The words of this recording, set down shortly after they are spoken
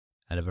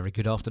And a very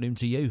good afternoon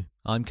to you.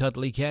 I'm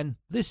Cuddly Ken,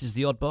 this is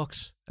The Odd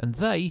Box, and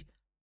they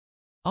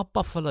are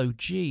Buffalo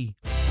G.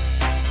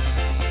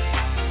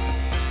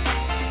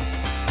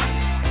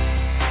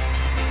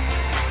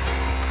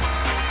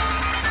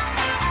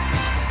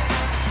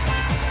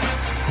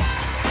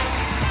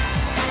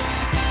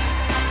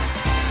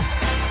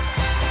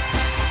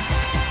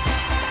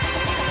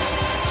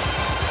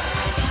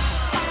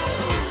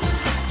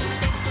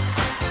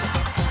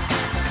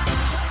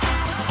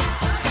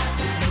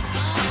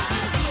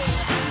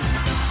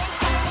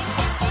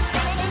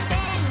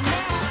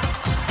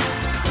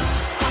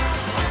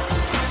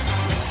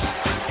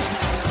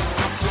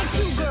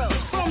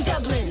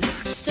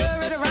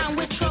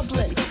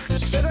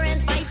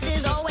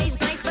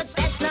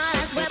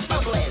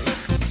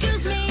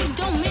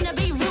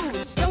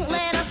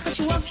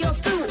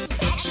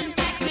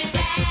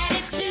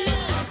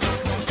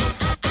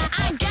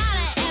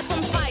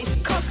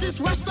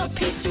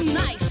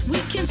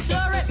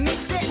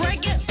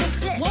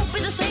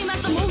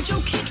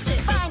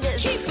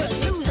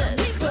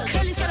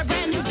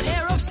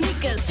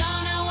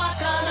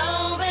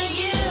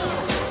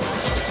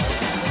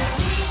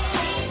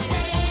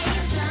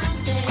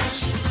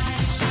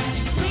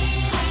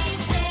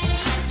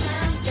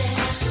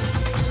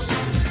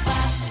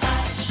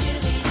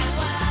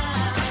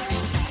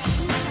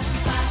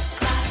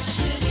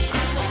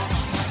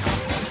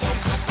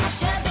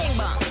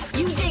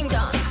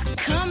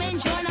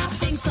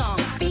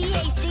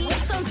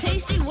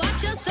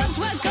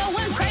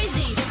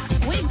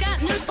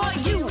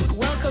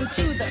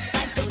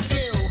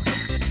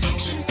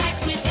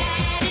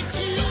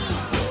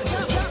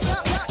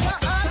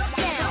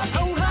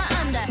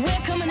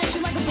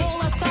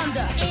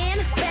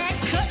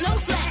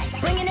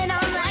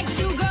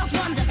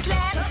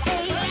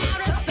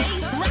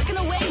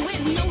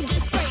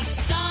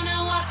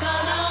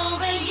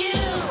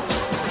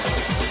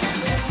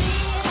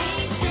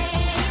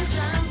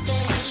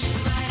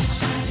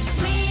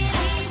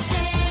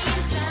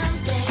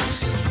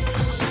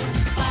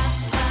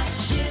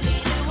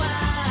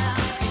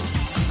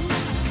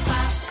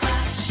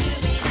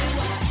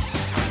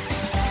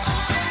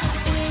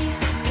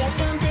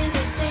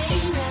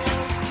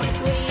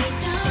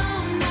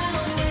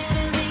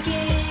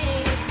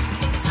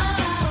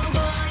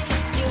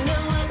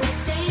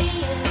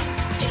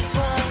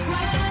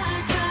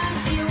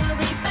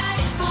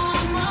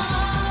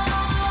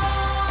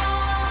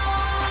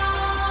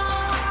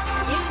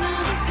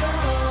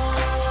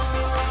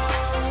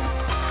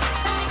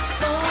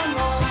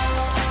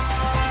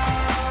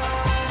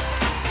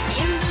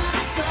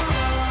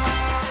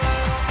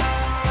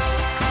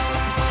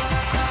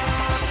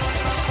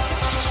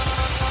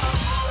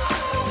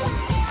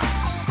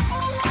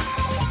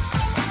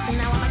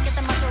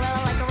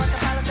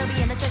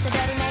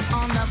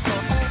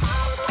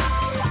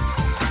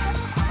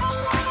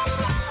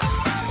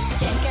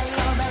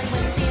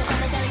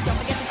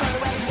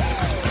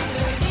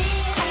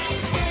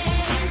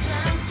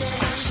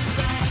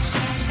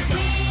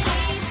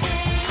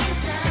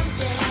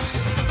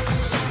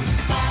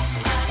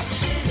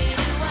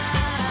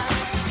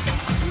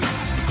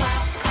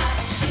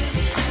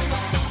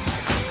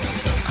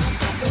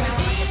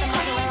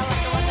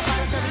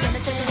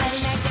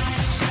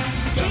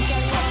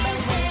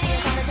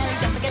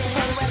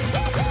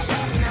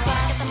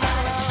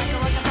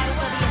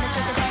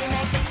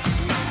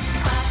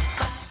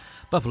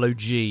 Buffalo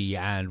G,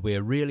 and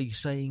we're really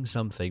saying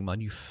something, my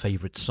new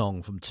favourite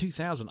song from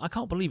 2000. I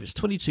can't believe it's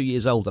 22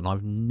 years old and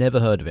I've never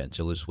heard of it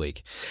until this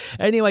week.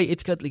 Anyway,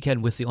 it's Cuddly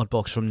Ken with The Odd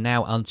Box from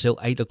now until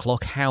 8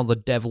 o'clock. How the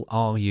devil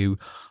are you,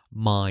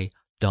 my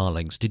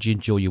darlings? Did you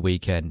enjoy your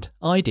weekend?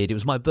 I did. It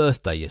was my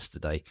birthday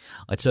yesterday.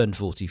 I turned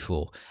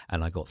 44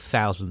 and I got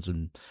thousands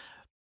and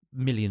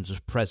millions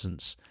of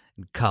presents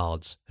and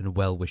cards and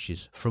well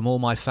wishes from all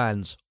my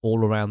fans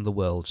all around the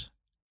world.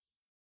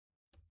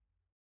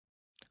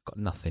 Got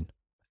nothing.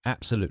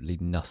 Absolutely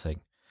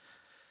nothing.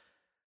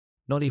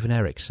 Not even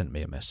Eric sent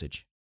me a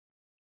message.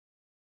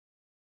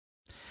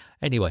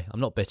 Anyway, I'm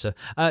not bitter.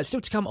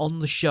 Still to come on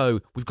the show,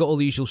 we've got all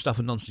the usual stuff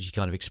and nonsense you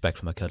kind of expect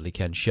from a Cuddly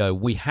Ken show.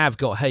 We have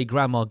got Hey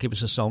Grandma, Give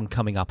Us a Song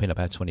coming up in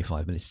about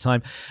 25 minutes'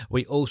 time.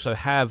 We also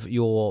have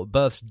your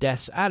births,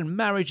 deaths and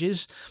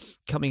marriages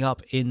coming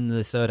up in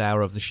the third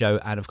hour of the show.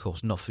 And of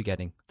course, not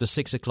forgetting the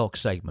 6 o'clock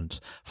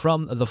segment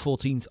from the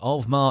 14th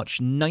of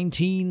March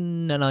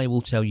 19. And I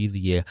will tell you the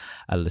year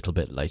a little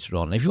bit later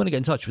on. If you want to get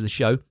in touch with the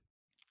show,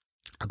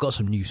 I've got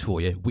some news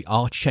for you. We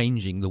are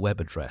changing the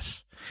web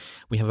address.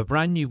 We have a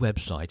brand new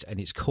website and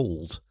it's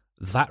called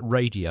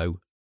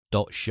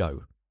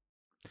thatradio.show.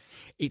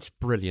 It's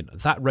brilliant.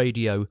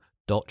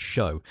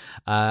 Thatradio.show.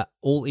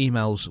 All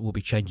emails will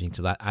be changing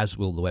to that, as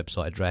will the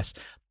website address.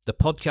 The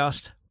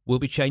podcast will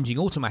be changing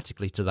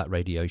automatically to That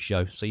Radio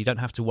Show, so you don't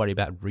have to worry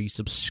about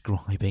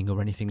resubscribing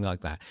or anything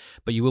like that.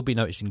 But you will be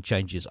noticing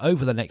changes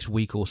over the next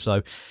week or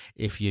so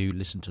if you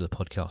listen to the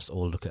podcast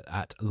or look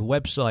at the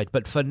website.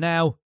 But for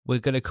now, we're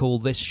going to call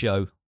this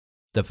show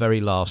the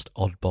very last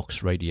Odd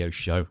Box radio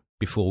show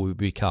before we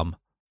become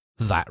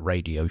That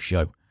Radio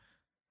Show.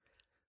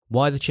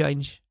 Why the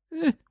change?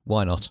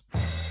 Why not?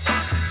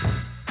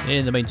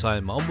 In the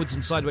meantime, onwards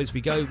and sideways we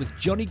go with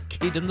Johnny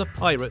Kidd and the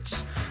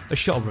Pirates, a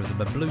shot of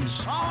rhythm and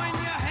blues. Oh, when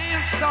your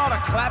hands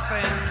started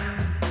clapping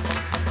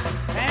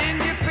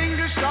and your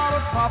fingers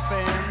started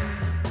popping,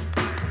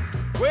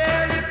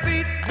 well, your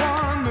feet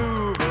wanna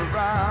move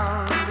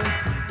around,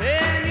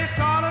 then you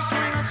start to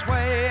swing and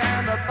sway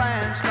and the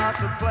band starts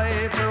to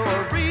play to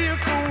a real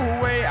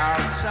cool way out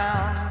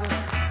sound.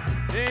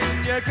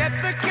 Then you get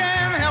the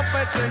can't help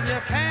it and you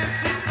can't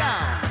sit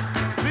down,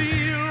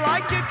 feel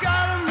like you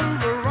gotta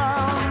move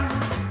around.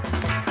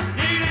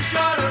 Need a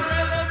shot of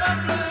rhythm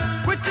and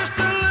blues with just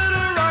a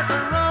little rock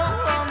and roll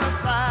on the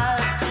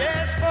side,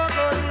 just for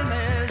good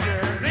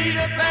measure. Need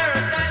a pair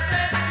of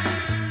dancing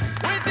shoes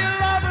with your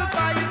lover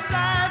by your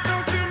side.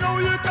 Don't you know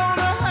you're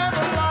gonna have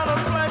a lot of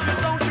pleasure?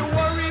 Don't you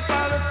worry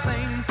about a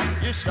thing.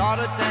 You start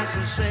to dance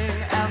and sing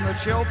and the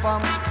chill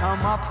bumps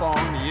come up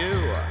on you.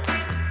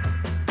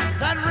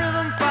 That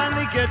rhythm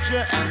finally gets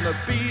you and the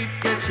beat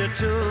gets you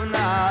too.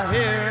 Now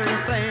here's the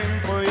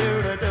thing for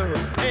you to do.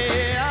 Hey,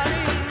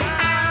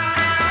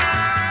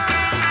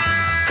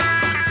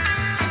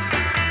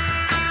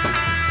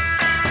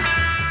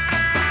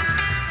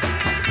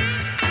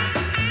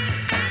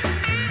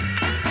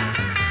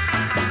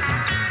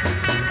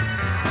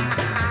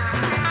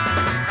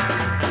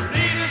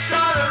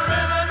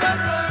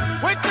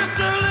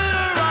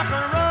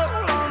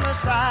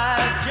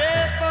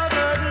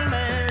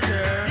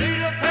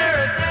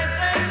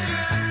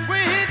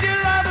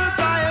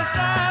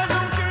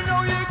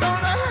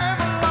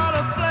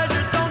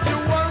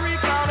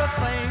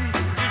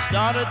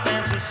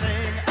 dance and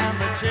sing and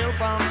the chill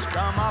bumps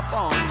come up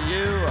on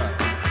you.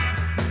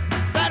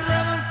 That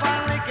rhythm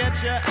finally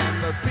gets you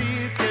and the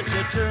beat gets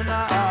you too.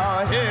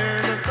 Now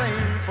here's the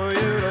thing for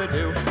you to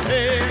do.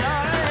 Hey,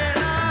 now, hey,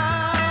 now.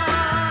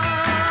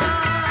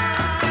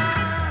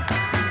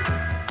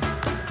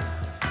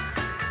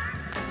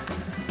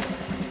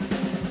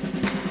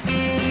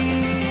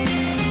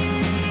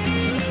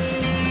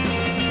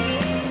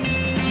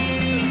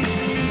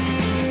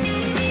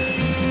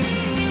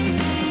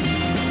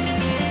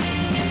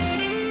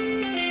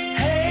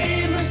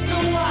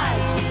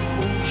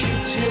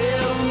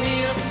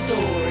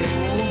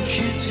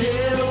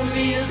 Tell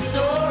me a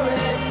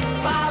story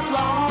about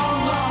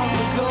long, long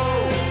ago.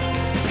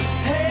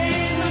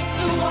 Hey,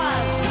 Mr.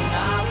 Wiseman,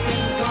 I've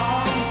been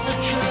gone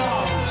such a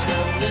long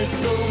time. There's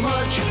so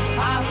much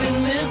I've been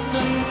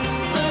missing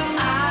that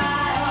I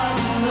ought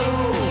to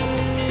know.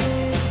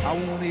 I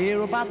want to hear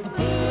about the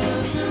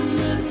birds and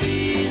the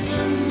bees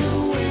and the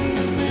wind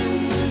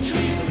in the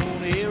trees. I want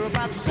to hear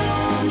about the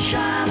sun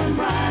shining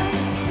bright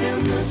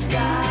in the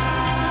sky.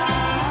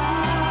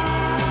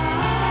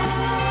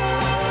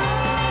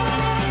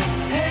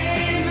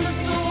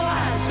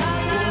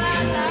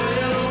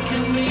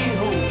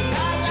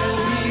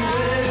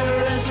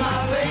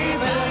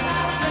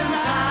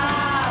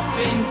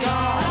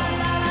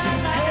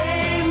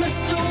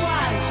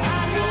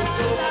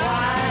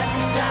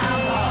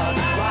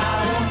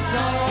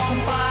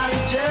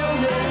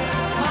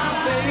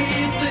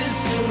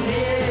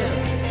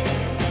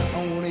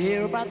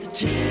 About the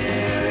tear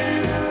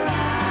in her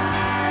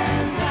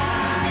eyes,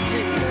 I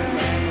take her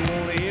hand. I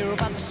wanna hear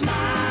about the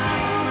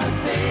smile on her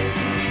face.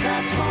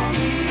 That's for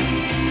me.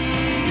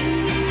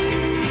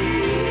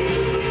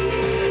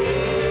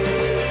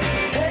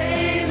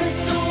 Hey,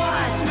 Mr.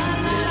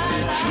 Wiseman, is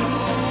it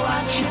true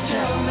what you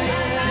tell me?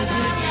 Is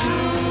it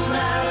true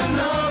that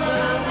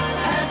another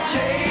has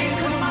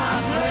taken my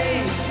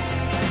place?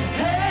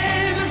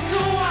 Hey, Mr.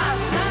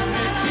 Wiseman,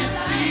 if you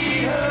see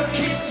her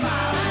keep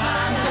smiling,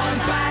 I'm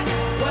going back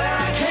where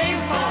I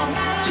came from.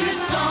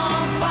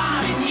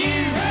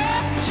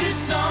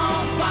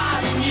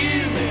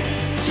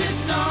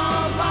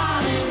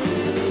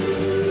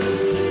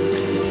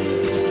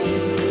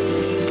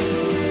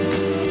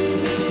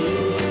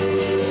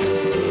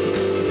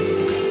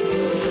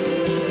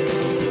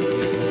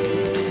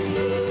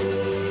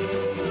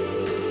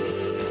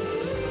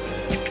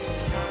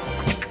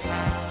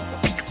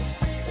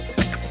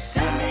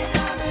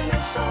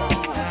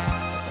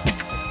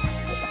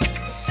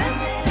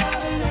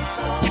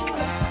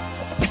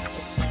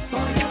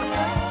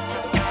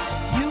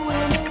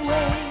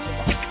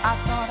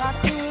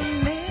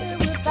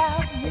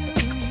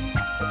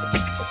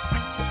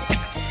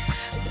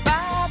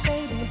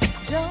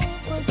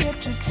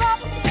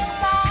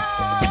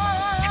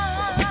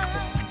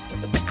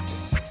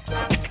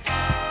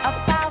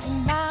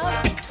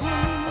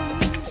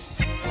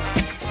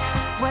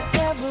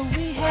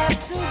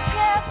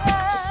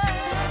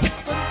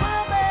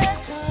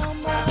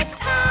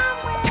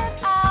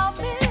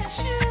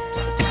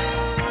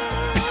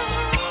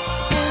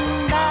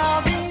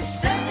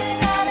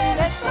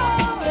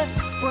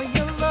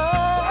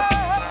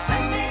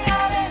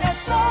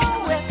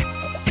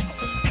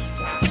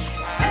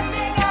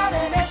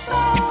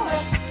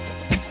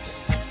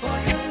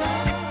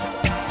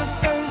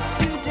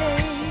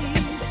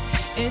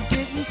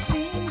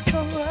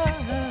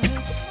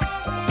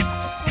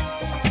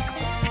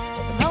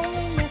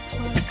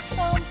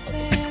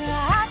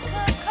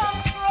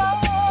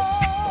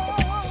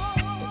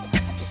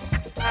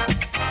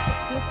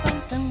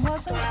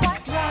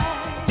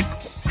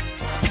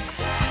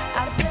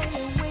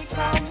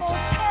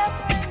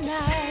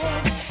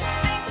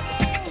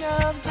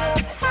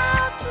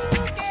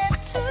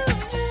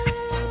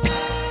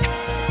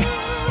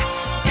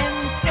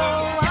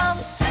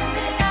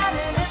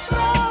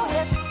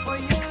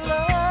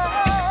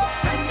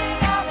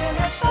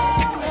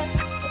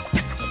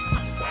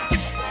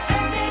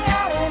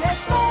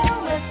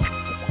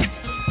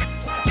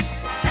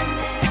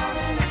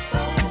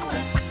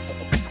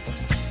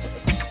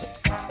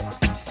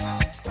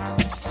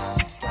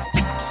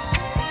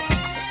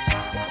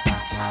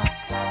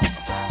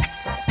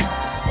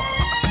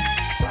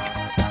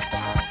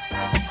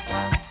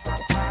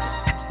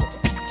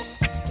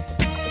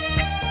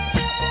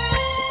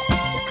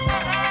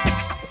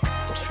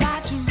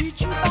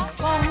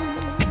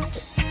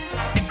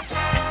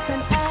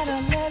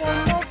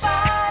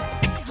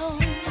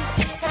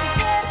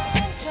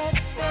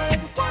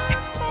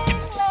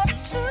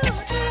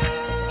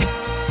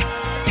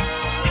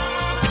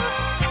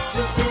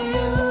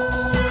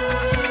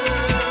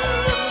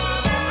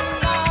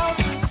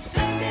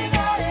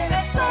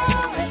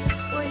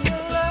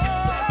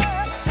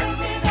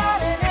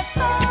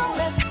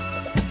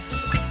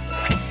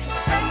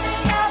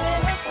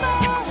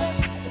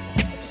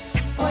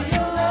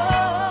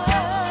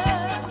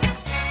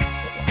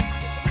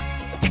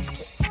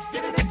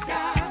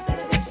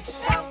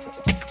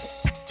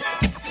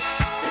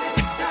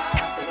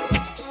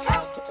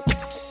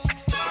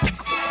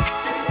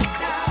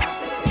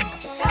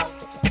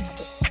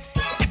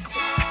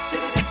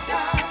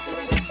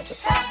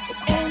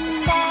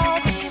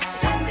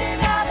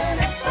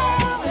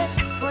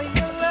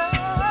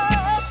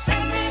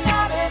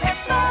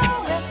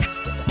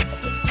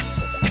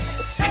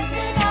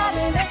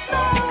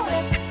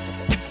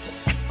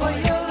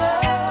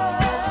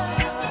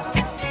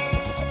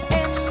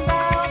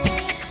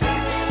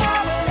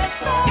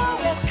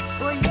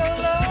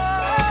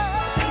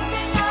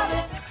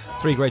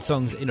 3 great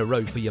songs in a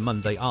row for your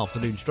Monday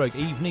afternoon stroke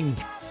evening.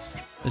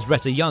 There's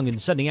Retta Young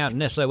and Sending Out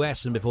an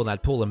SOS, and before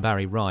that Paul and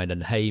Barry Ryan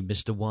and Hey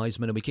Mr.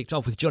 Wiseman, and we kicked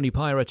off with Johnny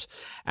Pirate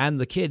and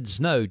the Kids.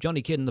 No,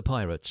 Johnny Kidd and the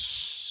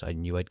Pirates. I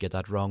knew I'd get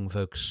that wrong,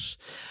 folks.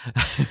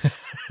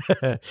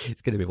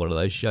 It's going to be one of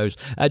those shows.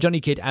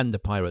 Johnny Kidd and the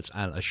Pirates,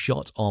 and a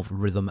shot of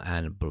rhythm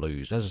and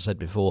blues. As I said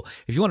before,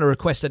 if you want to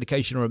request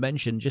dedication or a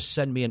mention, just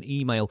send me an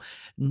email.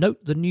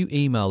 Note the new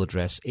email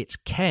address. It's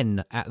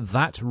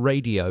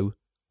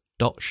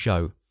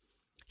ken@thatradio.show.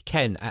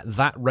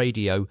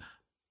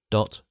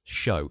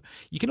 ken@thatradio.show.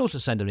 You can also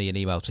send me an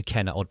email to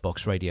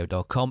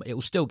ken@oddboxradio.com. It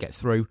will still get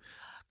through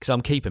because I'm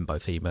keeping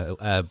both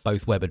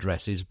web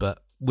addresses,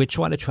 but we're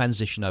trying to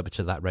transition over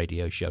to That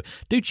Radio Show.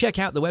 Do check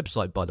out the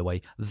website, by the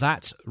way,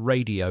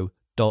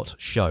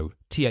 thatradio.show,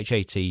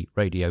 THAT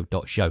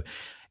radio.show.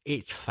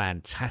 It's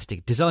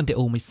fantastic. Designed it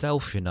all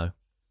myself, you know.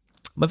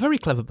 I'm a very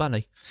clever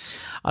bunny.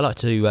 I like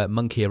to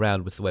monkey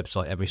around with the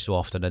website every so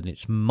often, and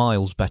it's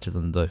miles better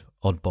than the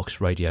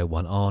Oddbox Radio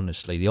one.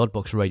 Honestly, the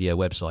Oddbox Radio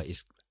website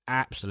is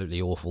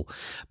absolutely awful.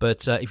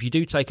 But if you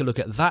do take a look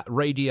at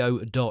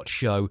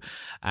thatradio.show,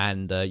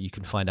 and you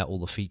can find out all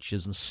the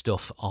features and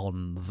stuff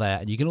on there.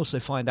 And you can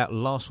also find out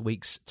last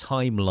week's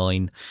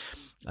timeline.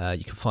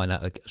 You can find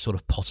out a sort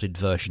of potted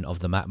version of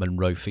the Matt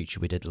Monro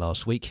feature we did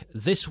last week.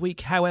 This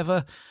week,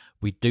 however,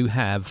 we do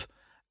have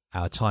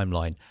our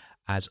timeline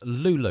as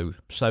Lulu,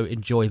 so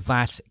enjoy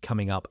that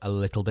coming up a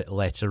little bit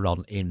later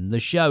on in the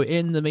show.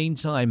 In the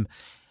meantime,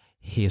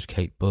 here's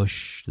Kate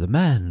Bush, the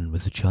man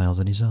with the child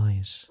in his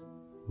eyes.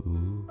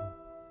 Ooh.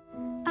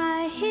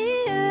 I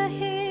hear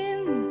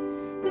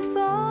him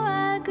before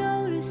I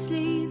go to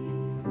sleep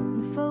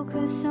and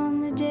focus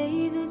on the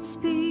day that's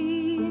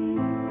been.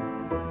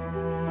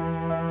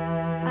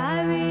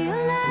 I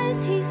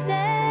realize he's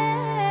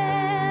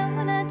there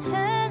when I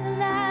turn the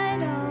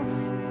light off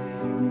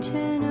and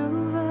turn over.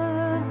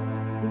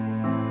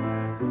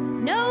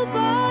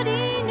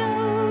 Nobody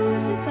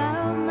knows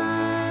about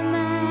my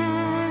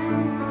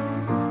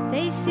man.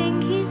 They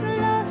think he's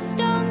lost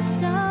on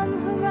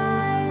some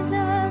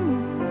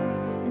horizon,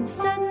 and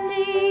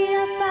suddenly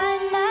I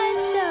find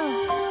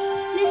myself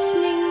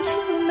listening to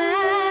a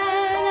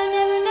man I've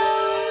never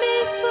known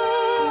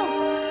before,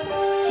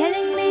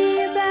 telling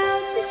me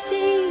about the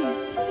sea,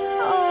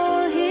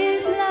 all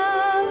his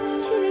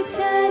loves till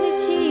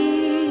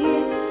eternity.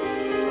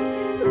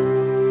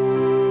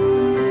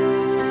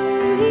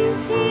 Ooh,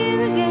 he's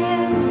here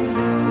again,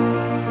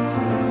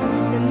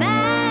 the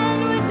man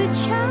with the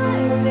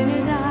child in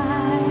his eyes.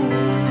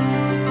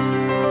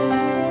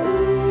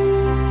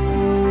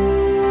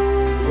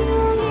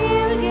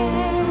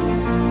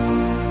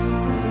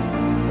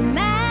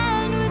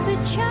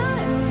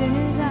 Child in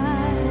his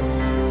eyes.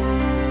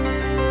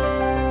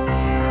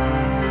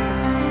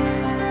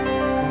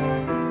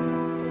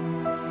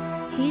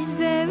 He's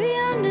very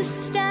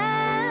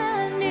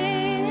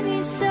understanding.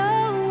 He's so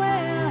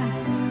aware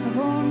of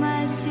all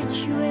my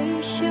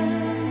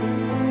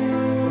situations.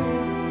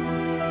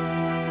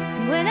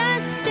 When I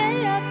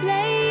stay up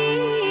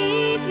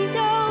late, he's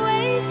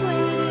always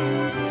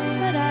waiting,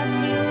 but I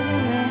feel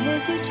him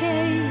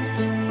hesitate.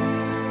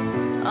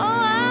 Oh,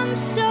 I'm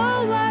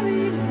so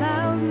worried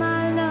about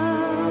my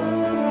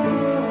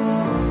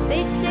love.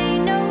 They say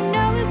no,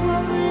 no, it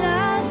won't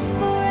last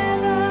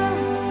forever.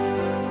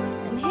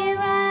 And here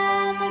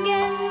I am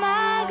again,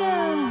 my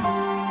girl,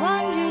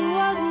 wondering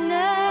what on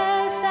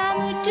earth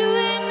I'm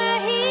doing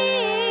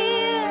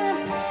here.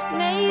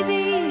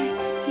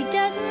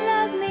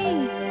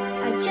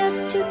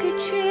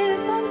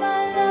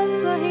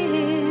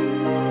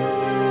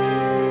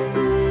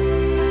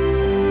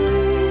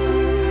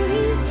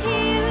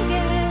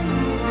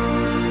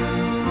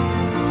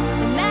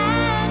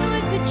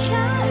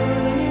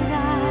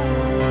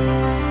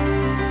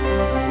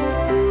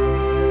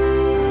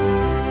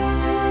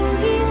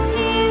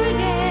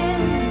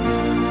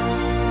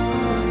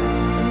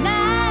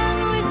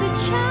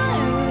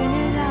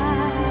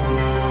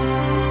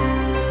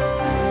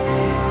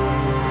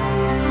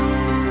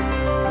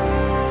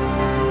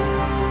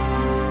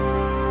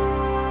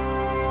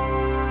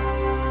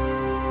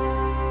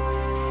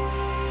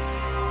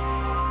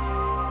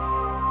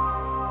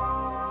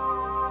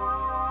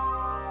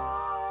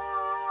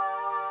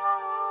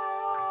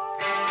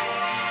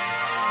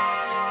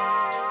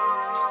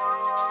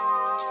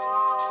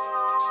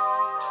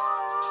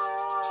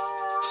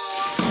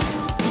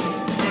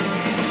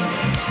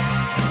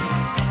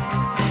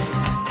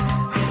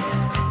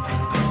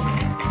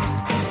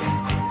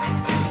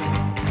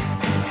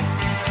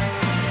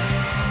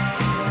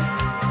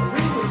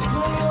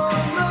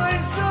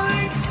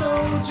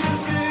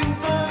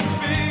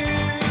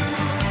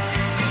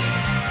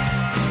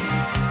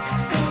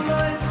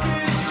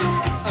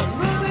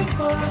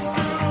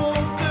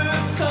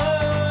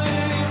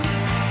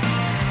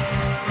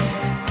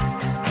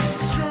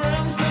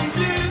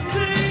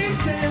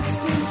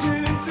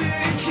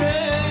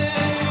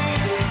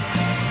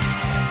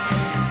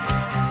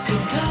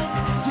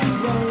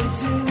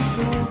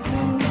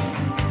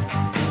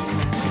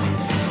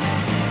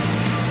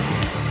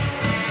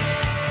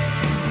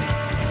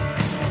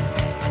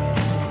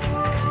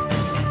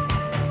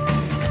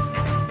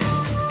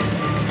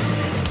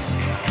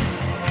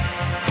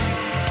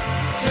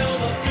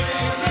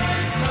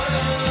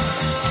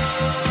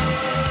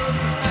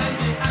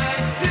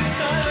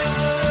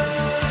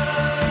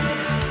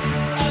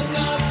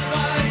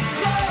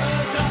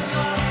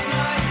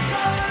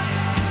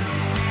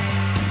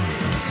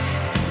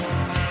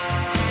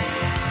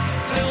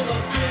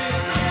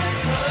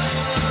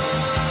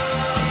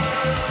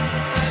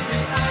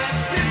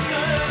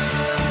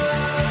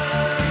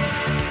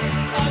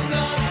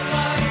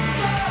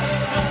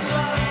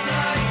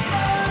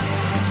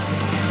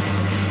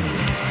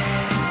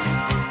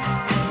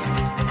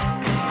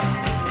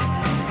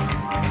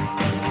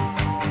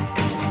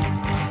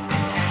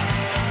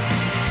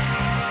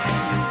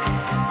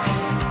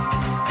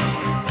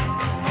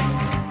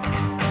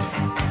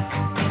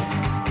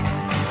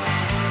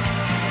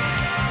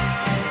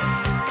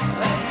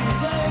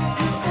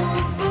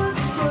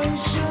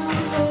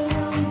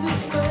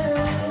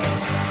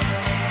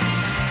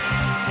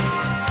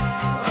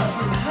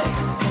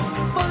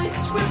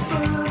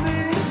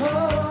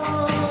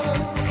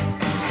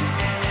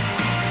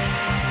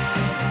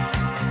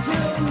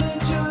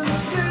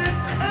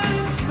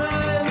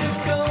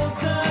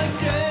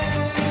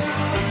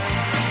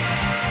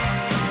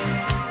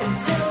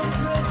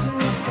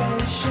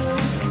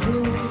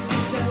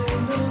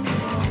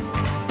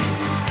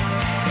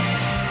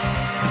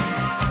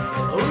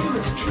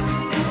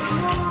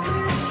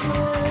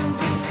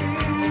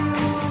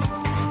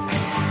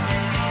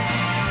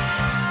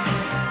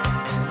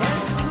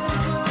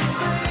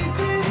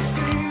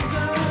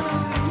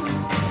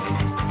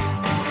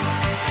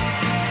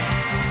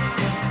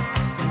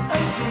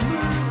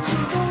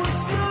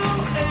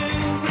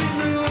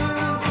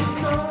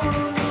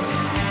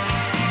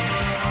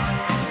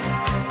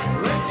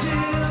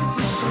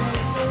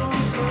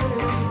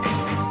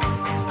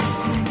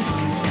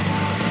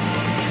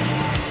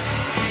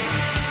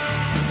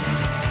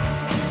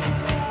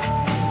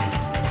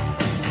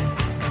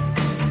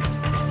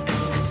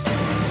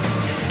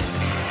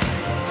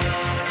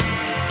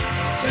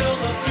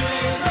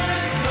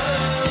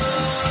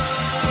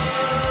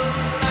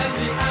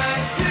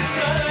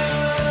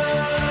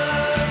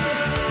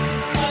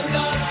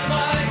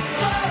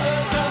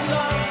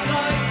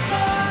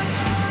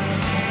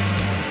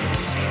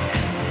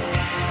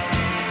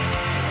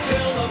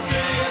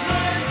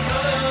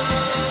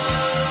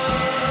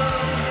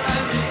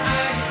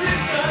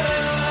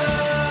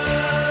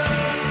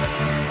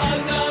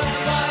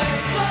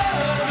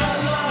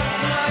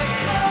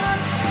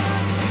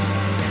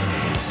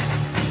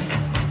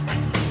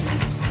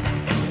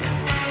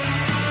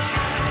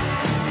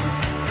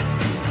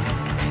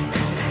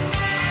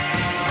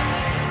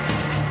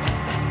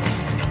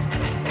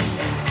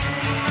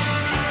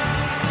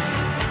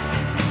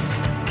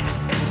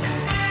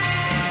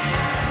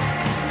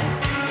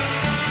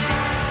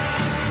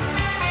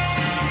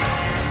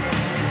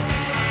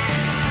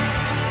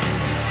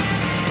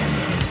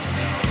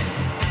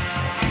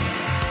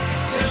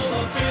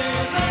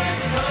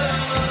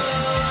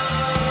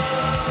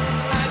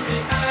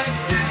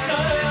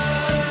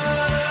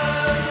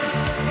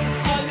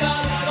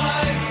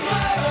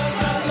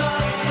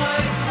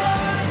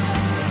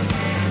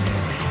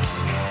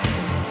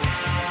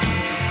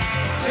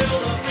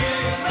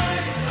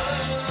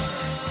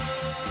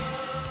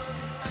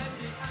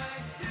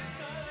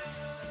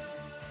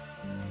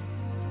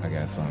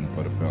 something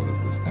for the fellas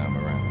this time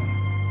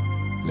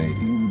around.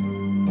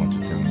 Ladies, won't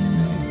you tell me your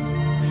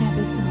name?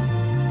 Tabitha,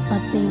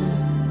 Athena,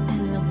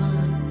 and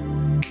Lavon.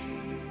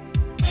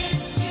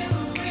 If you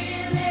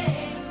really,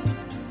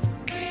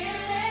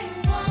 really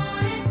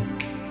want it,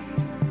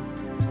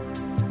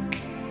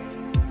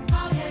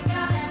 all you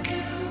gotta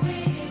do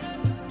is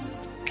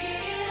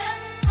get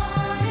up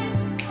on it.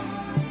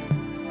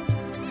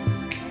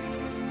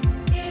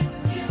 If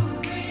you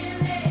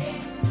really,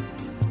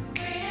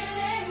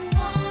 really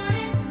want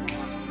it,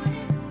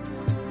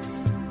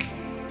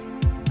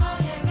 all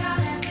you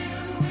gotta do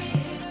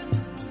is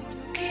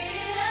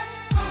get up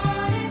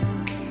on it.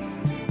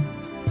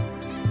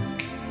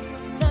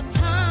 The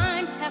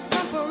time has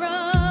come for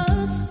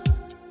us,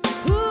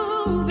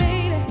 ooh,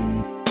 baby,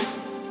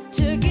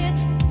 to get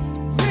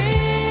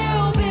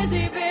real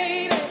busy,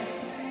 baby.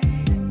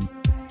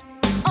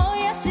 Oh,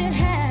 yes, it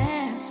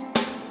has.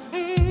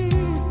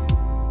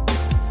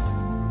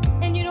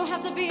 And you don't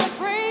have to be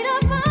afraid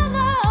of my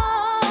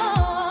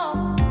love.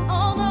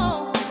 Oh,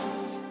 no,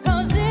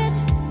 'cause it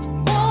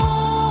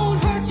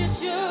won't hurt your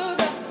sugar.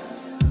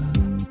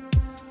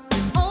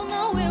 Oh,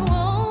 no, it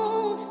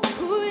won't.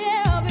 Ooh,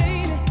 yeah,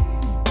 baby.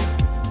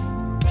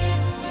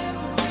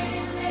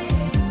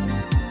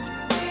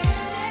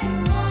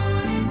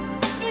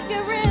 If you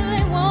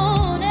really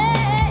want it,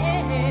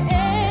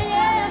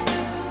 yeah.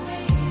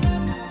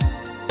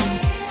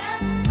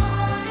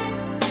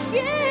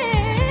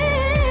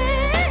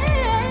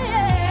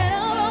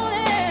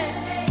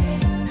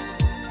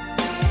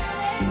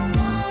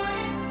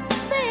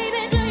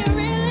 Baby, do you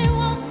really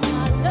want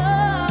my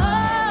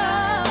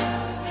love?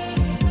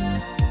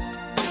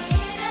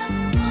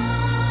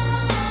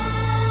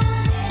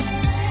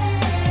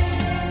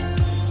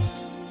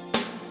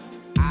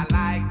 I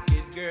like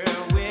it,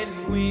 girl, when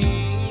we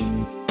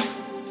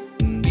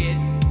get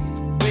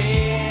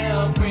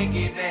real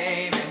freaky,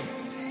 baby.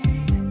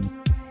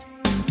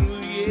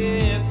 Ooh,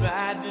 yes, I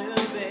do,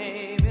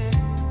 baby.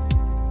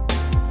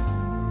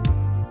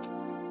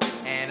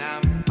 And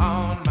I'm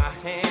on my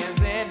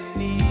hands and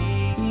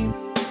knees.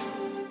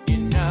 You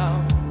know,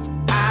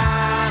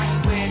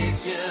 I'm with it,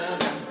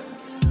 sugar.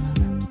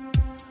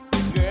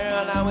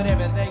 Girl, I'm with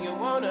everything you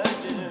wanna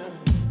do.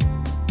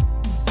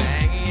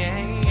 Sang, yeah,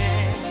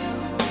 yeah.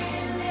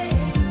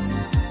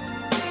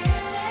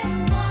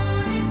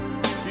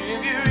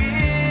 If you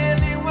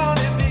really want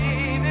it,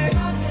 baby,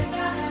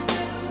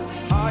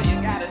 all you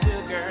gotta do,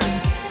 girl,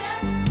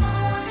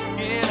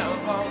 get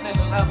up on that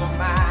love of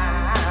mine.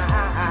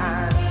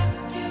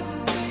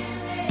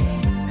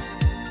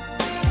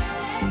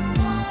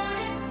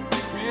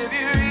 If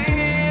you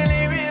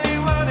really, really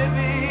want it,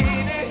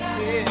 baby,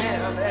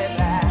 yeah,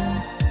 baby.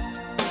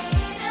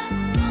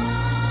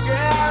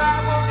 Girl, I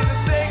want you to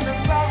sing the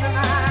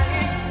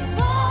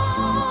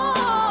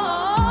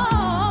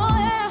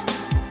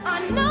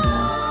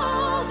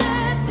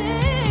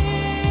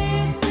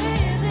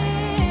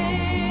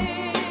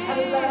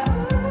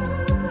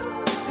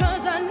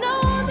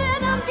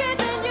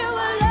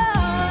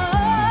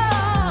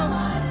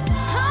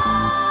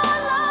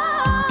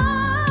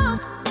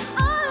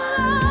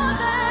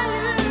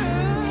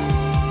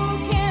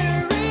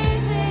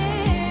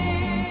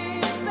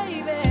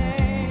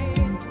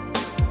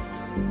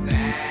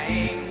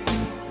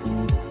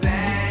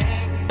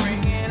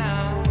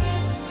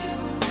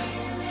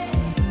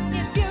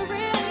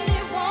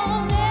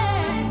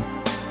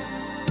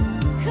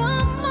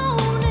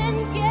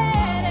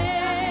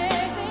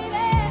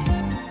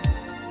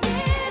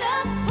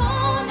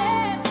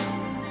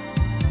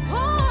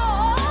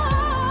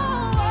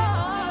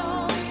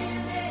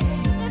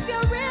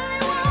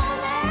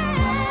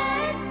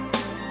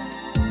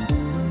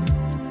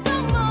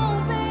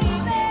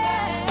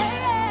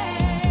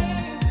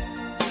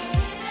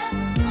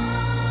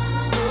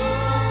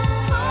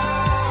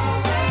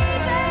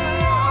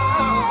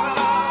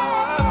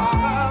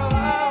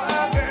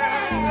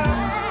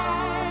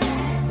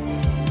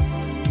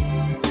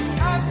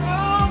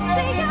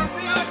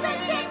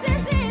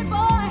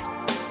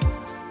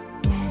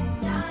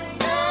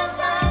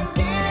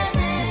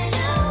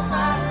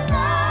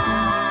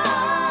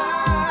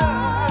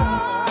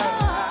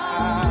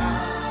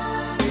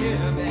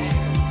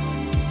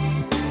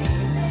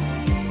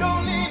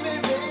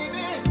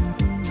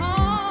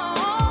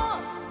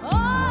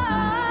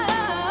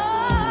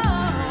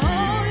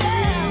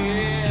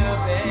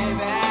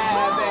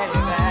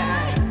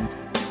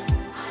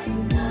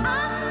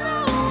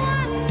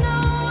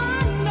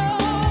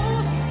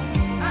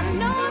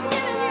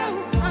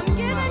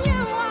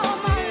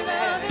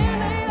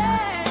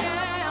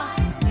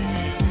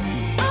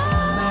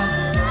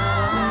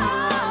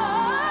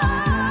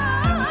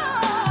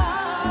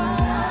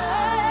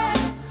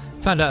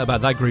Found out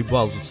about that group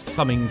while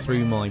thumbing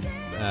through my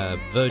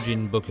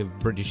Virgin Book of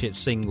British Hit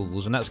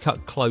Singles, and that's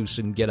Cut Close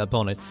and Get Up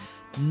On It.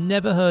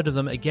 Never heard of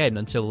them again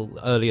until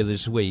earlier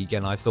this week,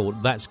 and I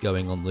thought that's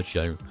going on the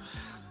show.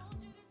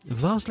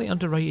 Vastly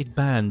underrated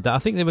band. I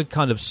think they were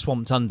kind of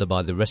swamped under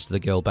by the rest of the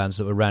girl bands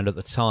that were around at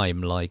the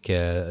time, like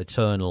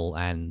Eternal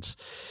and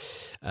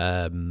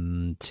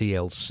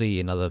TLC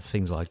and other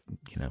things like,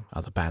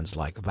 other bands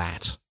like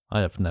that. I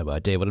have no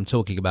idea what I'm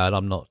talking about.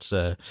 I'm not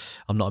a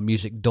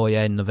music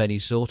doyen of any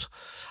sort.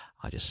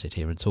 I just sit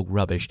here and talk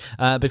rubbish.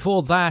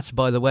 Before that,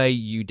 by the way,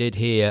 you did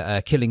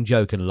hear Killing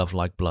Joke and Love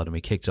Like Blood, and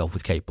we kicked off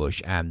with Kate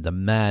Bush and The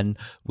Man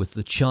with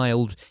the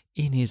Child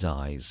in His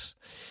Eyes.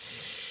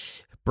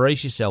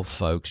 Brace yourself,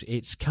 folks.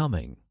 It's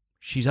coming.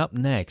 She's up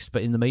next,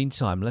 but in the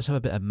meantime, let's have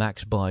a bit of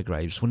Max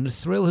Bygraves. When the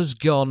thrill has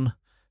gone,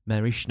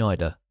 Mary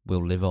Schneider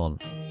will live on.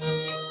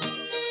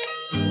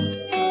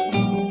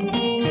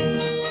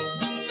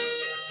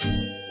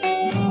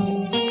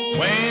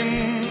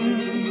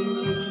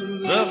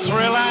 The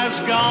thrill has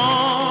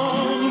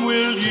gone,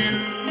 will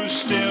you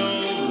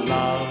still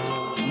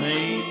love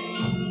me?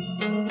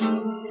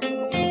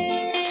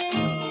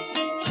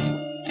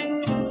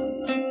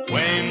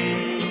 When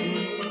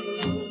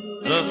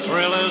the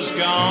thrill is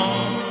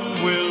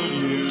gone, will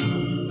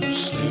you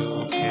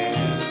still care?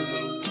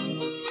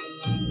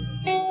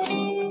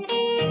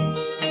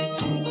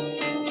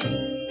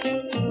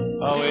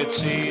 Oh,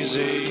 it's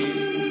easy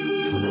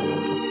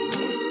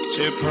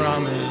to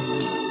promise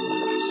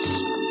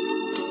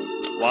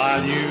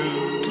while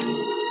you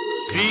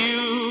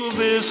feel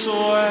this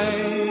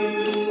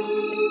way,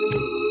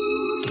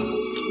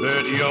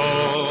 but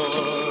your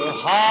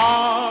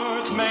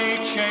heart may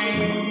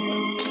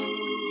change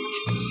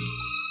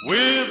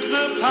with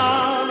the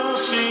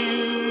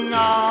passing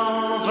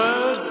of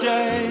a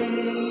day.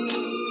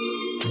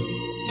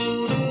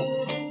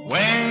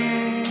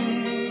 When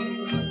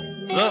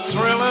the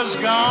thrill is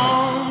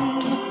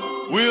gone,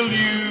 will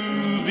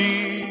you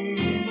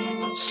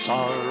be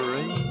sorry?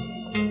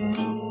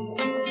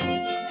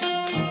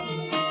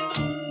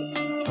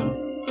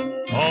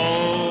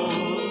 Oh,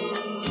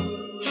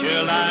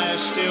 shall I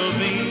still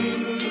be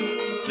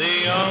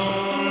the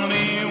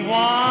only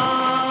one?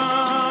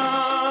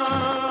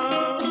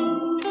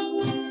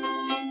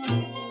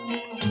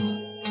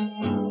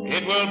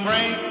 It will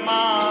break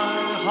my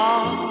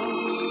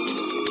heart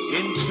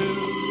in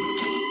two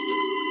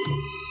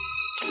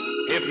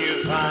if you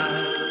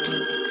find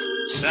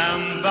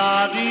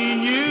somebody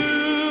new.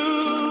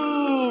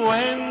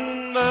 When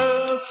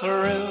the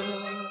thrill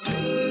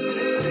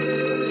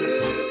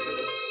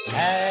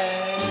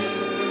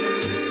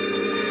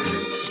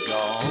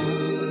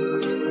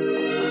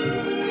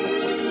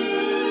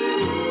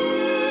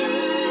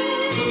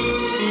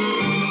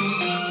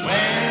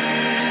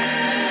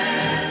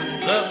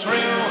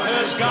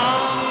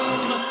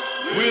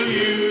will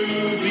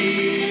you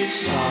be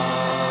sorry?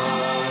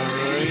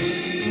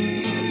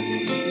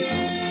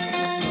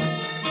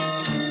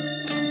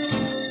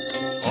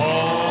 Or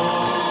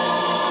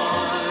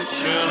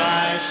shall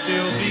I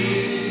still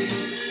be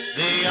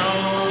the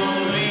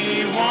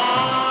only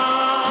one?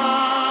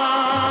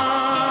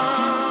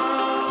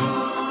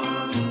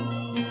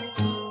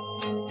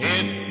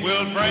 It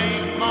will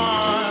break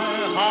my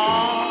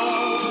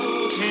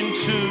heart in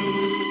two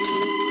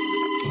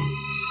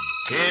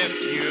if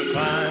you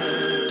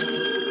find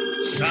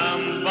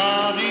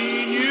somebody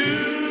new.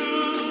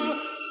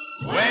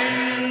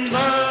 When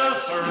the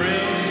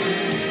thrill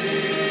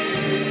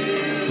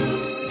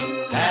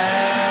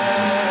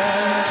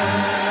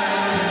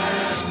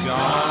has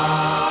gone.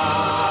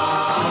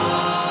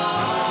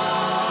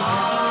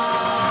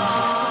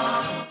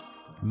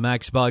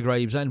 Max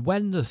Bygraves and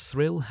When the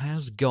Thrill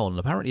Has Gone.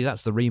 Apparently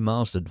that's the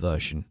remastered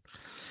version.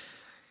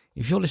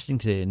 If you're listening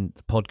to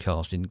the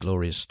podcast in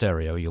glorious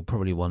stereo, you'll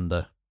probably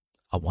wonder,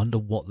 I wonder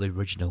what the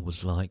original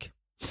was like.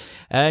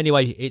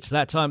 Anyway, it's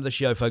that time of the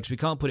show, folks. We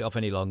can't put it off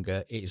any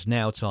longer. It's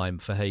now time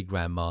for Hey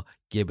Grandma,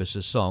 Give Us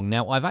a Song.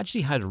 Now, I've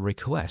actually had a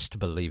request,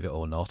 believe it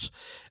or not.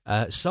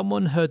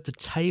 Someone heard the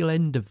tail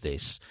end of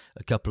this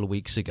a couple of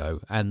weeks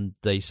ago, and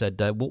they said,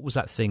 what was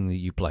that thing that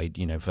you played,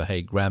 for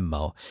Hey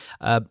Grandma?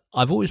 I've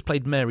always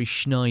played Mary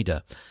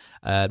Schneider.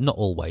 Not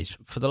always.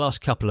 For the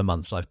last couple of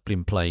months, I've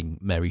been playing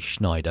Mary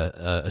Schneider,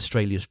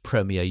 Australia's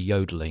premier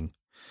yodeling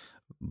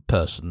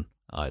person.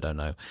 I don't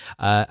know.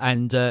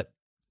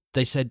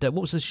 They said, what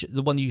was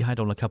the one you had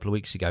on a couple of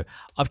weeks ago?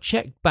 I've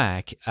checked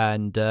back,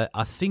 and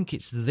I think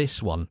it's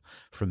this one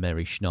from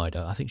Mary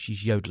Schneider. I think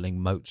she's yodeling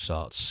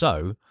Mozart.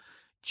 So,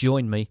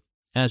 join me,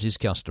 as is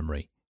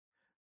customary.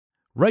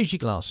 Raise your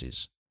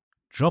glasses,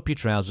 drop your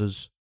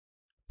trousers,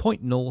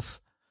 point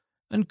north,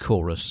 and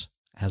chorus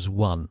as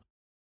one.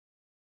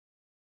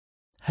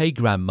 Hey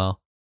Grandma,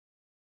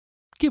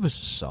 give us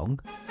a song.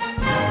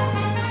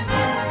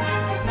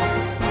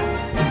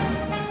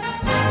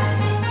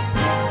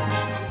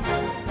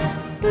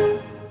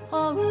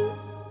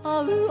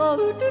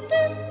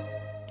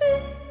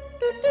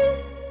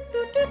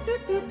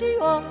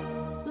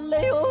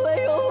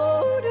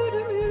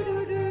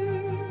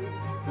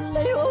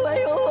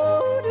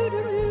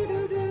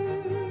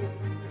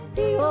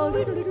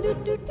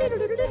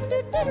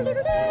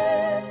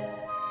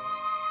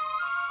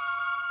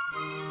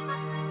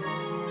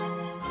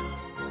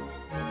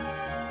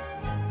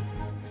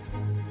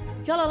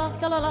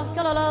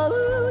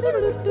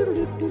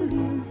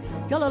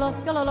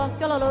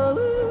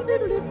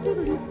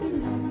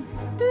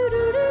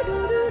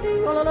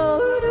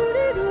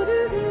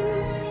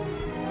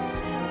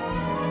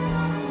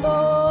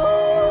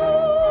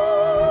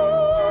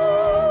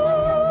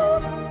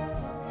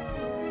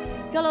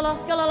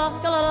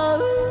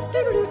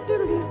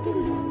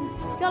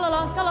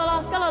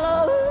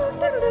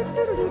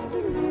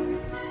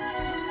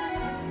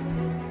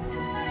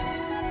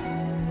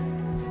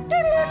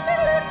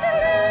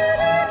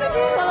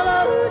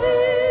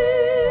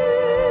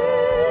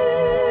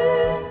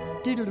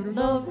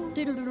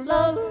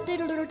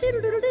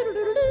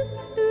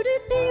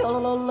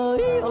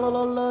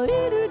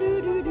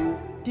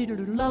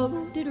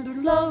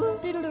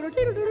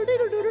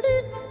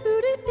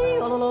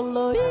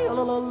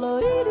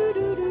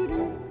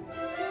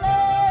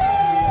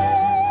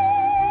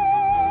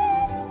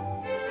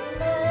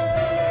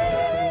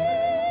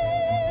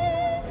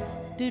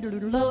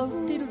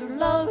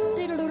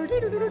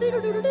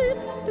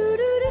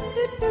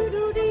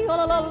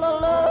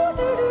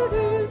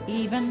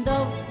 Even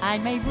though I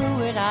may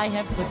rue it, I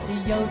have put the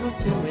yodel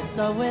to it.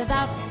 So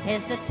without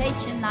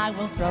hesitation, I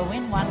will throw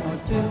in one or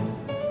two.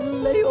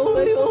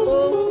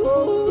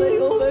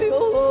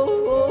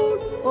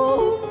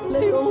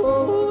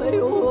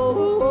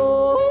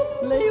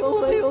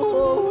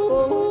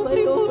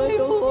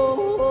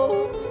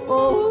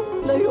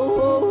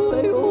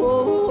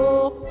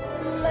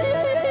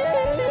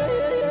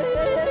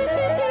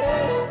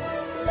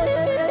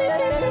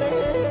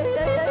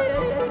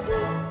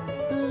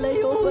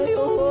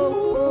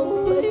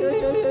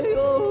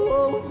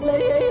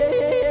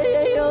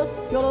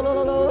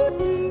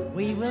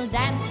 We will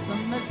dance the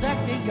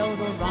mazurka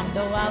yodel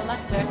rondo a la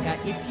turca,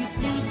 if you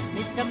please,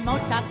 Mr.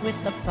 Mozart, with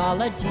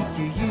apologies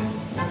to you.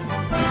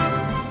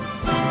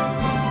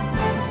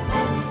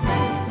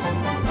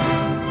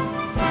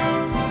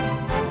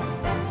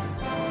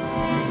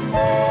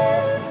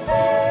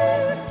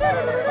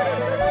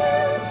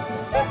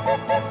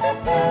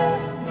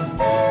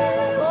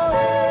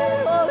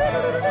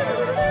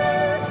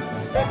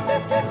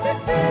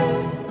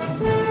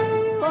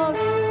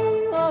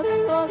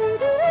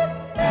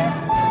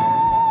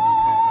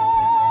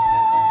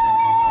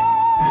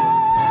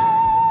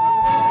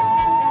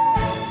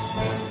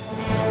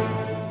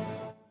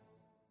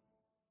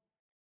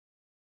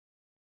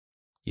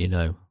 You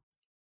know,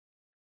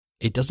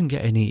 it doesn't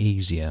get any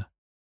easier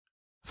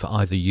for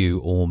either you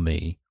or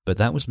me, but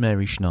that was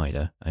Mary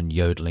Schneider and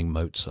Yodeling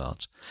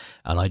Mozart.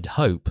 And I'd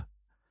hope,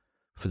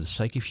 for the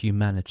sake of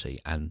humanity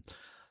and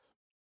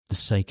the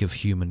sake of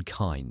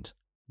humankind,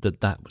 that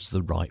that was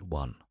the right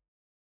one.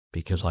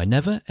 Because I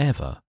never,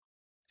 ever,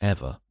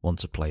 ever want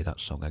to play that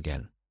song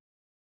again.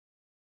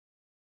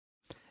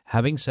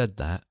 Having said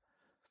that,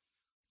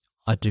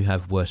 I do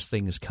have worse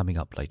things coming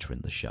up later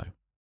in the show.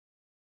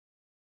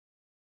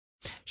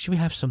 Should we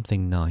have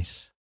something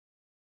nice?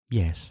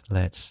 Yes,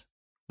 let's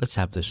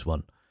have this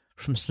one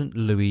from St.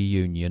 Louis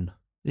Union.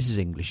 This is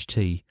English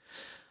Tea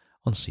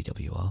on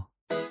CWR.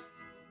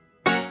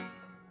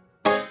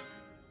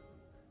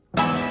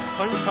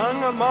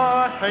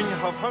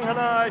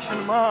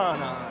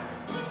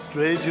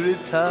 Stranger in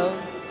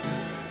town,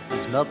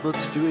 there's not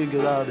much doing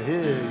around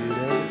here, you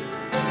know.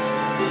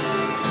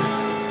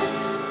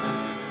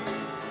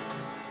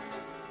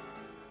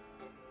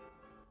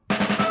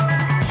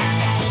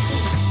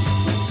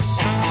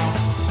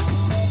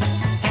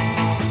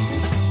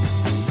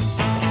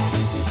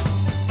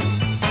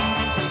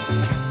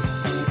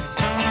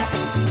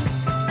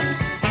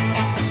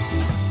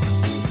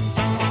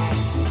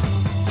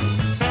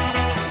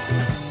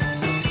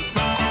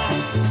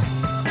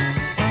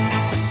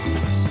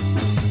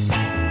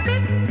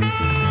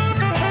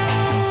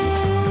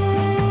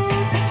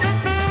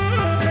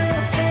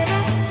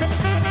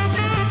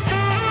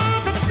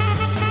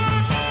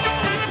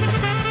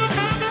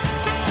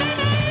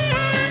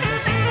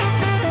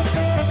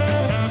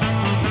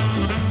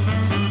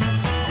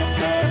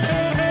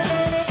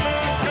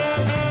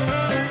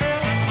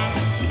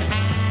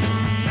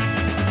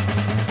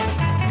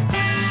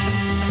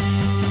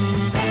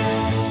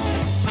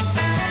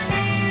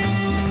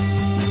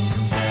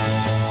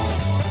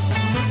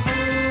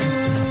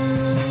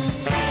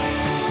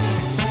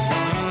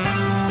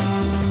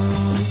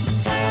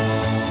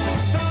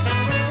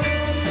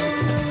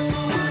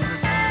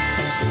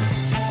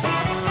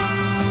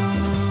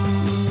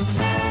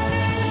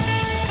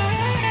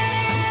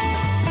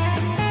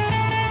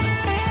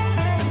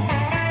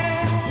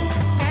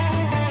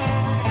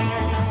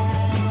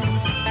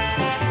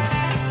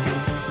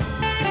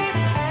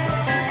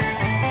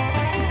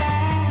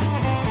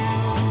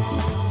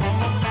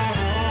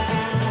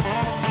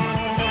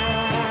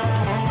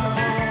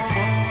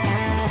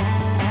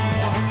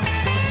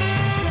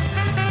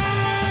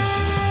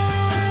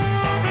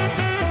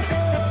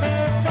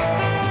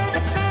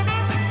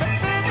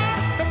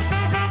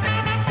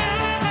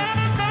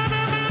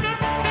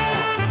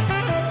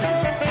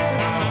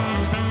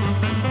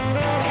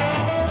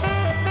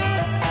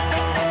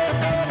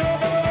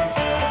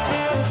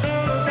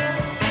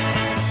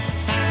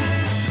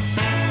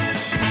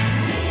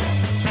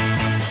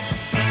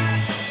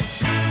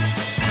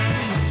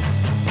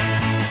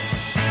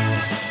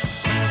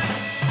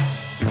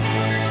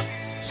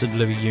 St.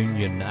 Louis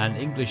Union and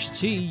English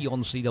Tea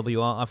on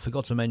CWR. I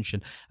forgot to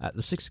mention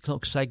the 6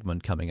 o'clock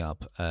segment coming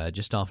up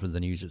just after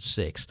the news at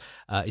 6.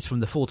 It's from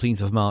the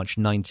 14th of March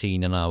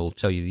 19, and I will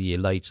tell you the year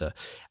later.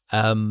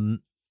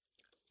 I'm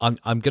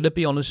going to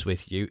be honest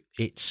with you.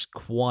 It's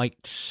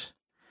quite...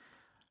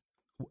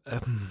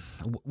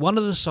 one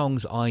of the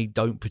songs I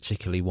don't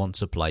particularly want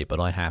to play, but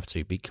I have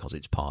to because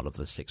it's part of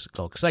the 6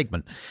 o'clock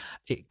segment,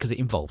 because it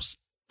involves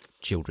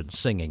children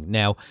singing.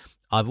 Now,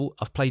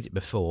 I've played it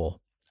before,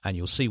 and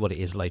you'll see what it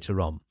is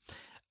later on,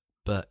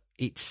 but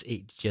it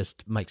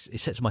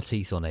sets my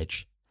teeth on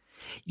edge.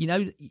 You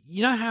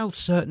know how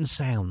certain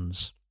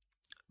sounds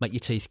make your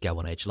teeth go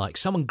on edge, like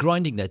someone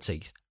grinding their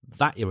teeth.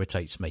 That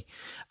irritates me.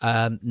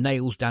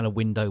 Nails down a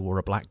window or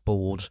a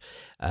blackboard,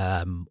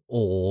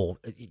 or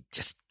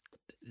just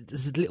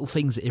there's little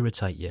things that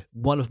irritate you.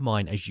 One of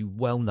mine, as you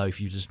well know if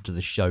you've listened to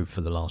the show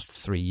for the last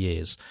 3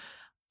 years,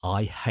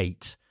 I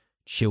hate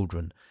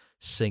children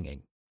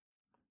singing.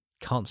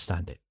 Can't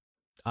stand it.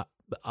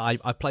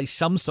 I play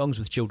some songs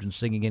with children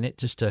singing in it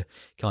just to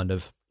kind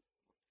of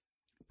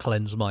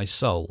cleanse my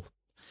soul,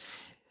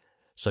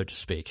 so to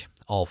speak,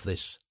 of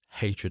this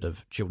hatred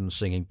of children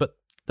singing. But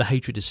the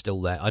hatred is still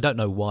there. I don't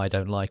know why I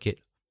don't like it,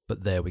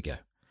 but there we go.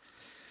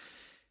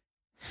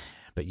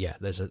 But yeah,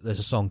 there's a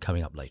song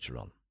coming up later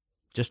on.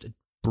 Just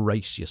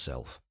brace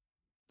yourself,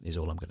 is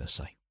all I'm going to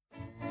say.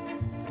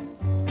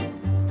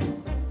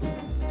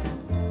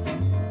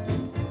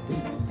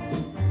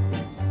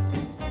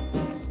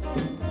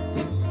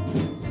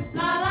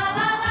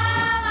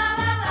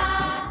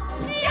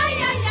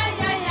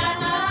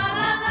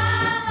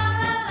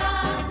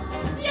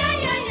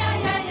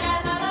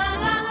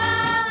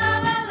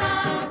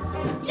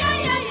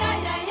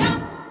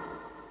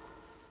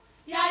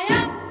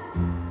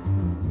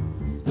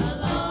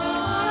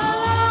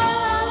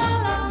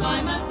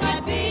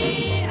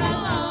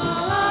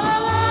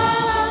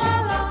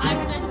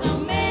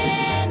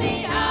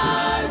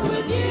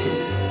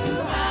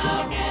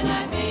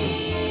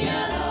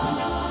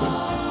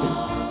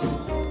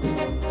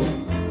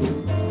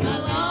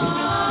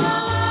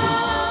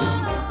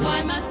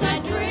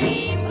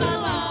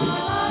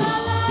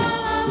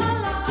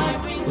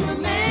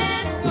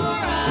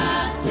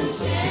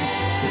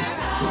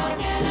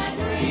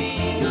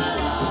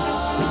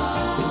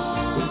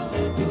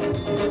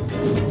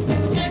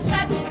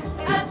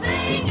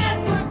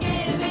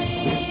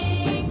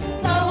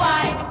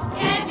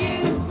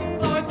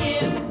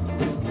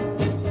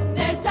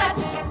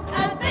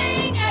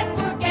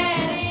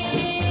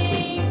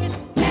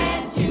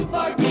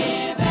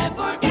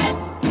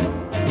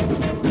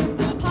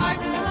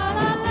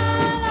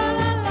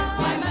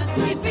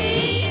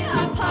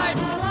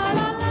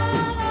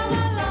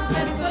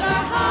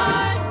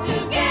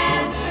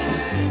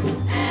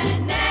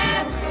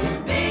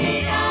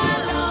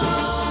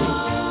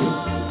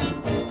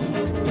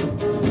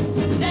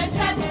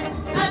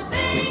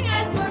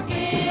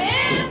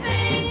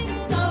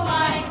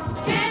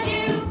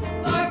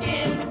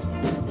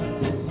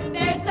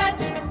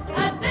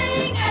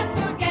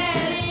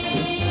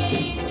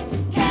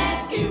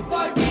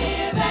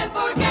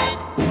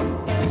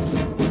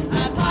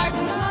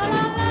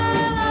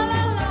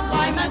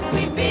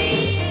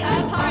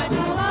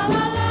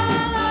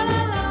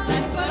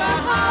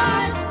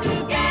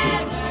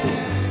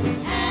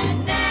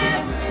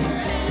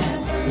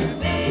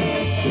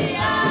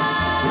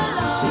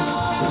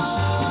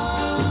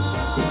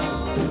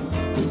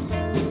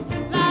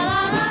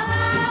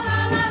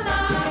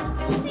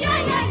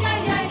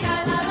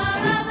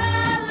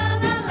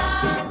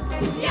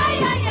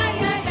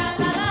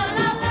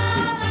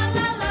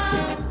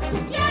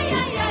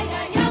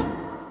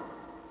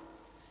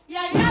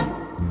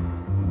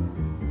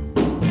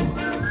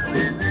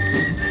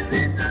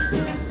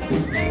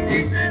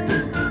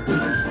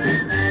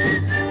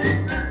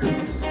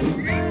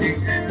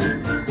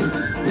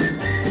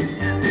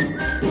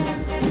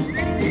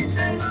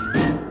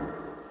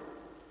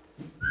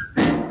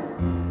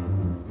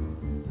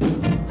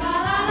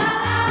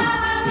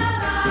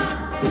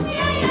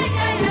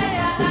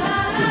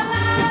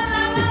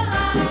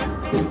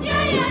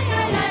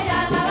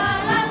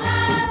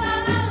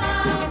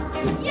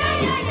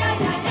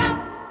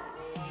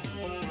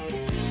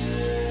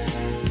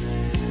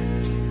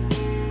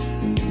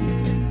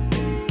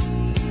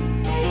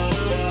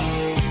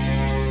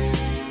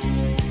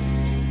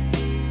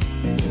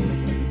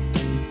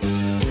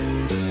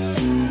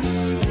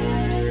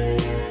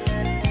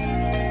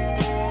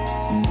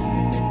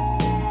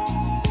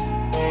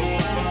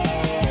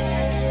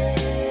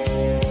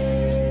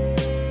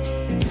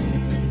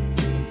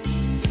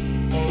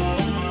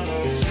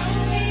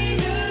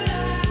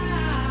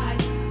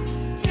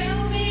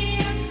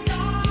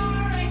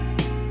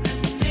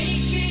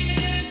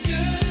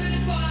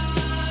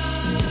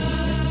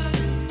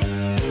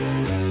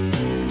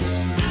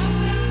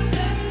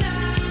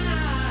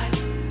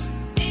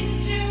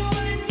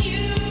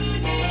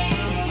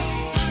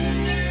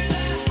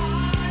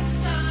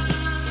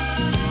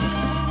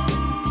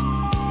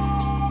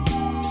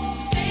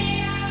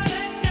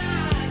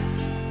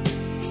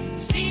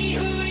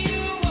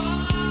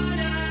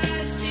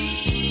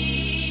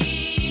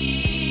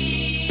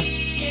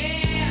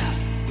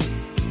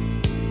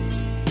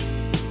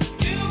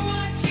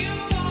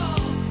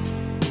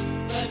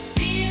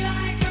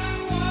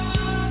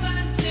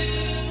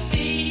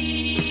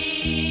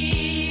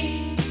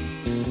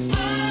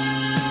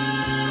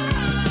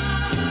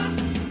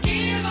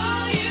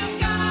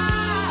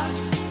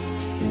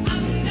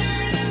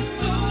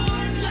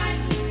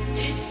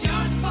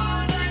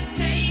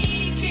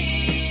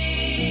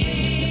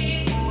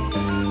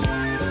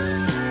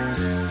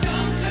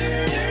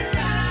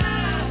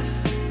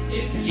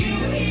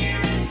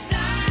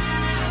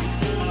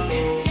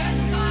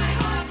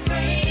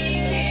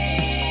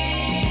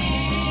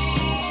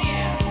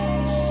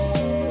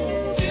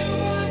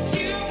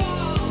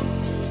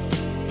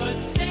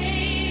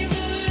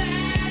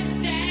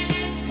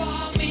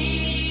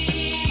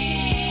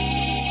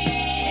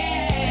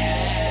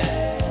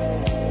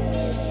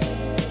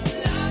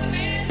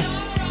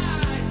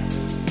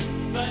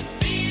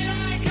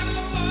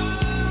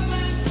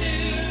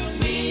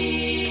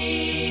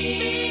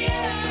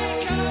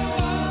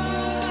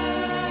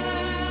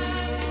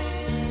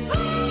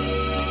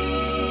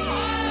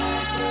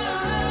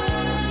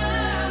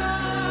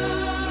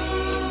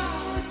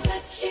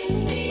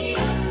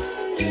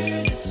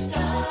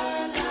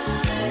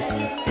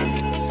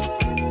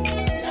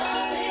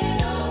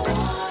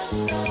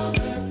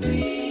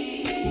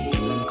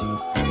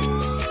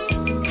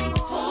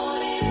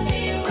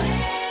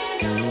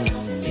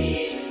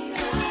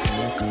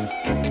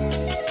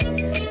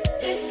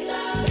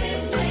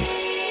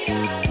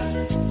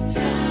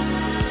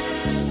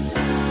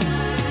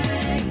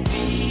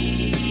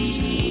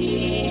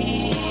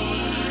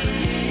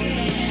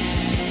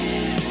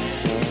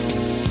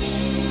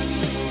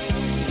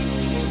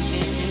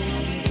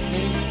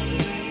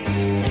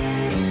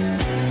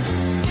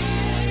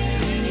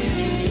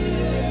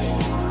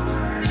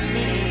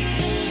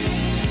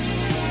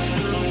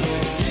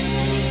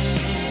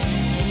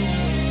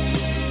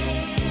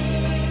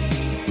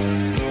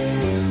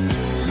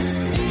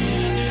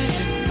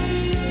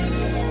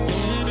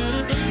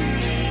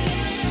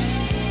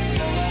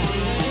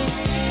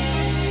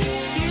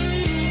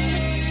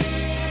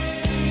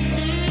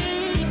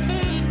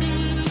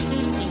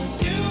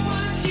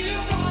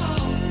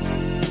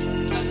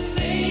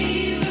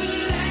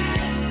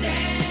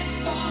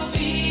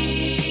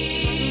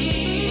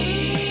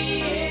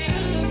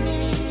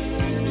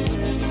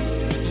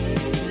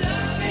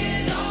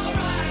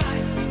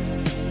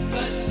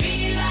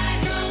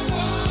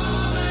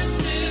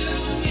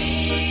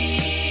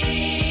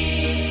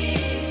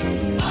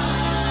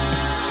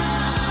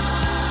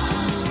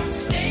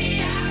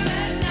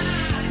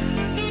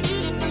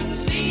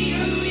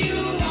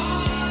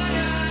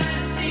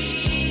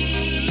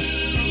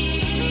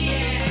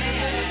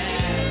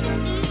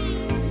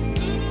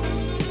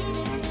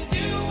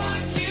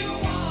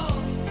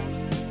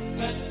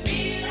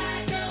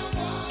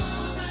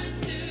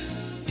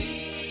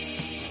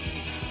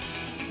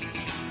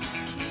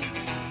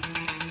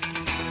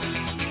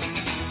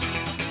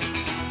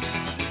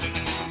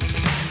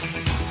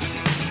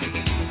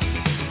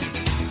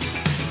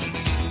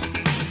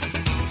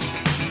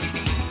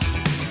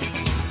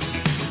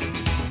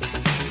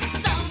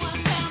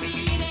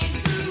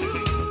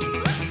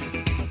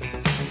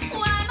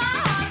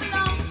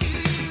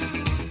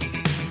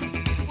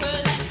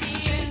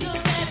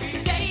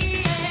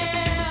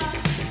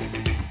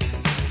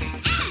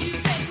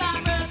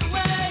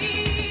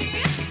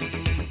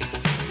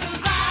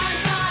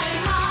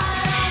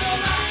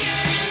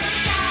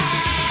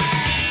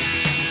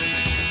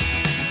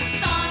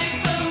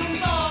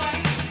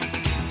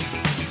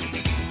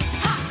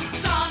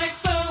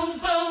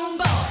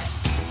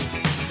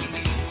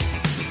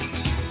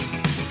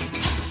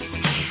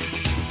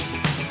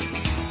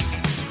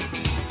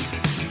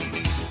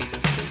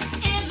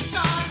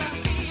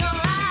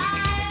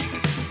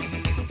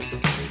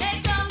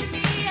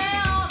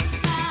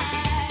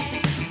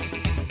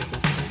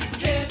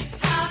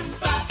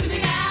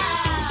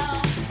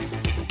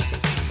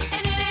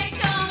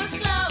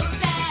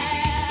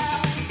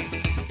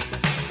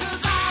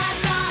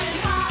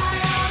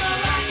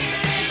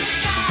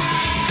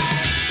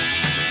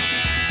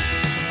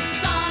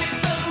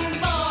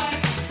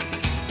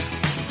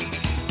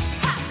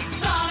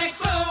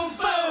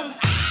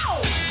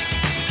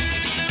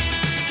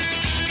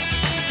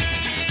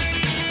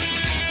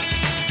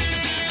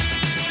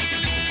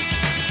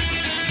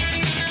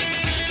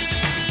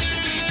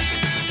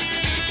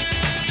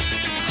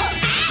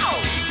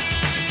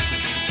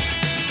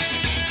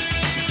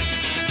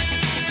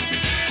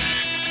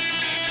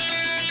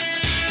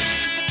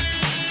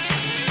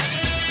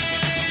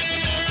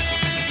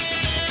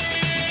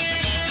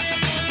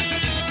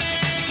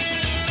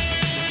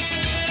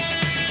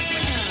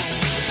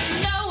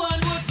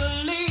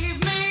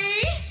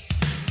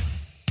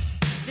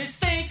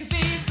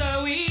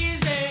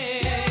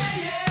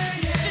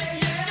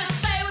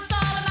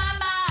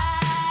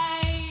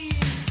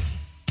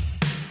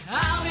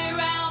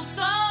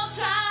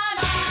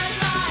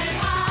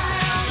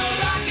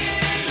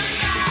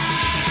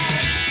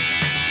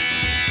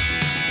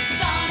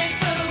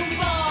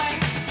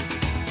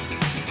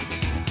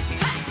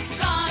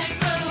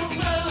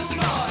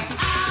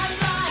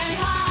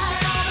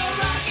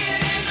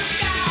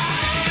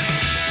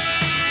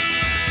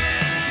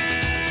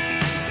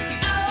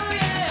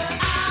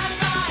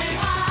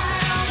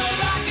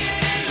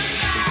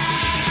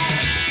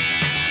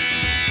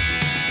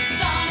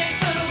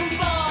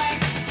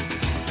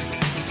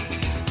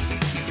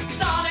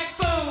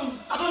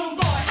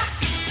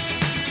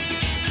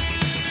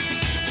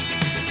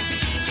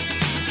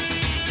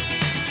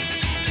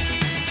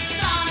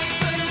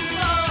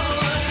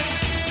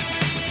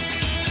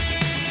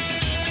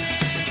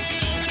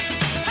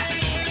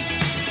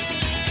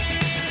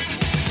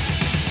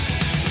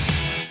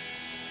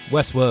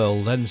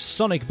 Westworld and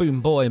Sonic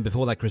Boom Boy, and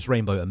before that Chris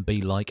Rainbow and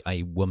Be Like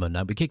a Woman.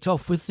 Now we kicked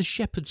off with the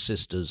Shepherd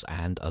Sisters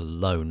and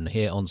Alone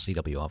here on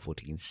CWR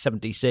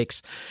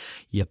 1476.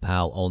 Your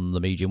pal on the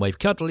medium wave,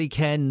 Cuddly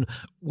Ken,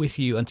 with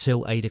you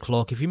until 8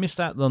 o'clock. If you missed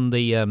out on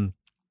the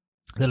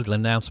little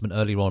announcement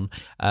earlier on,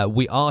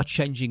 we are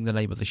changing the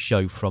name of the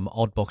show from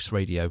Oddbox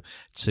Radio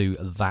to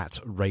That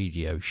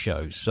Radio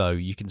Show. So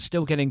you can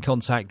still get in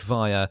contact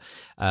via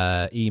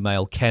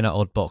email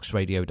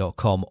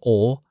ken@oddboxradio.com,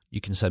 or you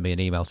can send me an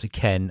email to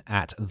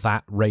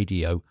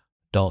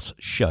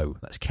ken@thatradio.show.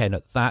 That's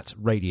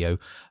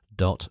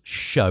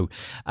ken@thatradio.show.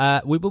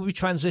 We will be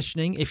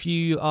transitioning. If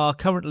you are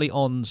currently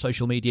on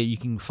social media, you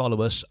can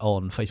follow us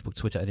on Facebook,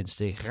 Twitter and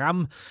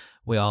Instagram.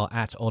 We are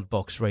at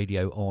Oddbox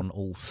Radio on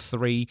all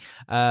three.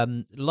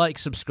 Like,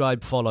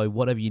 subscribe, follow,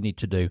 whatever you need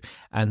to do.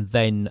 And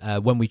then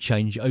when we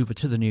change over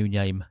to the new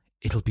name,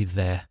 it'll be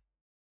there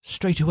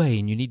straight away,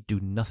 and you need to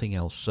do nothing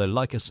else. So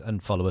like us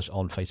and follow us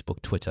on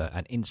Facebook, Twitter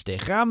and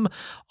Instagram.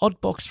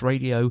 Oddbox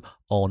Radio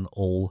on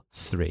all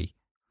three.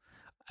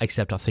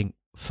 Except I think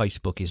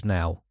Facebook is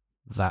now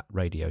That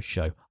Radio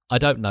Show. I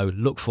don't know.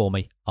 Look for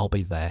me. I'll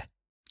be there.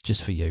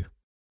 Just for you.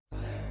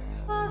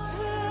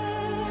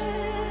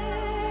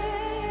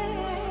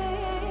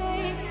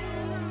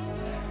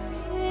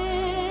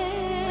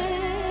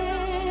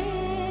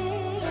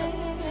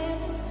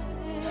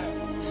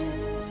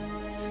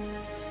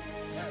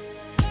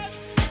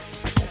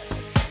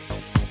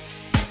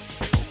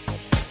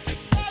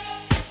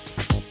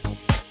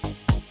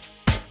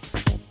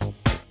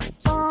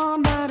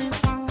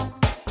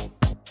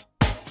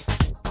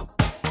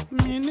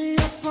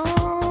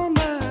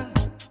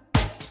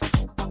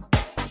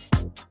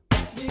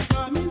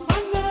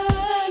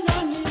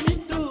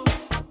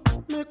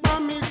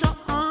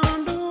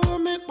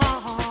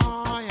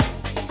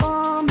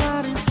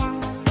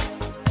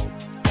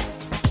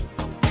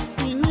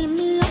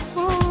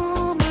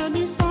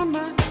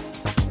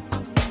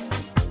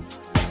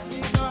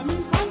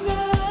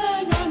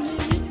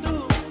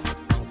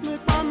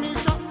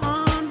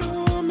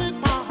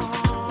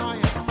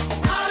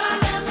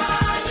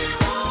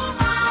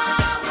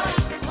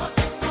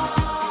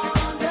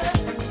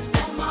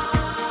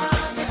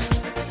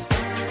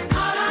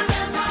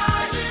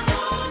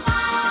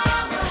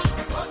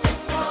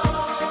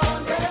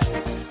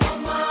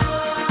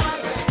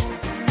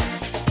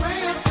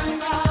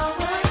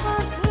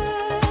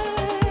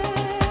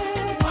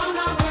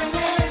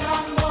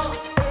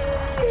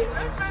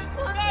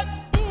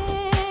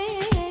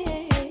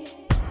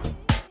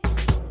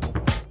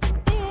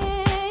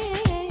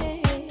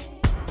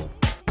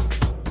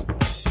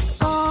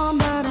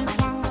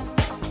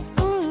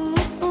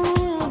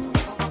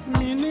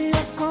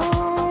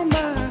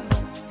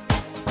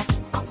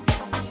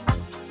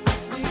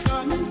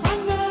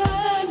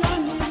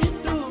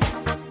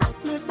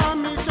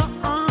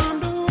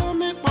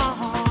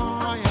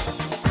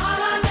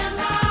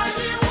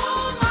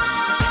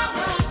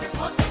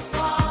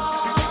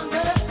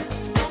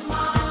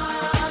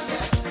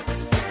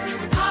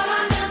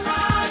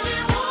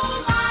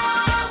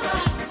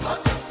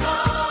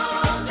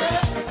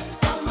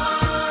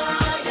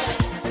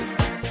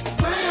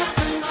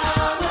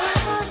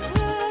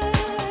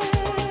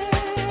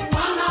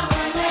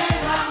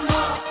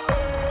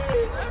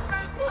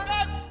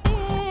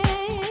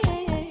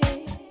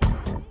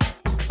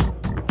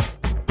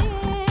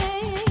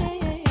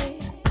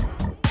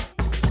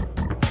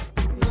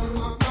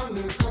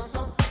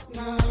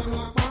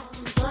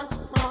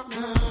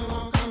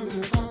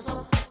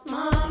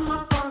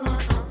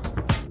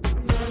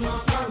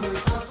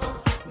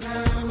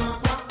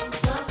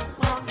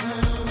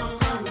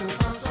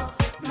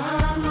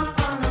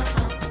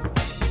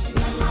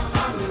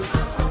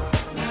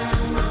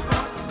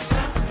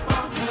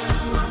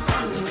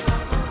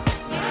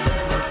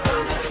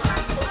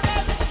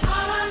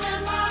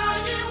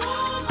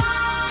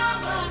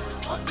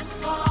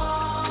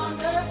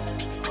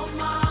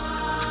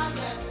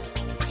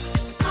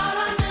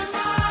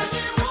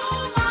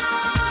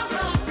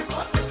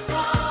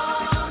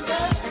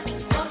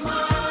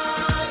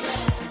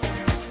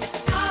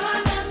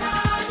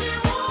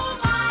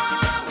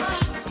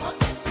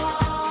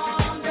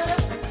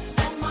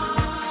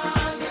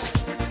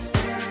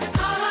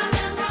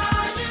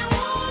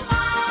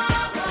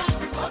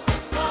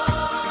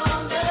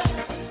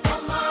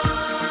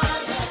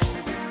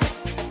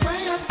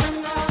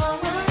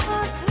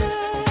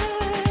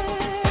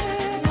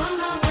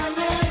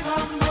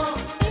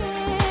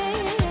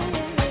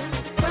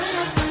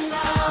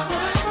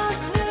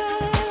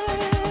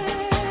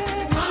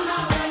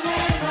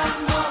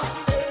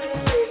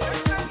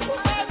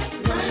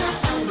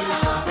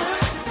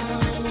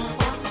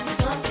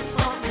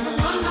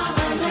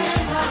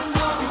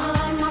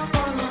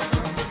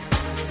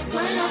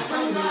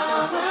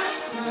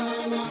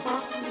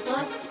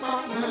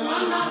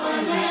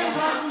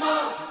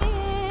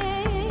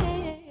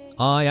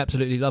 I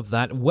absolutely love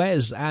that.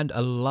 Wes and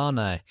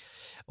Alana,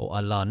 or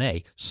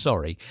Alane,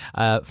 sorry,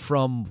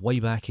 from way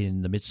back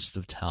in the midst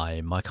of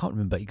time. I can't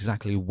remember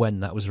exactly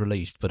when that was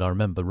released, but I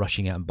remember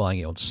rushing out and buying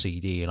it on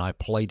CD, and I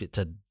played it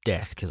to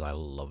death because I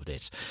loved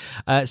it.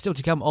 Still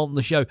to come on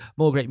the show,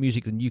 more great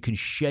music than you can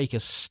shake a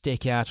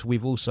stick at.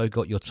 We've also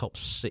got your top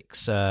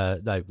six,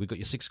 we've got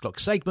your 6 o'clock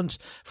segment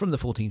from the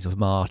 14th of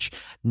March,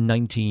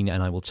 19,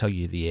 and I will tell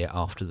you the year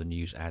after the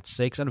news at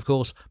 6. And of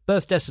course,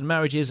 birthdays and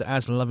marriages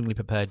as lovingly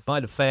prepared by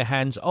the fair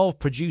hands of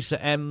producer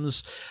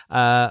Ems.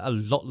 A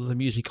lot of the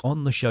music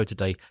on the show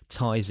today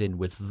ties in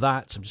with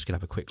that. I'm just going to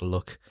have a quick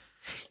look.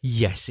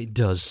 Yes, it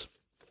does.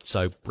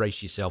 So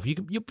brace yourself.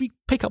 You'll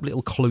pick up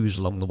little clues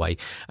along the way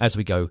as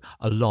we go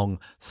along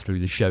through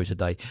the show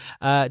today.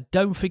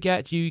 Don't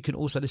forget, you can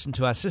also listen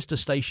to our sister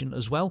station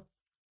as well,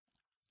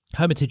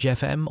 Hermitage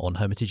FM on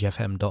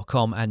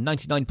hermitagefm.com and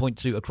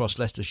 99.2 across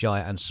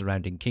Leicestershire and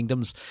surrounding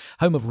kingdoms.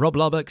 Home of Rob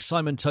Lubbock,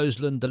 Simon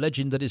Toseland, the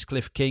legend that is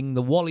Cliff King,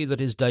 the Wally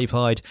that is Dave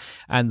Hyde,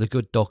 and the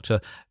good Dr.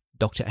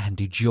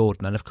 Andy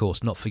Jordan, and of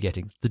course not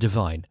forgetting the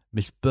divine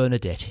Miss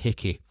Bernadette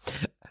Hickey.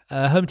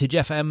 Hermitage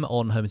FM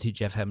on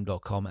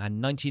hermitagefm.com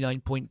and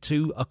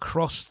 99.2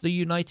 across the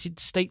United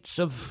States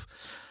of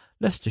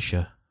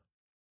Leicestershire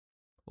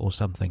or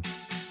something.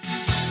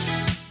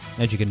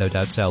 As you can no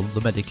doubt tell,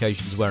 the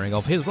medication's wearing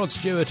off. Here's Rod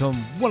Stewart on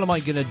What Am I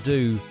Gonna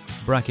Do?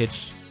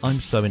 Brackets, I'm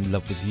so in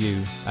love with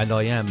you, and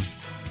I am.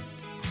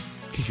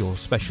 Because you're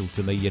special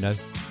to me, you know.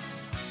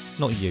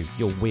 Not you,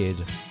 you're weird,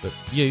 but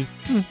you.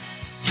 Can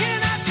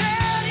I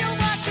tell you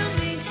what you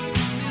mean to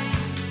me?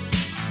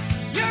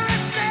 You're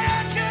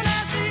essential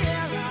as the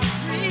air I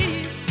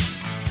breathe.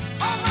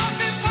 Almost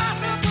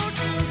impossible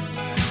to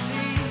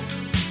believe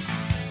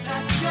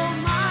that you're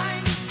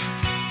mine.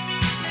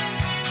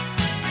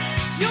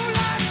 You're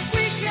like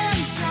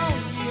weekends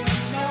only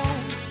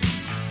alone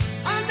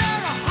under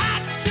a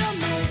hot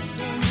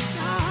Jamaican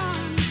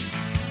sun.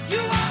 You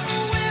are a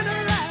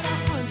winner at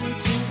 100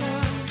 to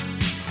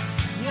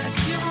 1. Yes,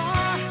 you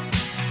are.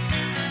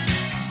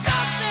 Stop.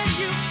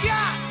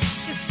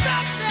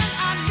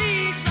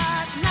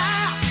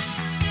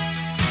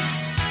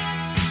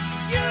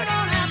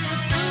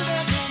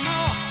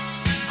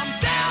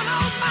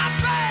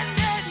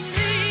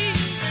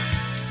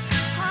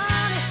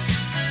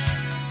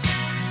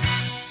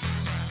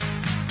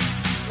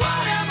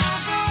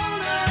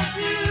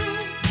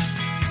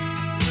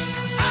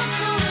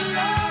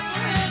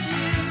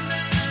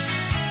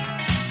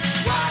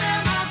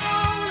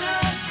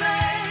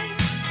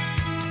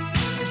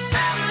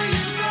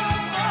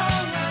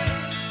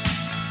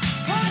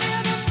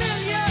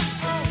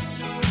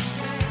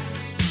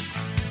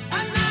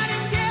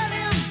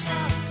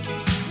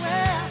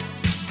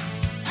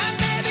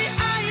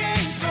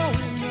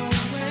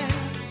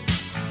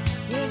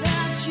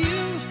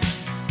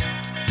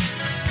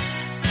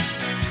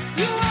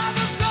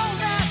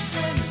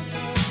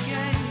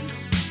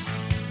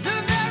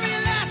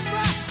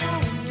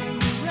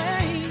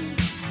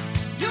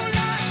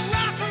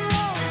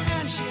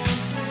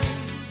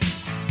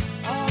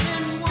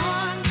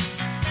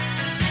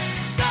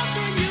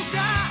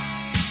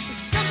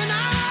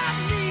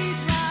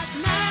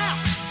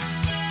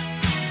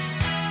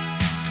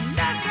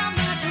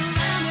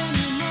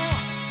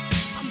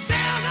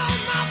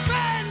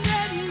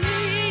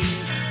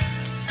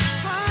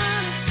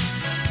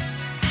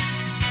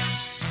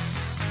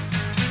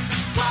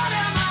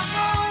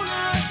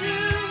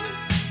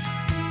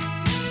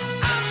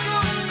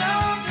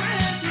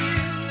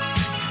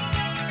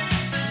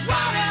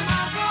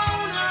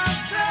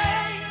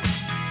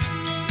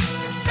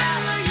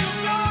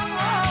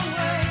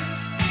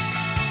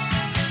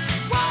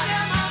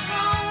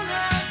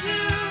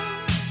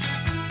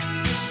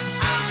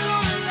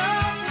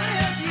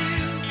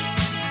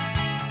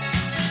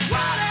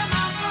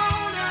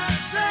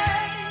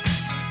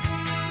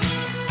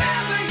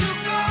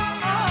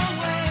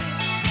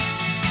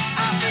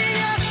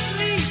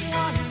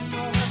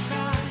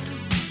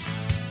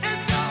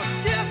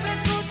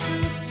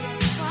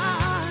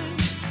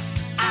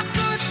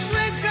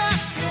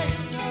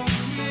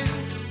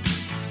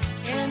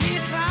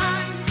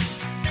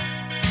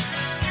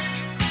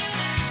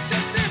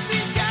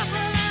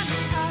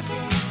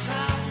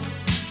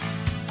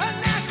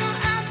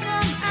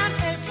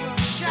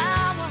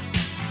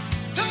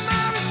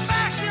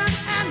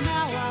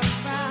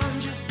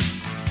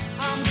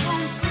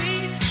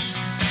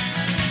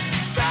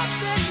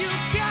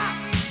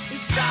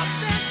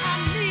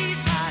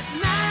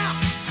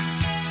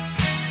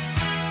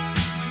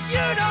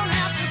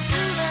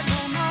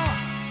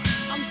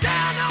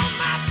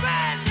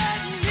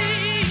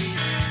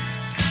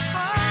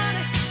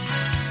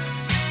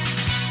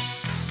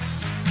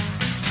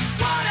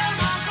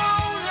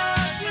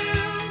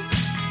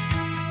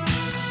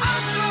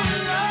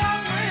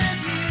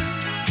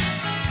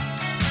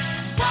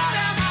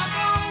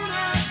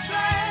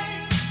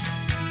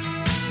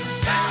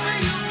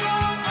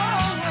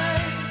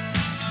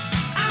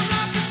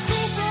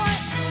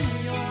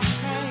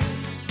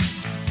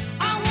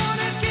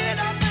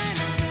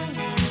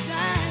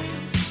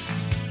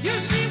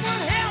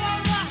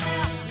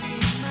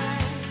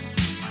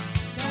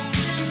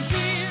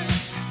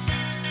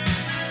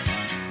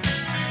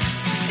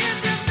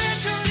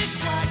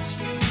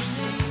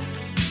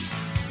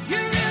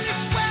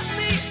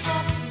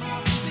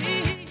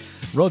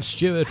 Rod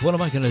Stewart, what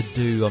am I going to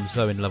do? I'm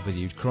so in love with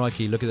you.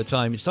 Crikey, look at the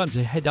time. It's time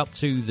to head up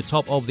to the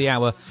top of the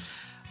hour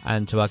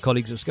and to our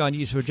colleagues at Sky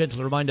News for a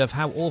gentle reminder of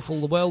how awful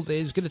the world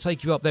is. Going to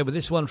take you up there with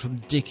this one from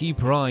Dickie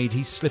Pride.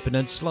 He's slipping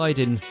and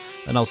sliding,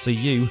 and I'll see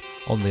you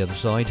on the other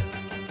side.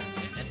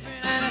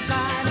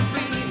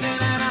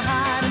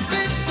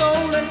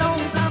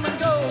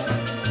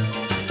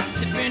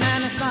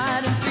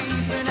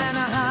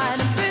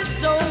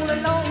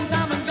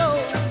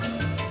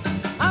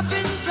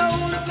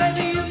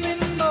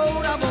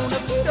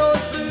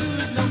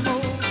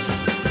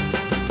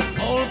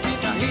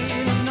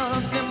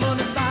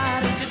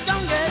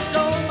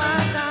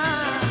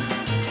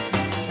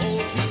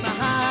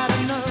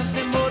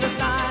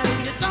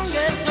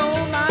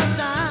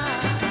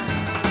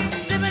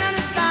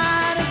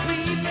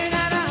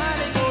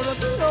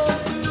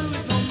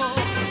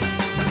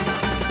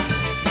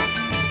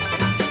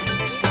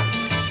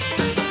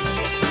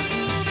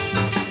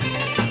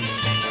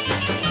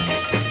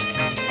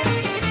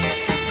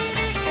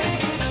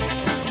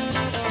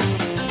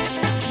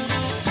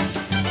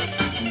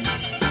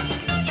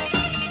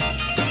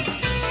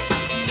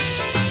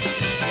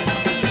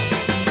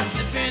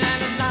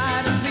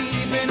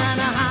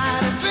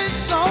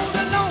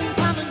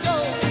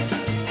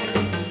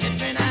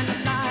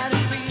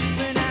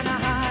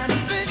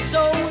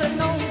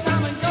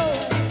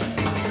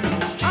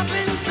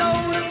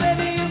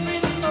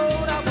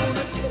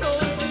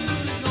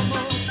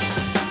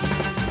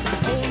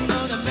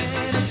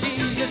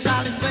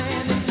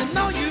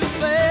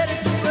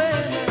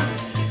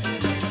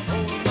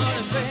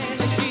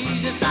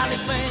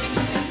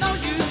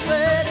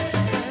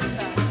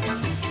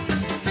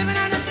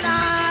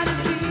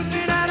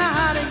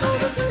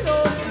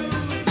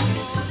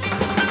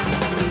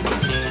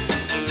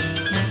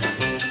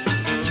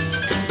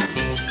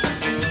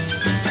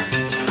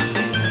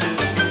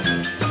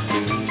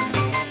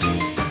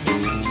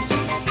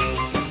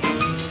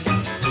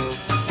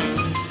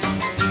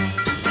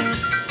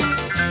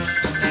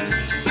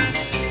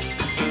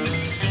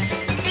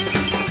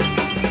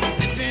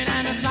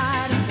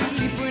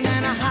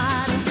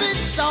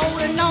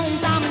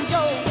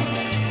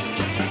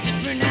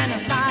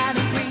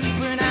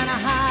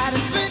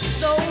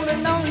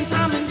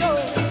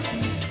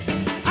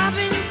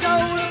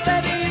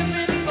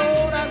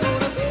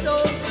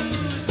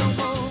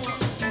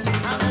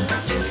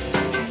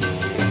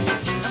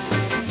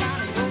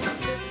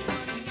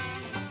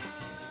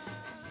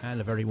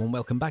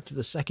 Welcome back to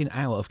the second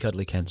hour of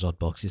Cuddly Ken's Odd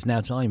Box. It's now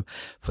time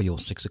for your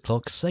 6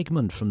 o'clock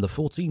segment from the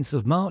 14th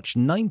of March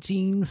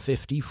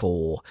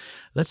 1954.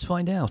 Let's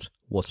find out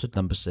what's at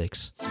number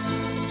 6. In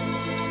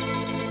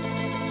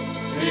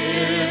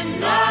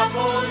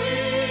Napoli,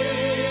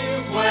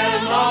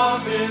 where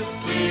love is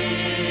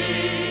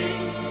king,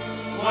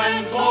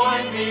 when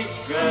boy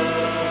meets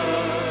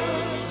girl,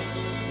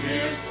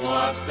 here's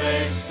what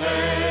they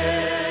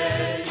say.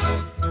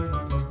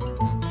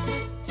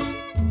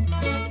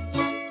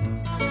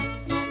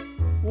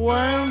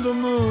 When the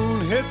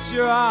moon hits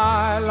your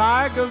eye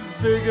like a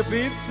big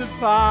pizza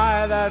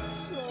pie,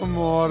 that's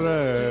amore.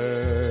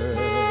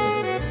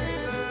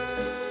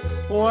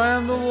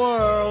 When the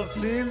world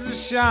seems to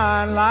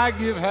shine like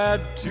you've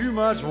had too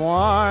much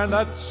wine,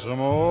 that's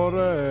amore.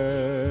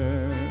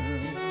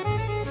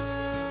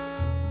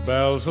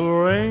 Bells will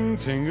ring,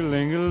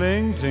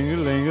 ting-a-ling-a-ling,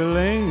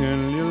 ting-a-ling-a-ling,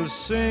 and you'll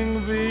sing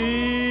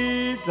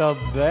Vita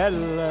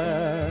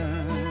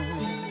Bella.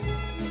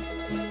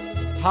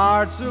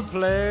 Hearts will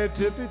play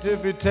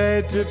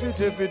tippy-tippy-tay,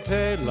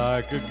 tippy-tippy-tay,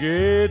 like a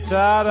gay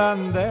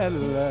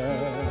tarantella.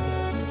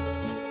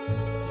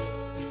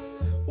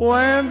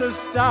 When the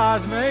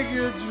stars make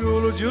you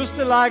drool, just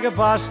like a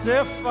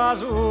pasta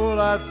fazool,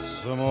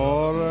 that's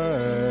amore.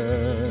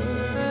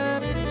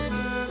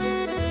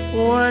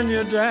 When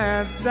you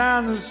dance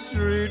down the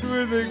street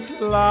with a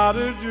cloud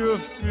at your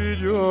feet,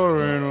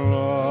 you're in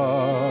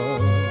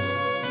love.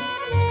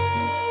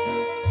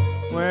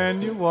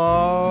 When you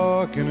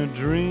walk in a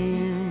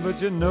dream,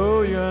 but you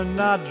know you're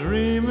not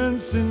dreaming,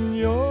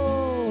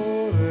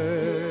 signore.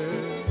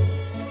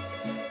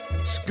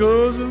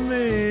 Scusa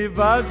me,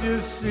 but you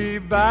see,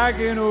 back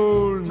in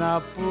old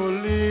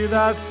Napoli,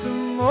 that's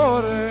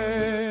amore.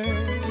 When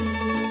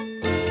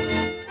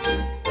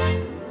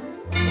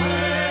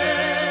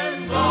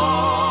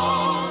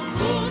the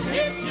moon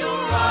hits your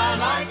eye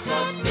like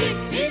a big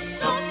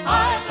pizza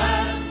pie,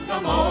 that's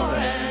amore.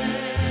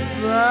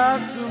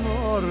 That's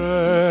amore.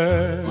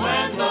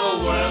 When the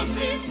world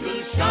seems to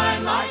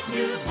shine like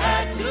you've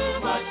had too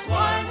much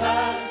wine,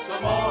 that's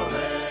amore.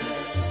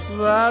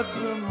 That's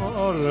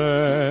amore.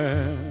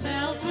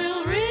 Bells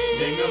will ring,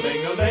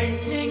 Ting-a-ling-a-ling,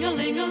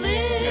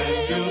 ting-a-ling-a-ling,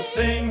 and you'll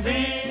sing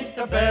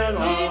Vita Bella.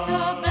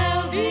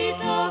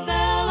 Vita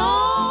Bella,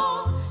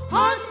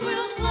 hearts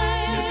will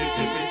play.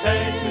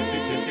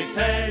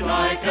 Tippy-tippy-tay,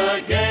 like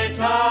a gay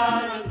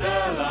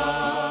tarantella.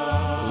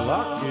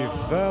 Lucky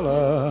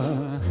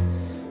fella.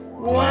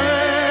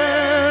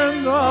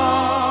 When the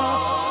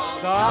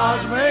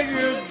stars make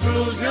you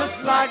drool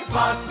just like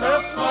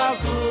pasta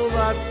fazool,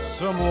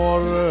 that's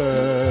amore.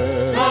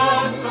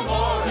 That's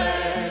amore.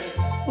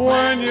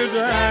 you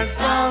dance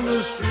down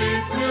the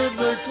street with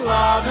the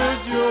cloud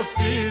at your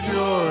feet,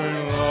 you're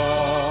in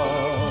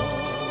love.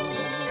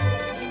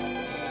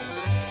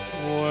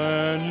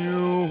 When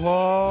you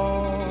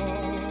walk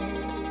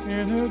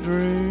in a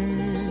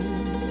dream,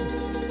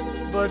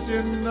 but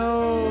you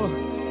know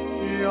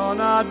you're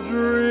not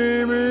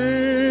dreaming,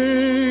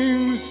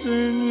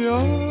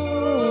 signore.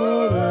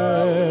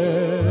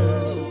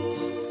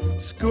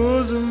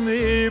 Scusa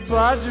me,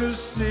 but you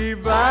see,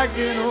 back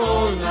in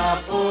old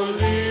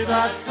Napoli,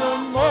 that's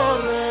amore.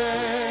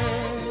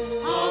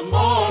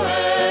 Amore,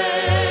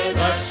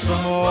 that's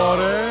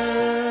amore.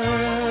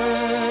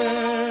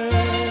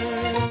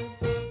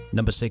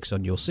 Number 6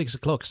 on your 6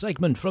 o'clock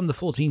segment from the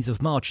 14th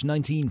of March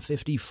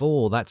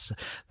 1954.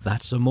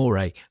 That's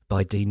Amore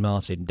by Dean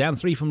Martin. Down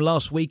 3 from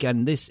last week,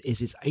 and this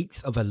is its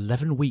 8th of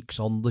 11 weeks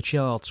on the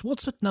charts.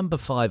 What's at number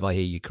 5, I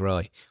hear you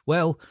cry?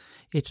 Well,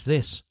 it's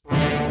this.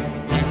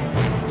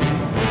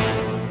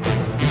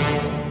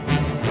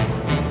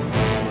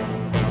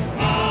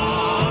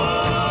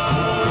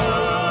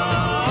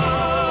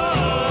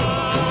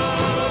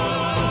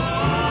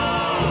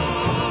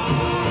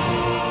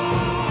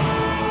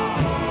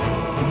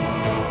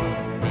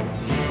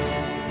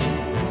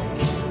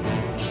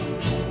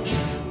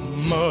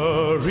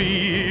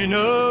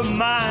 Marina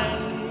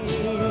mine,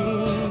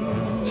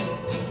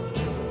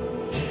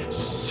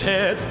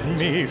 set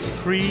me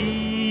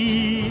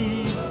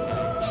free,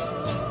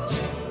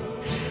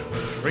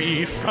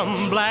 free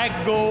from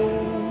black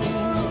gold.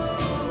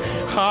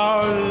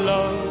 Our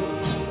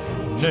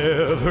love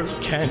never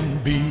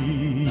can be.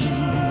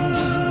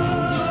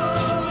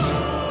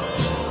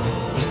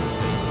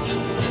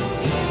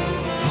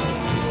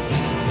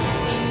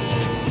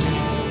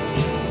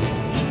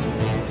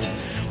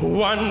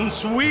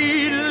 Once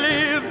we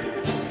lived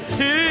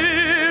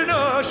in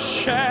a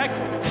shack,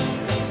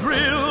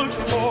 drilled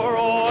for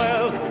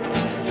oil,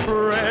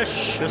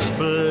 precious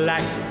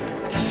black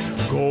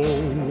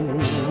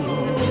gold.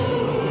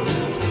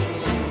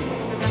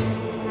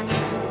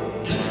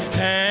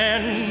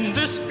 And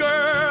this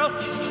girl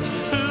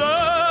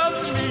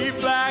loved me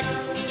back,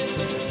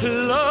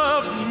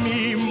 loved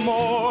me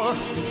more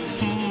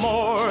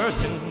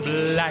than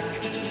black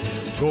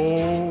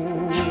gold.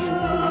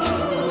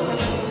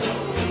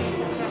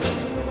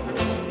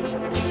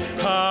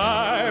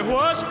 I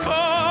was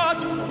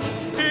caught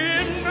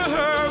in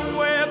her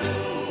web,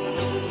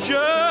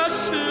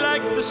 just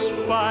like the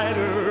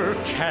spider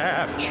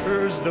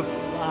captures the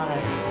fly.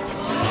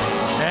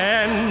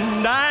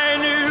 And I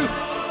knew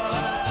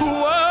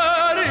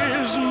what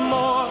is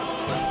more,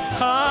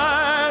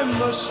 I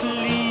must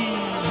leave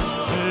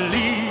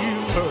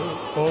her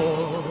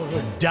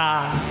or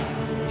die.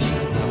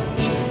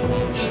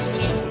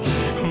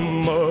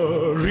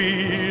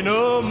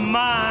 Marina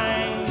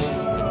mine,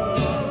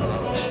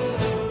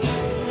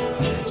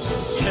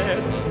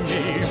 set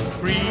me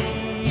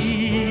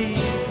free,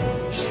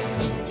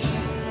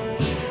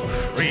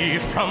 free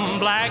from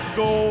black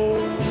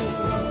gold,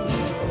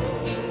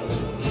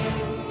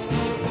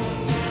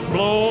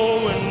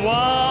 blowing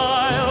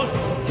wild,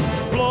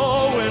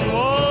 blowing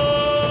wild.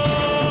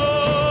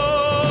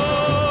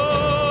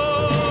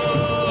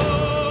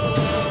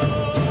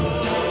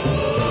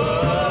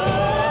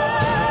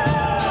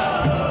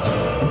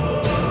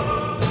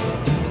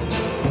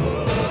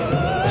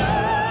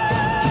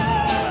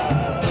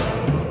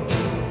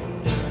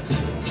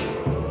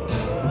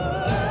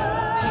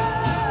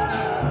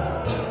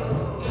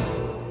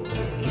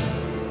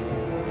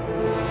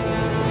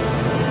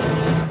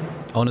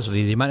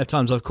 Honestly, the amount of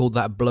times I've called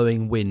that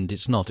Blowing Wind,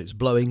 it's not. It's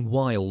Blowing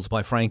Wild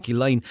by Frankie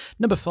Lane.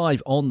 Number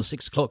 5 on the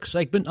 6 o'clock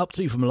segment, up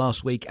 2 from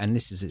last week, and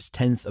this is its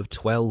 10th of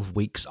 12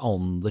 weeks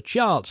on the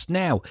charts.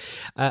 Now,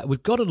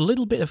 we've got a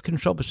little bit of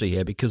controversy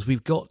here because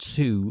we've got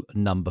 2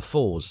 number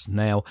 4s.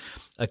 Now,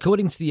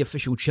 according to the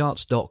official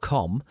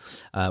charts.com,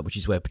 which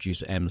is where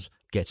producer Ems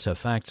gets her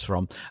facts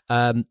from,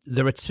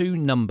 there are 2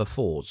 number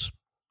 4s.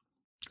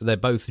 They're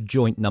both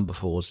joint number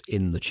 4s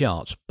in the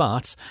charts,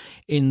 but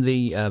in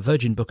the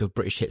Virgin Book of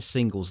British Hit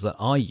Singles that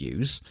I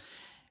use,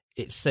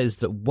 it says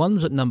that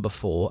one's at number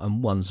 4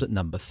 and one's at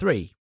number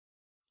 3.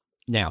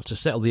 Now, to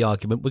settle the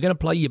argument, we're going to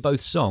play you both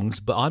songs,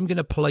 but I'm going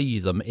to play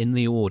you them in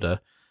the order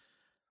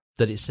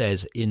that it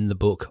says in the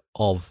book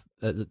of,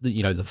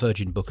 the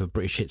Virgin Book of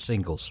British Hit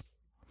Singles.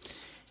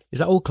 Is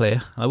that all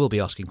clear? I will be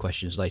asking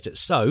questions later.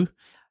 So,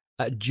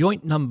 at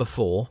joint number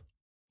 4,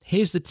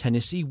 here's the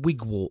Tennessee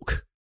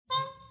Wigwalk.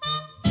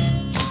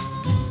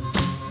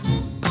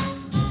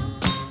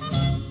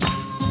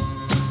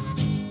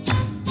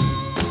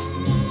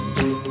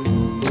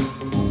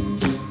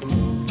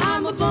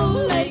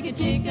 Bow-legged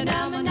chicken,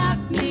 I'm a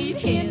knock-kneed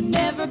hen.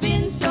 Never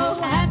been so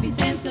happy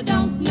since I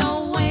don't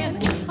know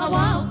when. I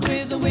walk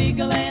with a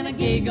wiggle and a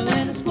giggle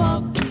and a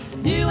squawk,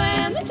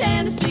 doing the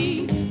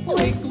Tennessee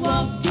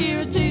Wigwalk.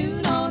 Hear a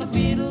tune on a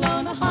fiddle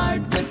on a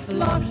hardwood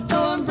floor,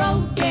 though I'm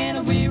broke and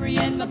I'm weary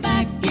and my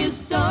back is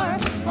sore.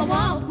 I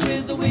walk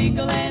with a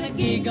wiggle and a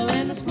giggle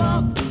and a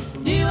squawk,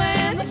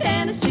 doing the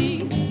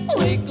Tennessee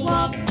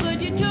Wigwalk.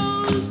 Put your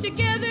toes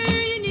together,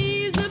 your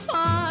knees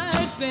apart,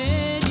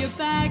 bend your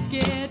back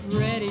in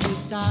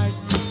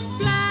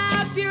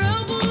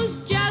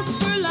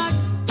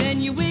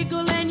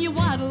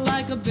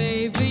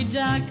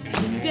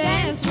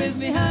Dance with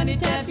me, honey,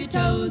 tap your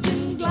toes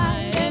and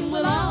glide, and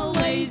we'll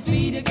always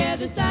be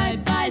together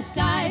side by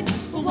side.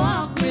 We'll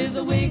walk with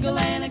a wiggle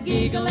and a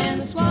giggle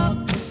and a swap,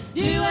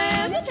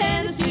 doing the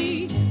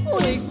Tennessee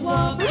wig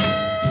walk.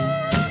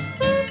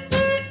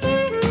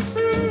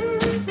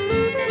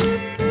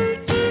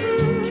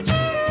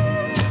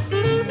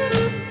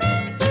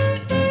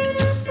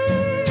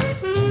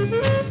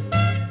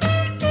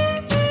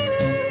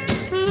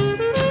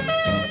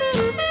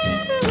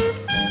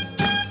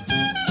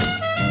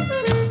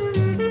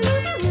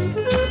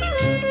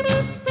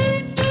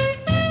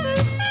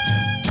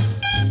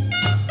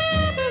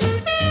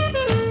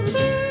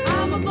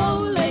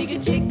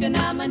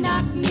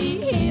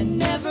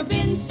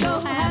 So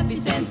happy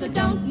since I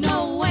don't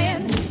know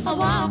when. I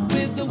walk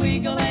with a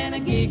wiggle and a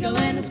giggle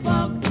and a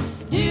squawk,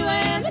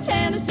 doing the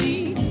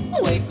Tennessee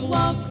wiggle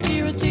walk.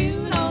 Hear a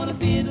tune on a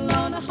fiddle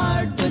on a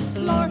hardwood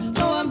floor,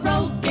 though I'm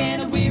broke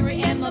and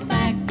weary and my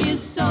back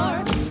is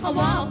sore. I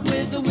walk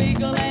with a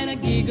wiggle and a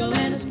giggle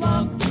and a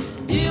squawk,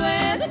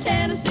 doing the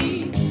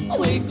Tennessee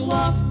wiggle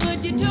walk.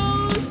 Put your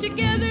toes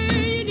together,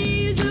 your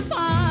knees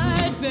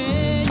apart,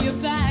 bend your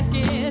back,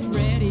 get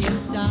ready and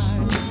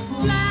start.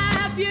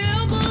 Flap your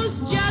elbows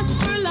just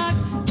for luck,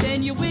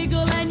 then you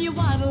wiggle and you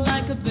waddle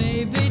like a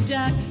baby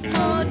duck.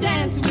 So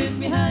dance with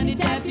me, honey,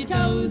 tap your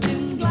toes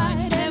and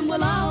glide, and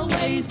we'll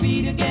always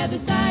be together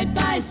side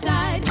by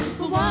side.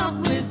 We'll walk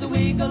with a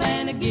wiggle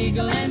and a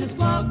giggle and a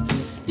squawk,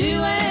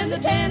 doing the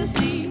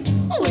Tennessee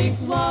wig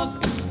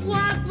walk.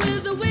 Walk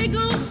with a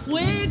wiggle,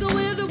 wiggle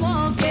with a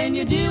walk, and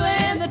you're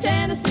doing the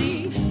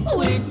Tennessee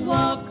wig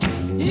walk,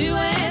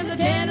 doing the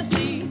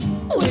Tennessee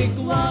wig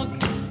walk,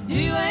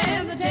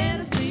 doing the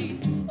Tennessee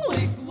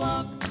wig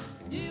walk,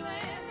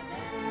 doing the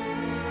Tennessee.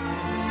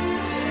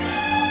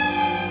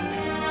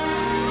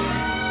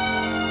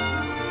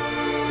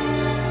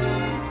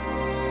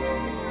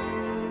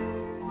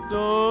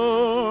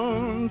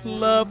 Don't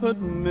laugh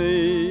at me,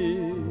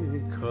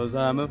 'cause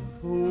I'm a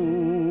fool.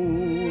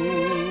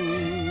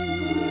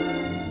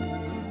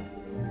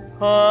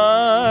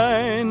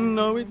 I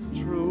know it's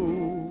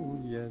true,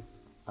 yes,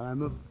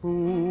 I'm a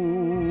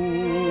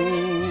fool.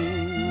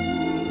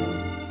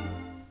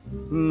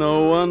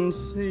 No one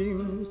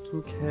seems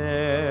to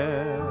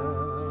care.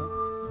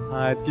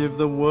 I'd give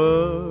the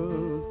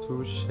world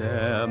to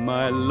share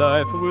my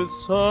life with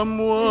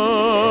someone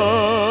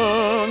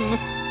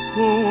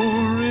who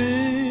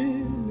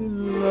really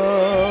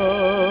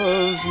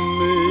loves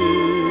me.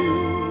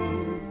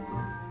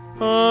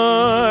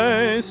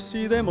 I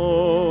see them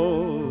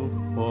all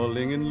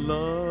falling in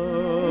love,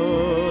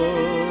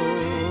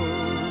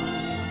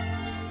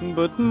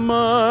 but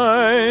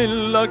my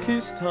lucky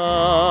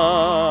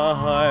star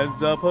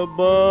hides up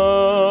above.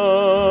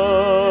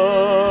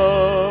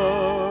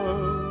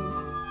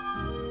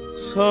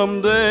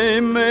 Someday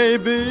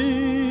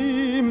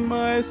maybe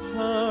my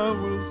star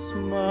will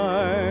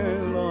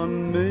smile on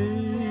me.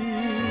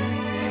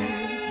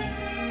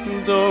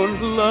 Don't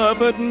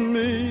laugh at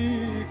me,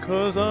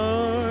 'cause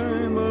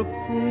I'm a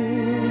fool.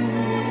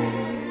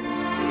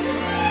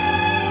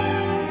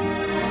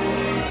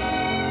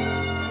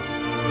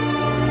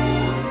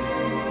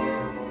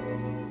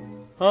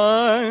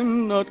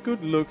 I'm not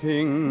good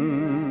looking,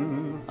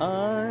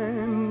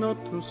 I'm not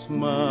too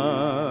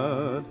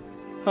smart.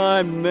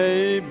 I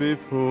may be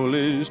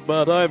foolish,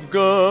 but I've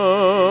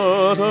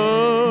got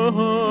a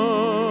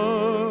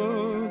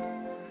heart.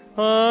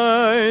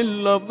 I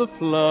love the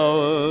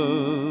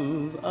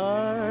flowers,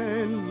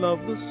 I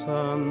love the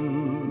sun,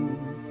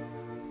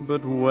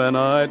 but when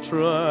I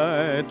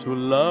try to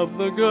love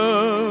the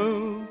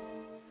girls,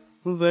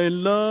 they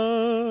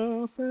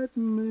laugh at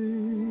me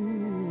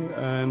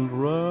and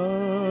run.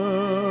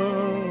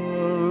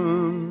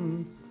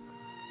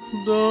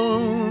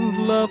 Don't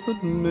laugh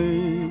at me,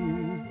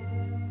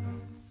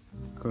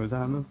 'cause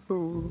I'm a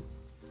fool.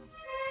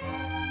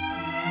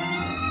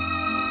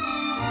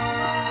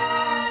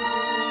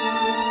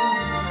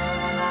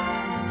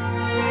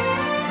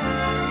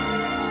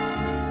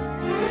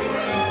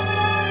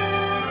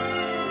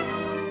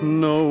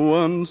 No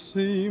one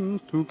seems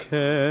to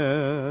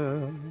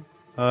care.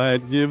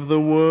 I'd give the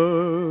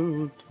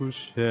world to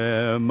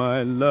share my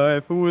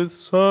life with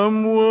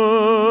someone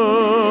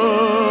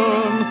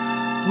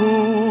who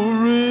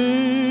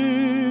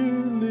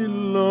really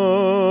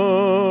loves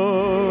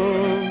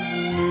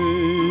me.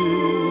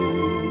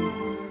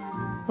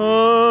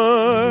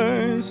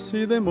 I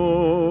see them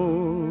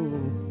all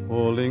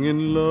falling in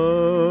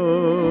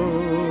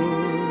love,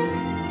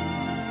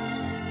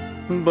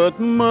 but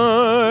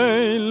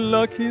my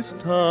lucky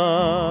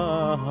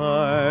star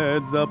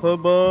hides up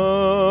above.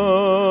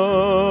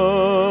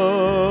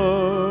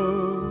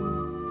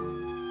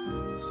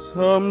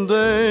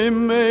 Someday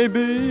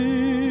maybe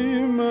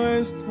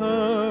my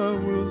star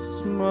will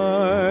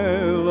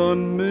smile on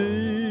me.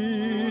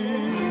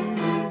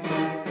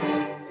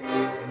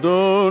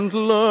 Don't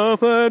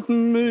laugh at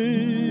me,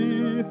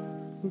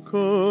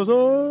 'cause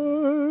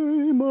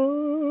I'm a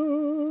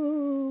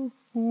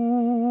fool.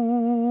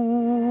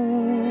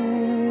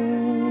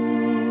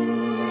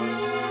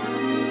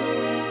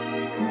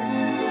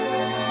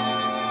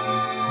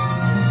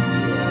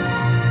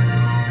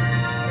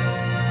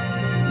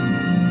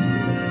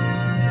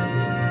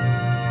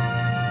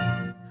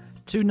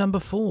 2 number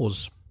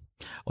 4s.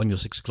 On your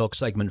 6 o'clock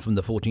segment from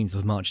the 14th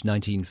of March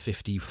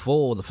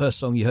 1954, the first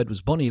song you heard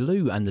was Bonnie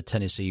Lou and the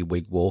Tennessee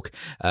Wigwalk.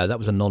 That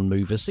was a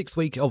non-mover, 6th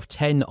week of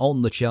 10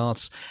 on the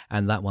charts,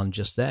 and that one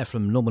just there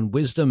from Norman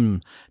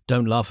Wisdom,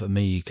 Don't Laugh at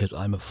Me Because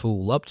I'm a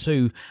Fool, up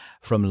to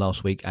from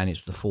last week, and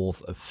it's the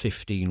 4th of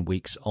 15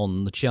 weeks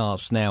on the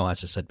charts. Now,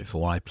 as I said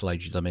before, I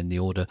played you them in the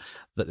order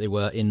that they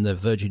were in the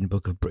Virgin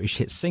Book of British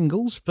Hit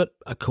Singles, but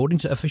according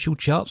to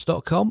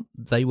officialcharts.com,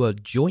 they were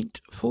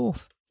joint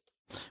 4th.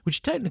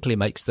 Which technically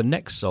makes the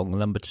next song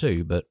number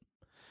 2, but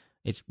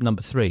it's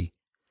number 3,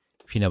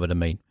 if you know what I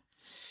mean.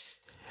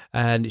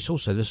 And it's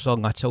also the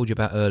song I told you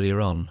about earlier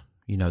on,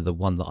 you know, the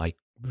one that I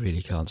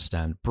really can't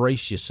stand.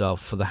 Brace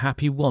Yourself for the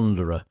Happy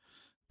Wanderer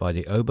by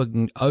the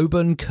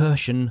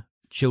Obernkirchen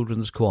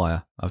Children's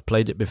Choir. I've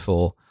played it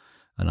before,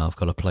 and I've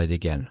got to play it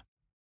again.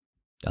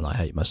 And I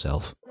hate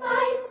myself.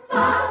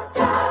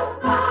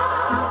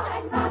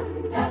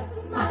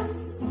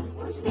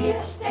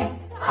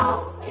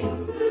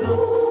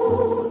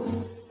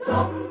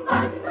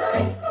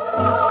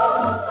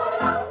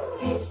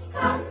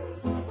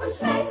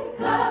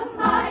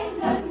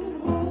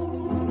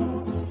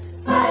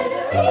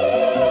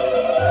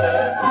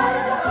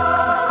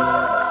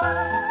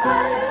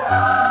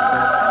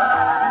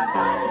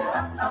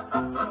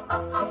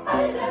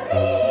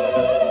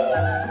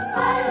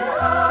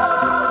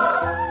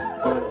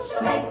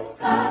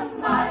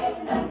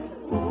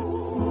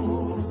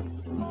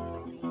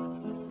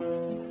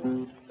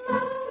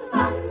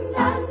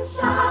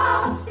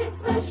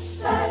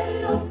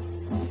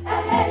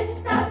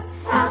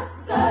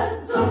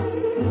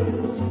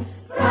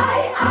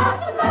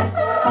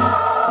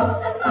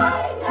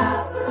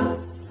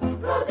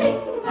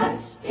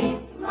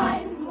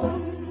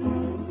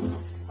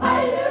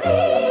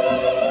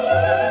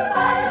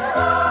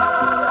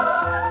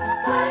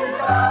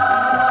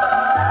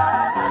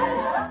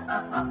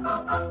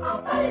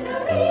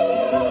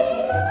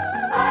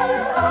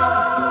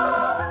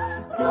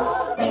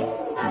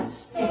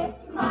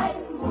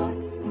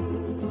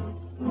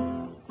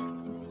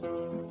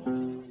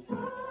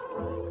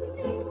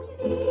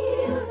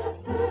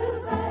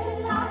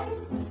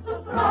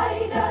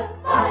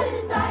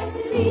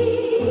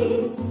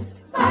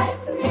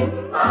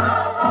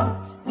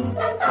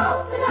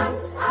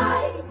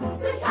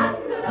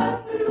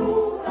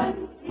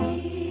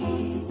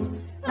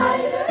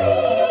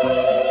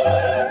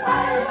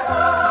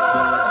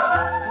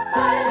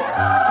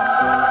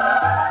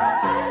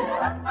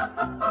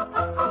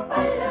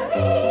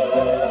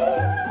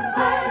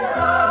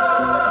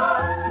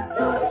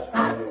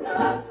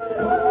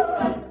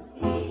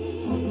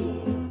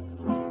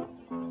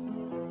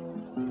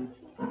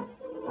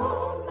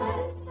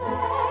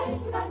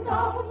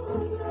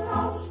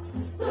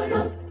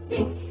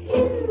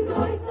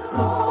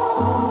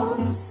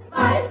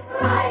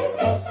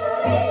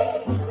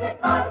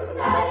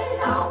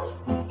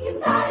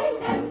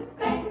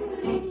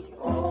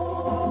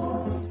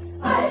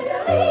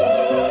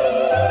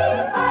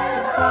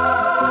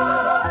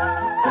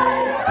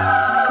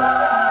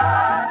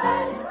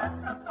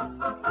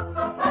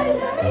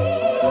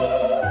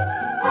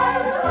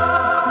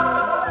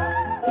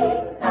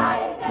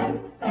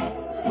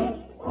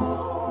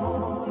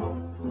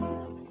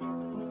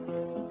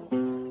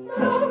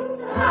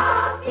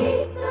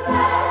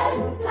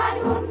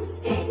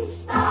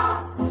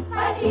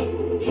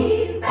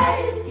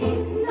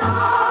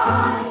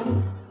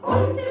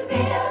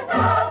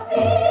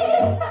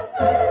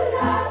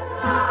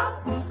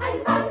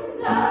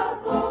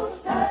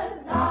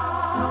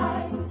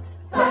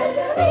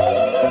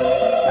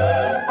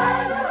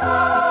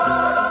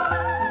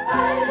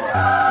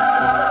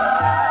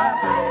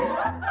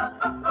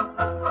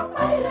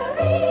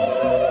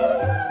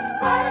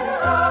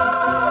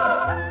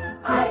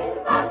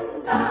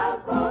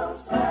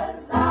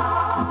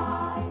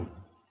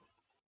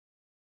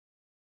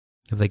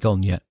 Have they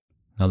gone yet?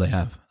 No, they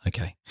have.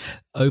 Okay.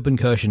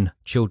 Obernkirchen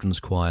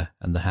Children's Choir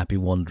and the Happy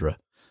Wanderer.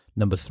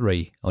 Number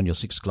 3 on your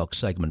 6 o'clock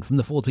segment from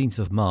the 14th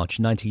of March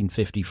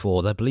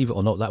 1954. That, believe it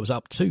or not, that was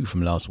up 2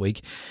 from last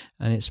week,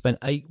 and it spent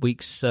 8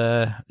 weeks.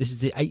 This is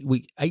the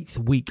 8th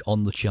week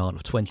on the chart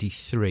of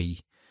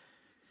 23.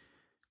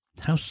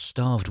 How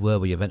starved were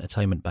we of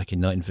entertainment back in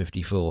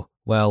 1954?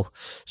 Well,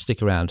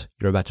 stick around.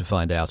 You're about to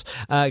find out.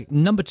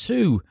 Number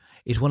 2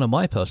 is one of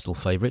my personal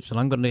favourites, and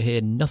I'm going to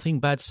hear nothing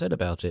bad said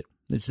about it.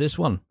 It's this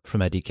one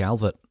from Eddie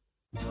Calvert.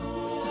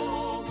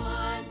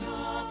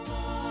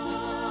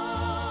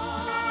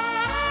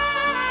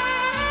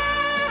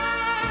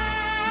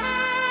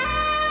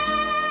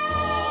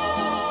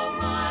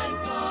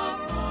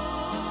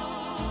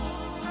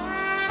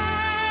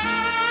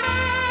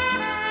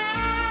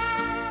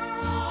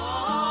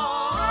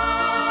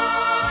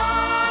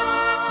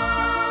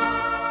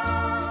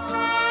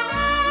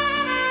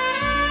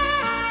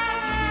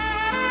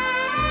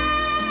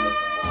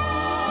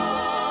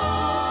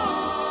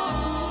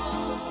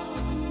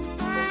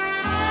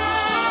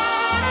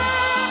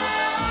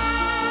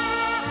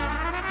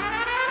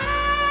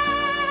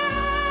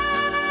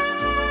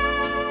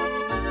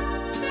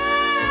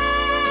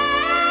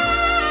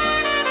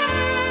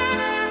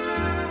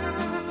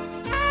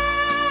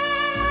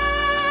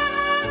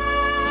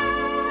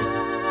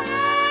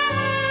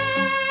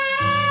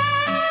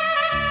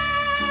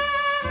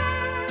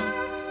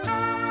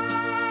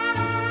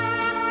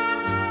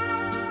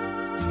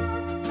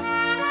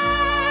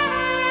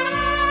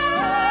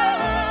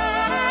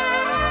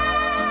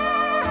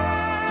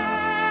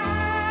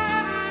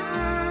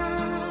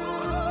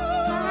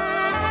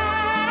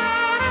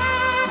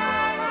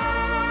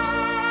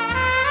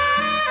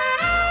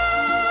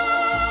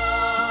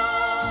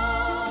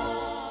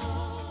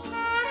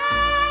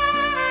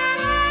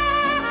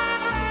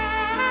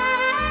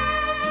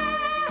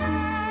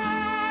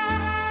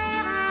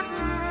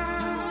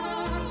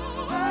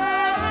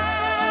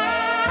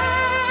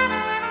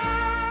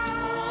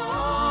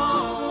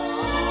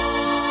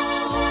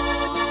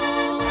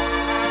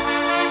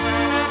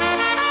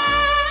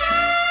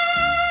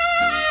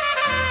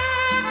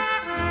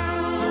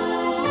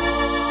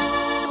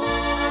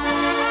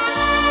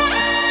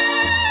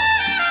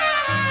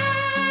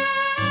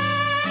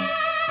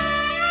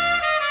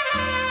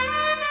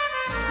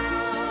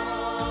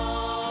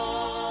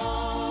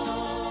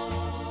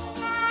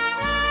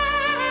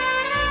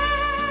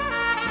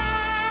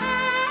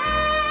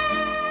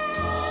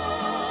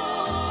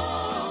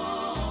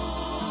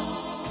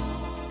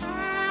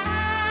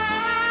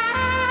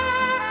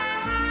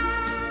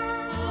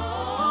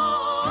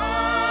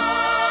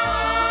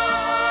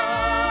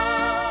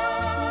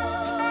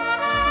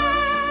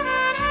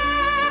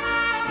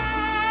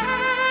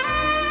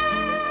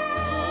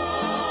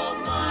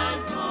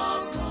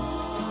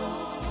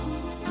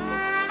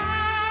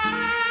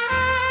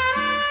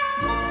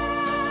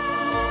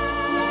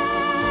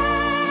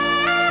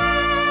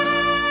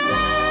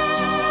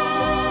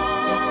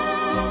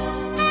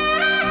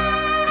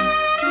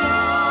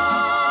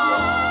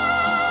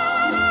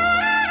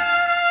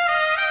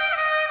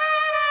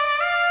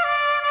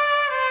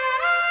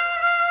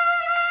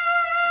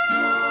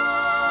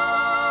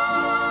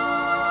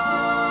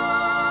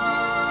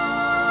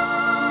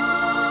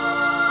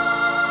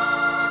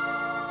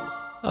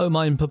 Oh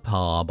Mine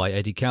Papa by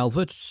Eddie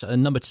Calvert,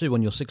 number 2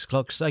 on your 6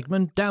 o'clock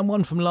segment, down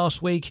 1 from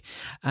last week,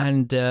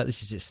 and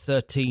this is its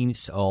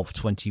 13th of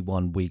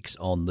 21 weeks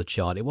on the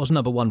chart. It was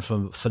number 1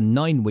 for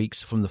 9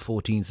 weeks from the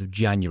 14th of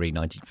January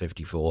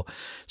 1954.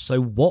 So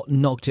what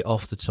knocked it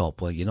off the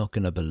top? Well, you're not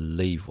going to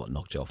believe what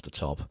knocked it off the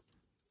top.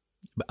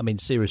 I mean,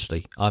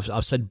 seriously,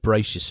 I've said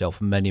brace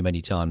yourself many,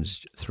 many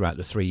times throughout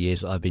the 3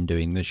 years that I've been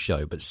doing this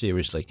show, but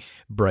seriously,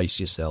 brace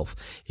yourself.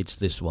 It's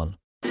this one.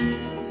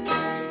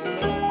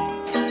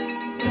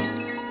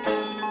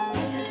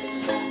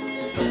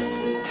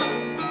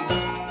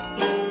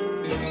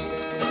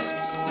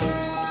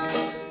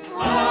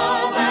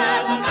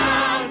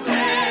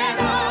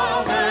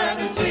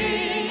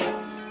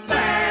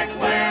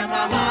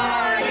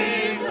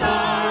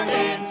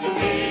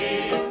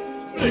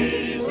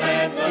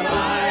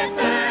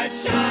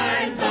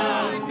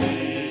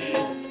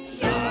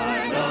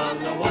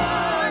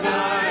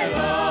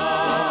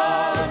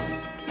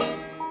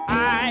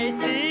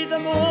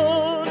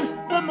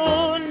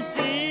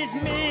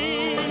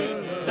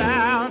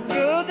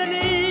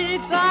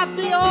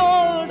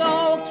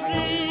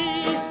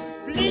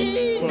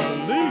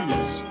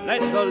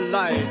 The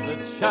light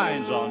that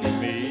shines on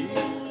me,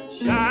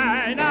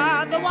 shine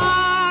on the one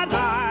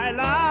I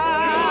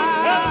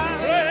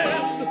love.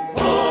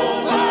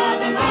 Over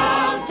the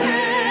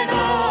mountain,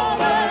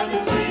 over the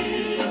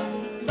sea,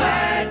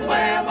 back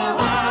where my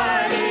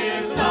heart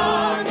is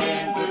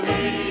longing to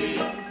be.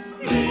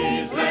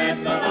 Please let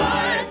the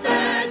light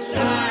that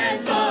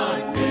shines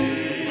on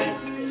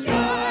me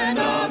shine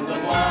on the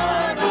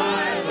one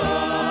I love.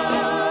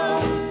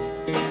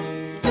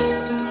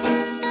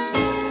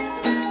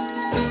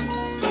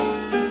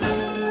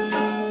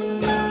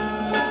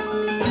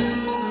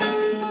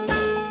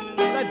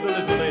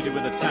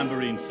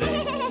 Tambourine sing.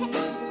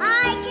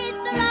 I kiss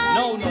the rose.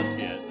 No, not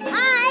yet.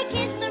 I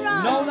kiss the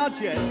rose. No, not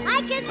yet.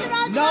 I kiss the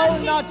rose. No,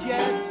 not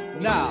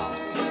yet. Now.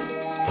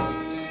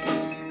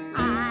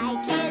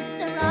 I kiss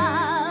the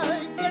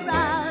rose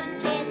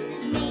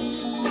kisses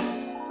me.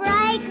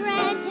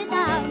 Fragrant as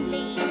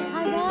only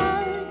a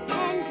rose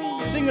can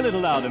be. Sing a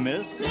little louder,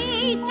 miss.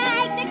 Please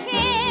take the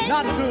kiss.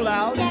 Not too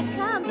loud. That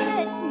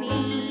comforts me.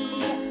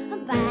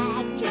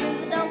 Back to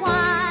the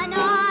one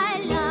I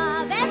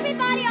love.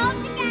 Everybody all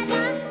together.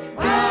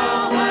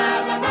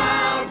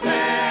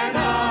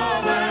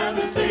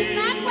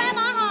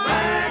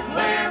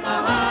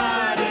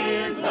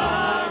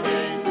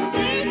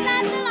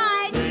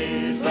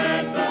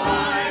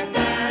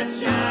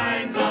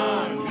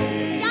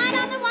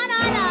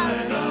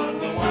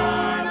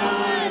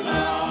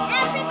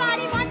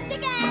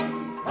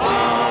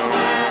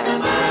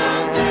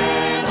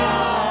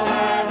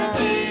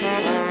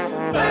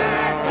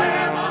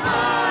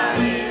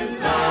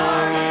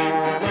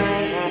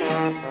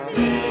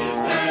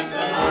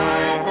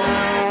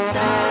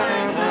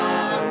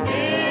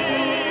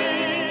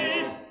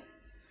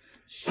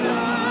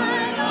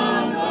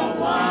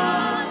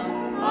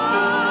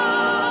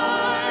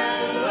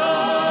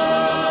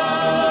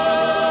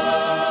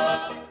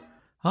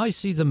 I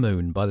See the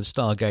Moon by the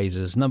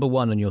Stargazers, number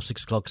 1 on your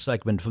 6 o'clock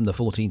segment from the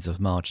 14th of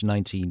March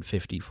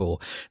 1954.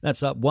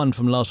 That's up 1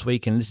 from last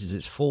week, and this is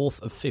its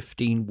 4th of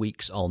 15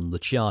 weeks on the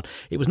chart.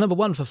 It was number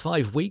 1 for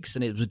 5 weeks,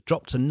 and it was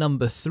dropped to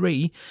number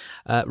 3,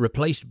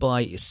 replaced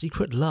by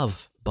Secret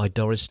Love by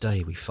Doris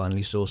Day. We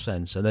finally saw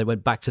sense, and they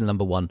went back to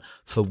number 1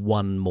 for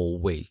 1 more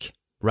week.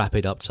 Wrap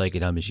it up, take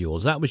it home is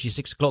yours. That was your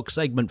 6 o'clock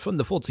segment from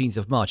the 14th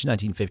of March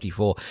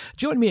 1954.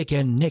 Join me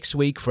again next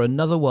week for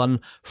another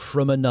one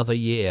from another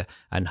year,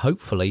 and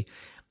hopefully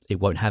it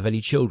won't have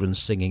any children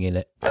singing in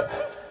it.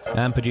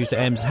 And producer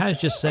Ems has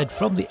just said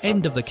from the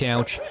end of the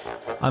couch,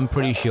 I'm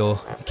pretty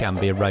sure it can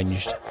be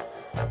arranged.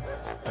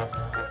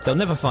 They'll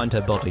never find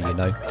her body, you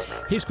know.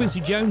 Here's Quincy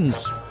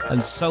Jones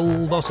and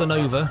Soul Bossa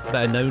Nova,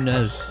 better known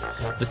as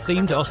the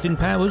theme to Austin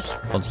Powers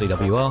on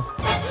CWR.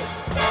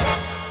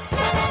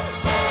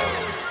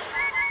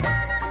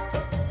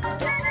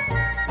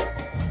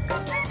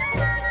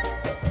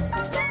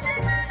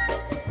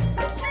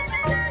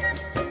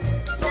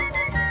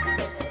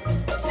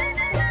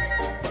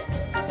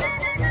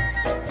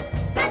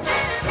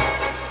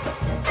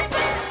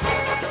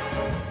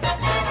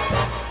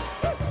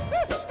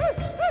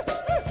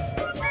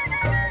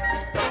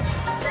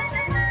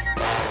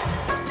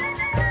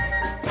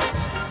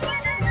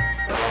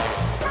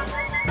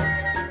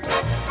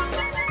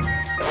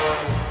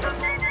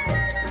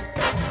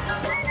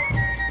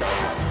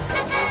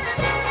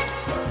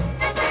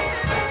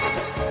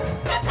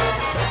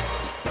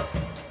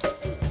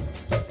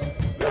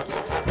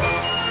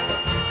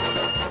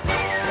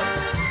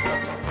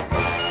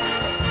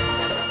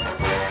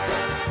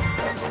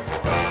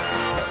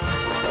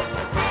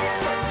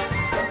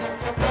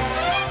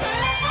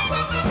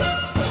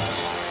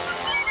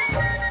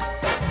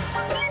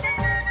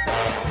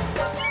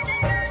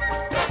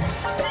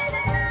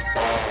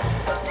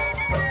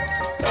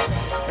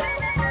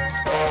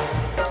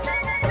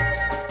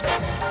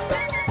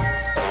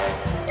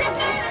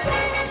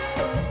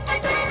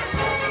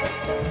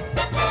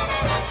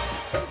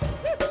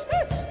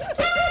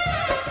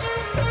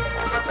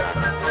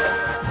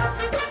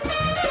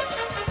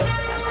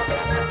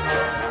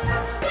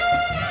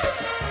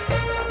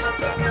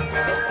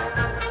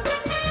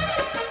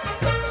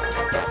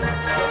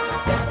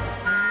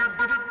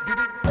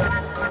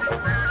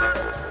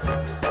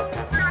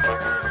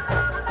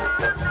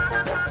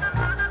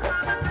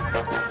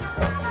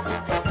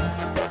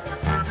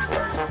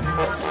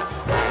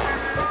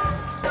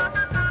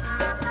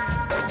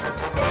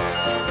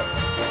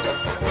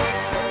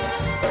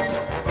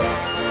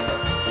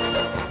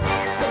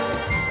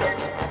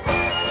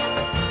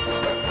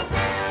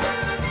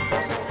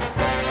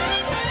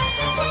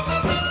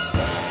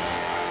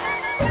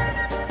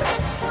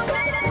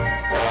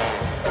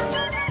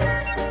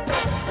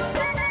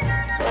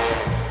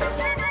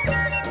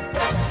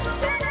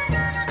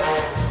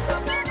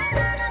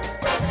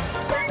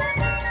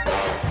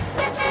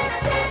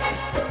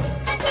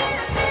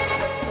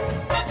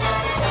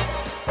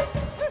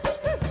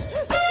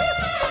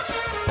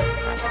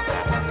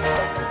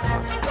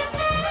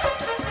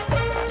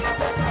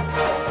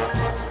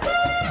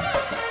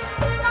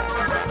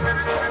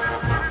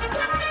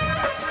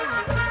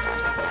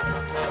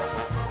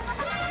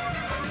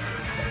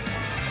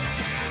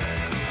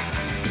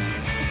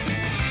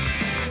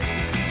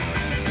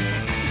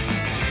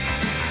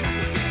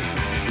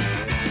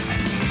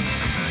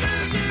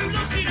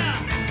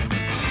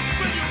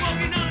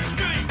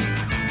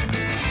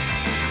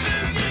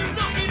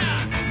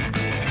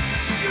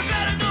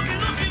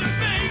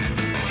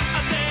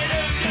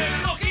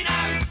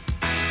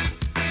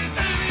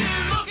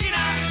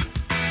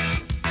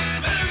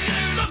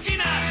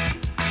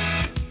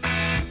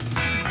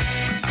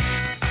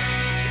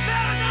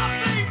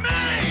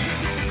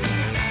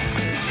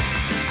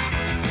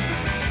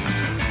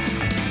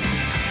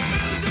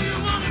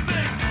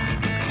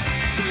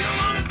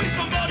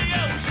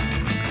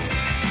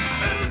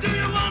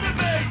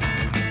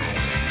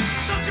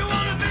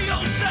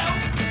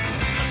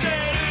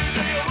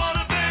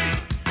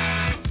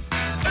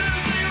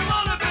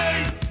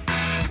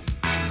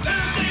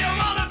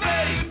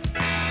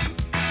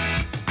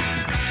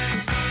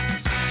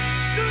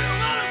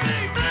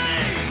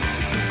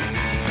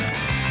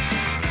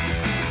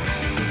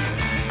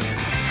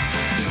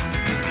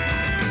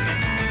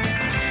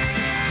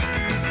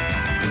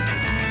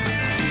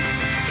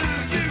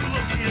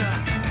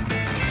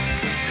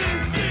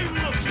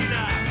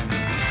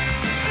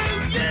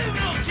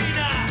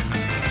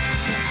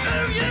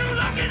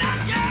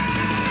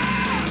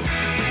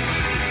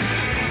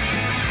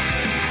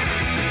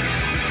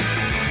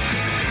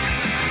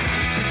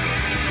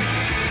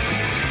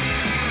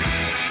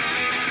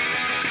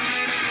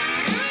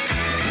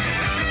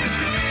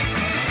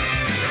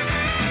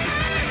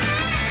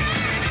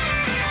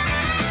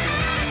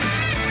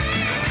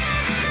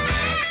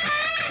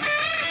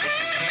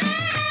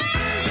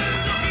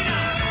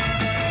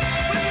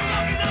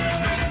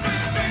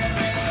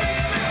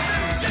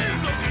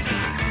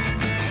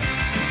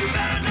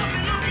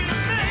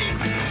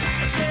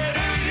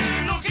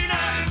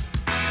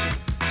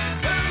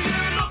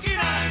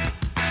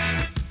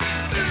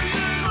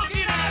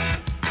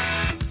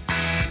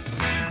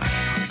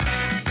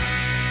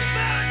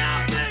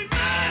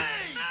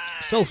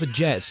 Salford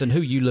Jets and Who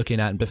You Looking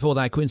At, and before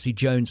that Quincy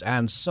Jones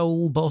and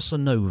Soul Bossa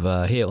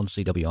Nova here on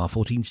CWR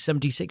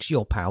 1476,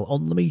 your pal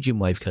on the medium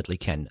wave, Cuddly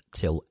Ken,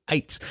 till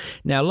 8.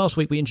 Now, last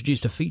week we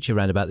introduced a feature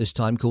around about this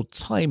time called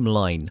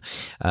Timeline,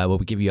 where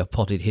we give you a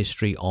potted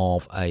history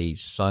of a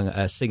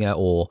singer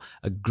or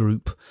a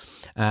group,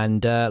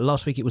 and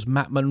last week it was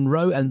Matt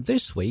Monro, and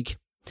this week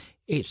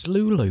it's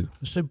Lulu.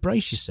 So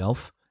brace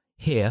yourself,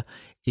 here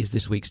is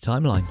this week's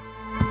Timeline.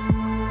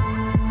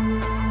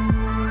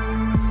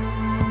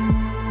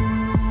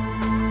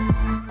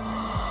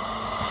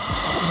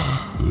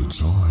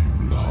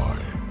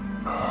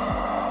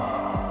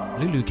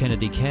 Lulu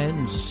Kennedy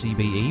Cairns,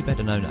 CBE,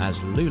 better known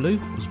as Lulu,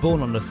 was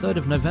born on the 3rd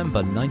of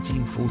November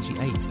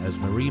 1948 as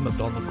Marie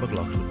MacDonald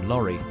McLaughlin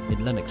Laurie in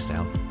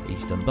Lennoxtown,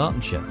 East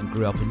Dunbartonshire, and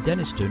grew up in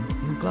Dennistoun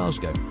in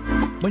Glasgow.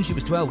 When she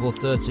was 12 or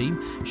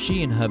 13,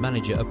 she and her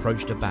manager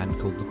approached a band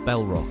called the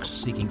Bell Rocks,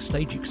 seeking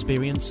stage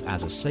experience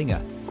as a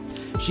singer.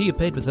 She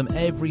appeared with them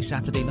every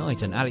Saturday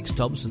night, and Alex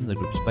Thompson, the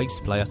group's bass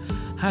player,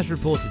 has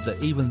reported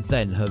that even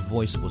then her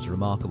voice was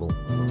remarkable.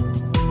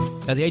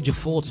 At the age of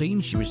 14,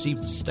 she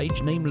received the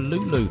stage name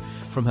Lulu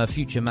from her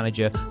future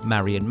manager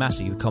Marion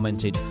Massey, who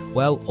commented,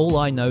 "Well, all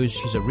I know is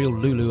she's a real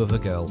Lulu of a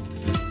girl."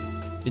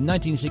 In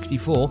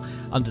 1964,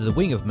 under the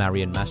wing of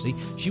Marion Massey,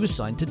 she was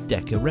signed to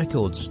Decca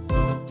Records.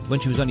 When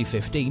she was only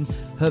 15,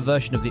 her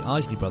version of the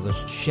Isley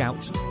Brothers'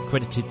 Shout,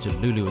 credited to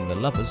Lulu and the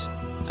Lovers,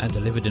 and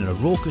delivered in a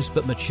raucous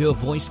but mature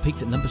voice,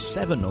 peaked at number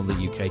 7 on the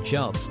UK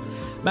charts.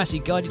 Massey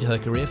guided her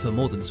career for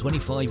more than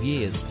 25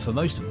 years, for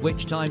most of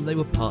which time they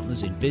were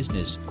partners in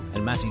business,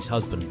 and Massey's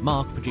husband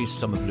Mark produced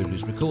some of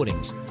Lulu's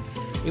recordings.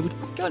 It would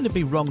kind of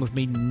be wrong of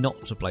me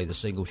not to play the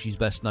single she's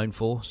best known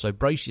for, so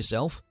brace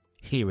yourself,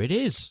 here it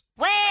is.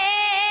 Well,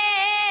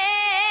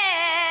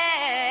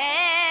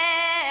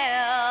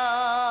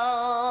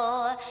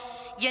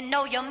 you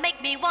know you make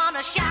me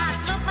wanna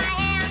shout, look my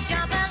hands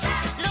jumping.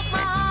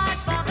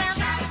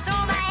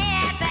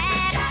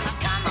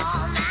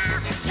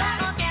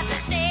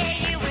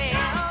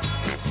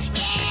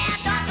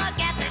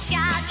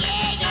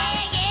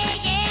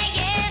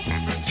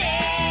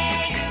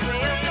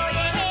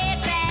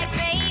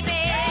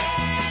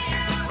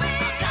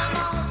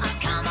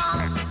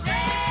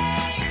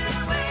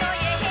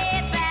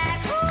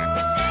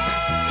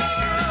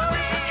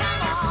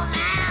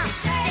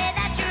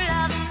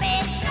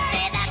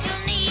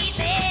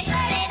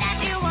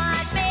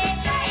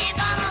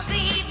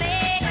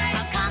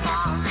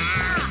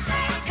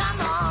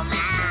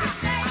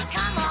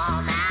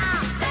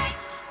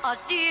 I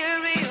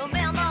still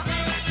remember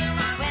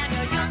when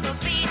you used to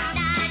be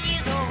 9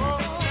 years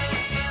old.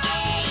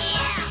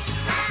 Yeah,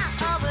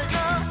 I always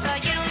loved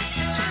you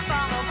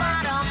from the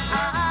bottom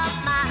of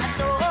my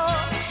soul.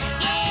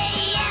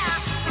 Yeah,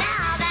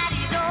 now that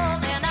he's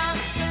old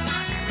enough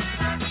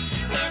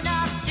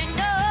to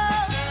know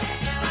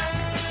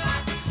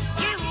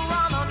you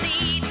wanna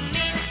need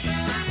me,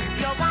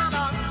 you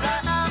wanna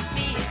love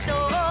me so.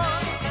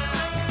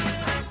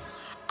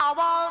 I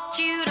want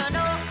you to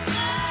know.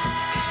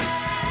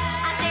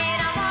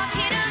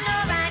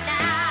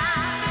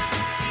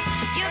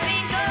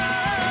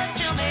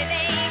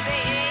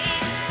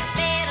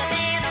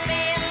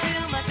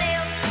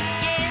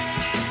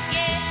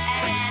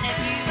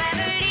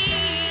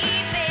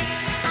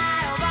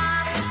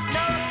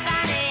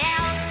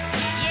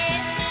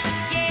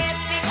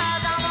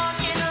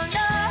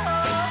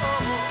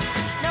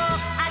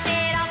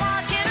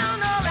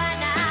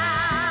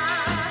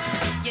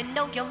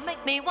 You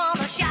make me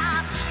wanna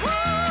shout, woo,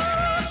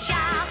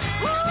 shout,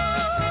 woo,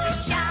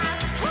 shout,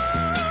 woo,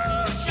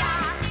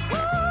 shout, woo.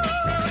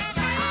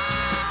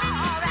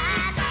 All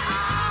right,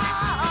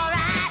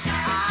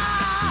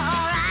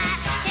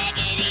 take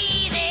it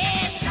easy,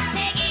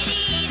 take it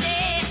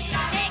easy,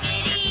 take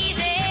it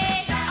easy.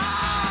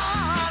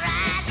 All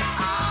right,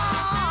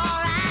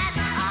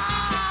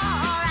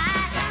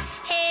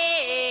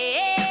 hey,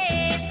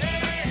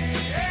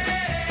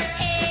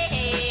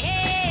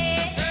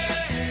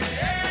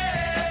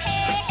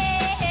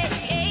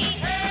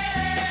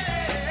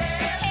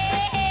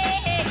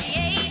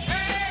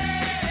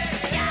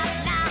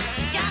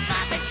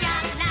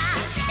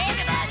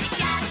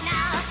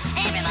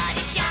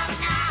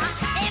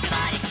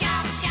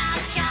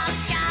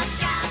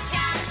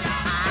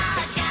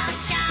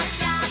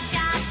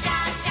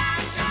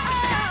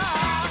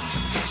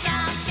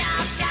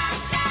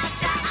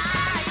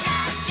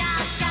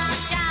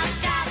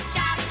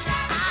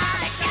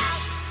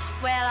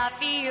 well, I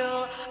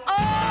feel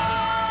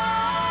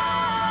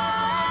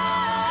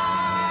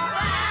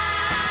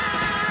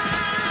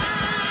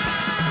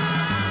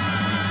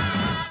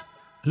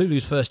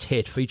Lulu's first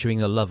hit featuring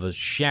the Lovers,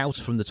 Shout,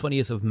 from the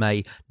 20th of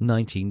May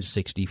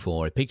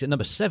 1964. It peaked at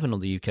number 7 on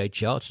the UK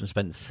charts and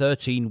spent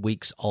 13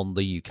 weeks on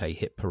the UK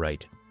hit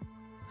parade.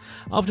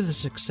 After the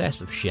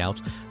success of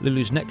Shout,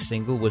 Lulu's next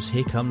single was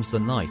Here Comes the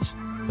Night,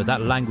 but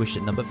that languished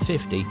at number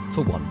 50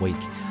 for 1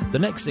 week. The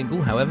next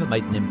single, however,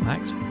 made an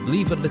impact.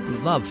 Leave a Little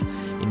Love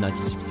in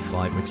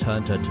 1965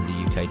 returned her to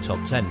the UK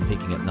top 10,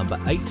 peaking at number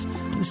 8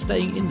 and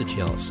staying in the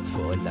charts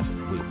for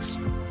 11 weeks.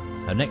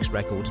 Her next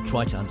record,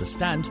 Try to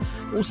Understand,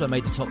 also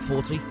made the top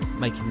 40,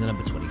 making the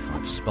number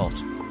 25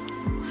 spot.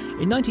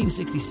 In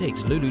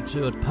 1966, Lulu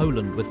toured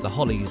Poland with the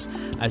Hollies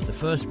as the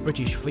first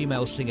British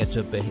female singer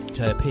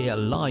to appear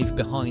live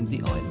behind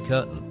the Iron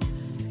Curtain.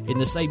 In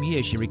the same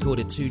year, she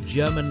recorded 2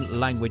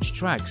 German-language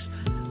tracks,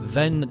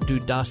 Wenn du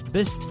das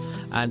bist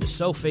and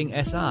Solfing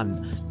es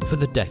an, for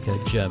the Decca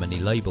Germany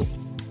label.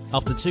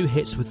 After 2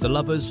 hits with the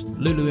Lovers,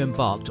 Lulu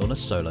embarked on a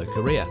solo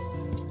career.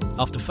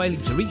 After failing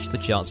to reach the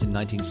charts in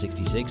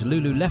 1966,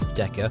 Lulu left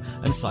Decca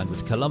and signed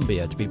with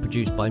Columbia to be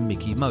produced by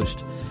Mickie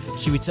Most.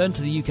 She returned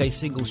to the UK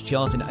singles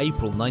chart in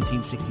April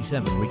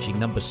 1967, reaching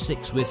number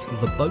 6 with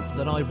The Boat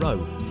That I Row,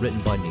 written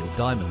by Neil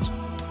Diamond.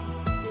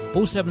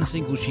 All 7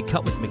 singles she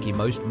cut with Mickie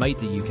Most made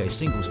the UK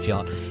singles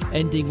chart,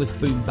 ending with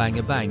Boom Bang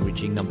Bang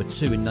reaching number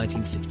 2 in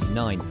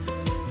 1969.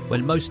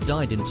 When Most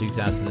died in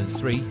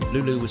 2003,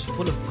 Lulu was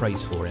full of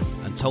praise for him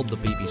and told the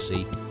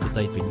BBC that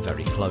they'd been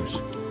very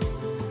close.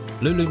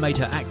 Lulu made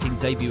her acting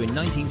debut in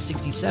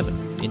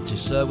 1967 in To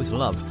Sir with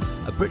Love,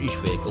 a British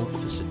vehicle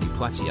for Sidney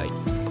Poitier.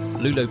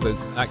 Lulu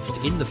both acted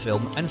in the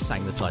film and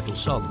sang the title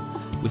song,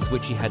 with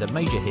which she had a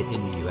major hit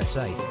in the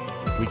USA,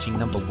 reaching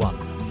number 1.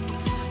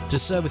 To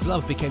Sir with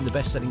Love became the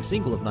best-selling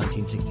single of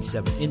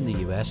 1967 in the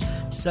US,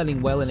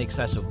 selling well in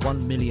excess of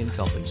 1 million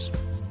copies.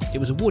 It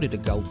was awarded a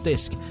gold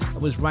disc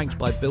and was ranked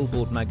by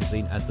Billboard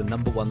magazine as the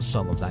number 1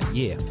 song of that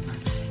year.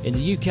 In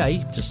the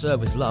UK, To Sir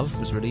with Love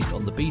was released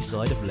on the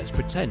B-side of Let's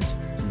Pretend,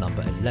 a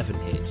number 11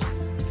 hit.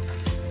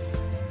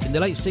 In the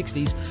late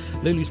 60s,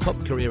 Lulu's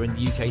pop career in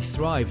the UK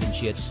thrived and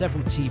she had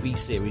several TV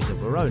series of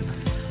her own.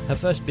 Her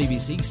first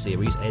BBC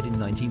series aired in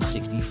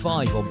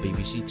 1965 on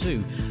BBC Two,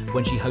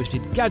 when she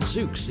hosted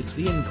Gadzooks, It's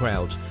the In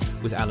Crowd,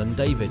 with Alan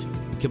David,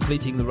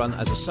 completing the run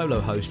as a solo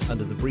host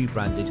under the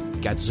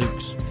rebranded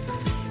Gadzooks.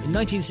 In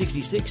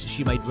 1966,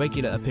 she made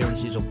regular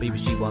appearances on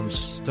BBC One's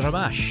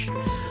Stramash.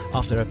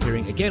 After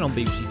appearing again on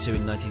BBC Two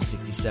in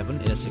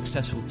 1967 in a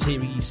successful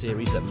TV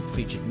series that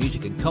featured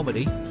music and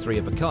comedy, Three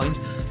of a Kind,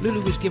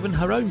 Lulu was given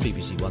her own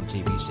BBC One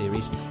TV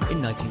series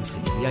in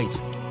 1968,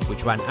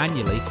 which ran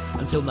annually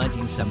until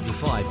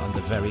 1975 under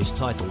various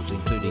titles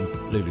including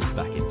Lulu's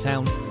Back in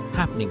Town,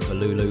 Happening for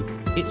Lulu,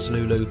 It's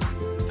Lulu,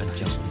 and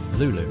Just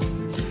Lulu.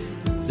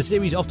 The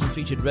series often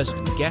featured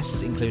resident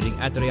guests including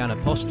Adriana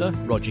Posta,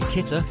 Roger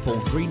Kitter, Paul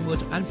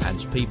Greenwood and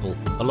Pants People,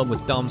 along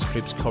with dance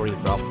trips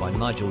choreographed by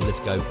Nigel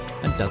Lithgow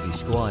and Dougie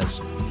Squires.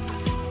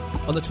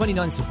 On the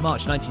 29th of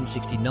March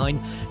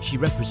 1969, she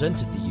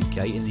represented the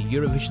UK in the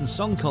Eurovision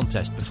Song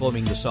Contest,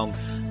 performing the song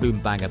Boom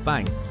Bang a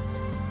Bang,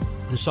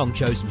 the song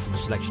chosen from a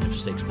selection of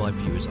 6 by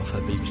viewers of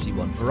her BBC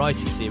One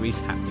variety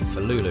series Happening for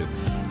Lulu,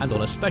 and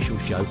on a special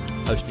show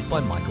hosted by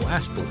Michael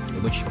Aspel,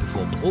 in which she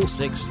performed all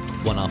 6,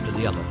 one after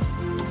the other.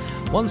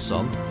 One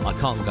song, I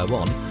Can't Go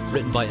On,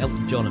 written by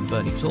Elton John and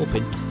Bernie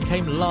Taupin,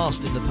 came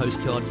last in the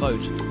postcard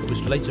vote, but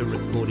was later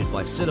recorded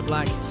by Cilla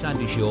Black,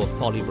 Sandy Shaw,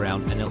 Polly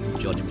Brown and Elton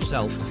John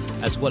himself,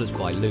 as well as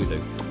by Lulu.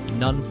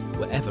 None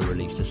were ever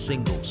released as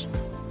singles.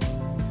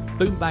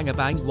 Boom Bang a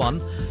Bang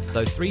won,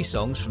 though 3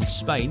 songs from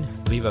Spain,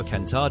 Vivo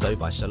Cantado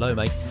by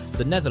Salome,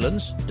 the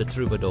Netherlands, De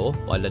Troubadour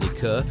by Lenny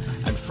Keur,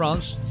 and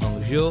France,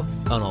 Un Jour,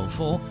 Un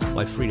Enfant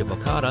by Frida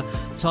Boccara,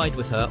 tied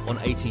with her on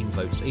 18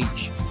 votes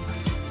each.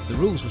 The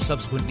rules were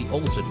subsequently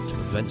altered to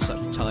prevent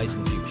such ties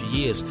in future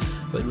years,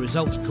 but the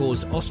results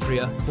caused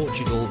Austria,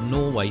 Portugal,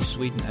 Norway,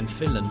 Sweden and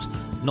Finland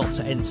not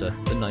to enter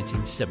the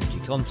 1970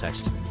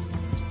 contest.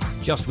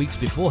 Just weeks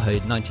before her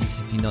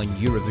 1969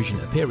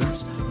 Eurovision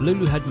appearance,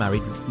 Lulu had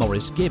married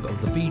Maurice Gibb of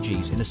the Bee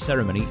Gees in a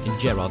ceremony in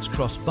Gerrards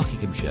Cross,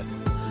 Buckinghamshire.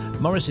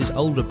 Maurice's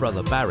older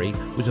brother Barry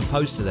was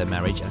opposed to their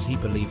marriage as he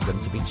believed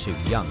them to be too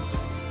young.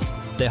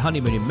 Their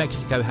honeymoon in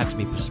Mexico had to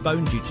be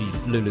postponed due to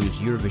Lulu's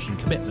Eurovision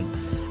commitment,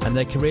 and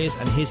their careers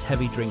and his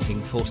heavy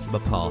drinking forced them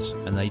apart,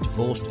 and they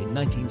divorced in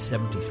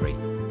 1973,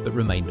 but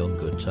remained on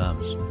good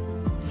terms.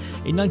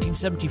 In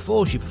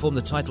 1974, she performed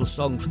the title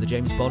song for the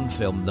James Bond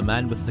film The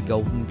Man with the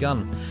Golden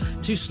Gun.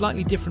 2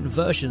 slightly different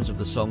versions of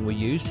the song were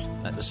used,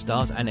 at the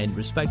start and end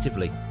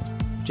respectively.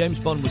 James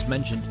Bond was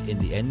mentioned in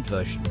the end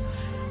version.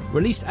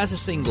 Released as a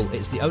single,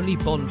 it's the only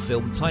Bond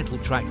film title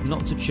track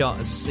not to chart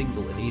as a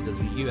single in either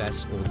the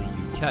US or the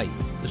UK.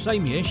 The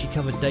same year, she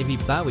covered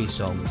David Bowie's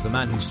songs The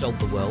Man Who Sold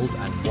the World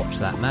and Watch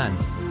That Man.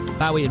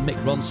 Bowie and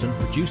Mick Ronson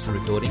produced the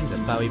recordings,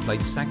 and Bowie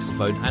played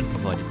saxophone and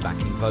provided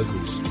backing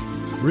vocals.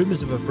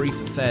 Rumours of a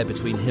brief affair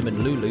between him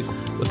and Lulu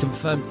were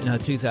confirmed in her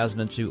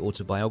 2002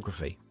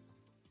 autobiography.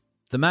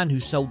 The Man Who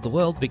Sold the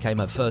World became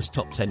her first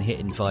top 10 hit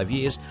in 5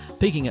 years,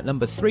 peaking at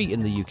number 3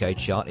 in the UK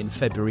chart in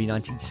February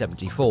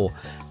 1974,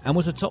 and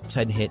was a top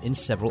 10 hit in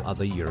several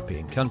other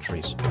European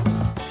countries.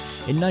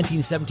 In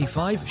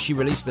 1975, she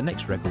released the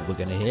next record we're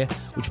going to hear,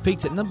 which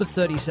peaked at number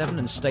 37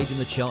 and stayed in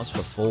the charts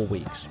for 4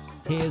 weeks.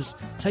 Here's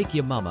Take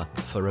Your Mama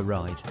for a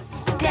Ride.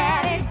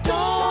 Daddy,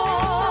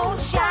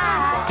 don't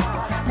shy.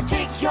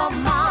 Take your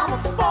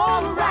mama for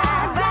a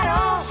ride. Right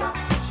on.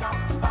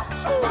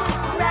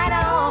 Right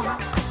on.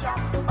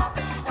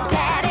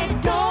 Daddy,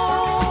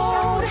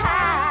 don't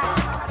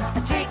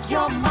hide. Take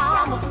your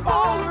mama for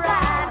a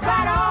ride.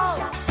 Right on.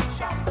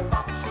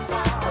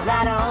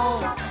 Right on.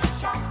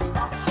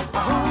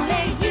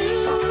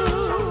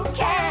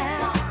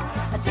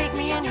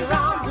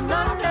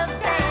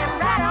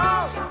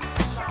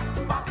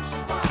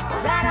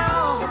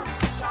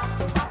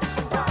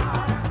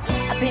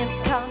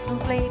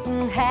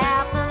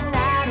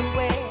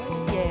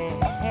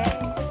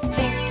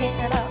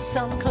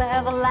 some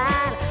clever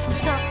line,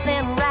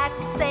 something right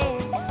to say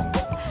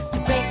to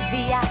break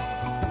the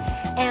ice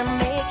and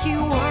make you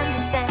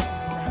understand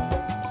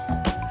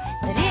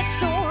that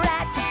it's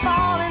alright to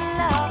fall in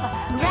love,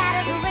 right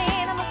as the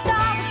rain and the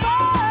stars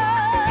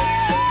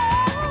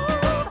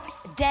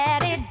above.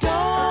 Daddy,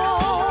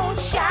 don't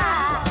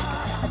shy,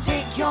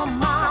 take your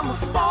mama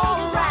for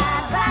a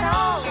ride, right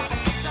on,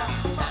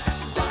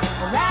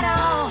 right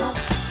on.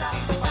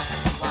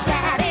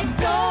 Daddy,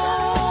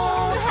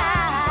 don't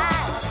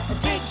hide,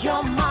 take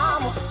your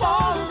mama for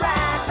a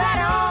ride,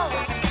 right on,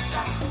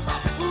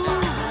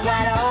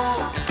 right on.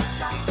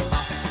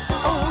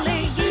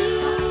 Only you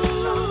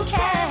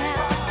can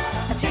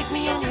take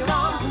me in your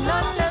arms and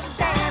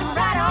understand,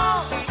 right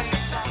on,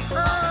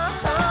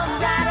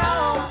 right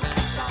on.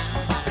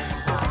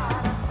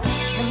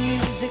 The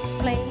music's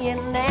playing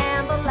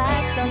and the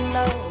lights are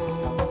low.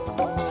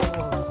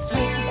 Sweet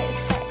and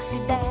sexy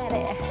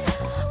daddy,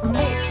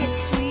 make it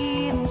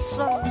sweet and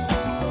slow.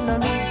 No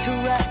need to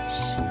rush,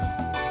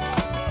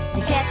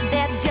 you get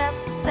there just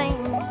the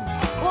same.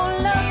 Oh,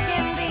 love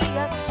can be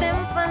a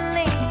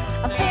symphony,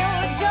 filled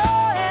with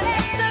joy and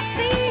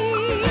ecstasy.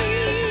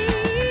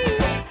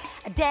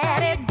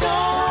 Daddy,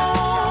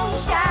 don't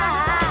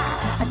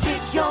shy,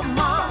 take your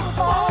mom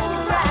for a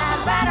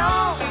ride, right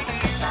on,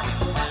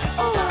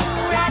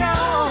 right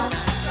on.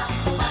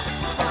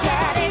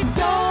 Daddy,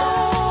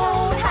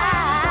 don't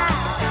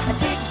hide,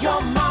 take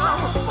your mom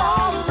for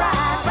a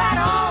ride, right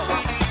on,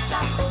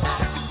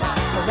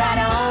 right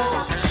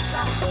on.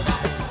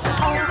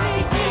 Only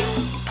you.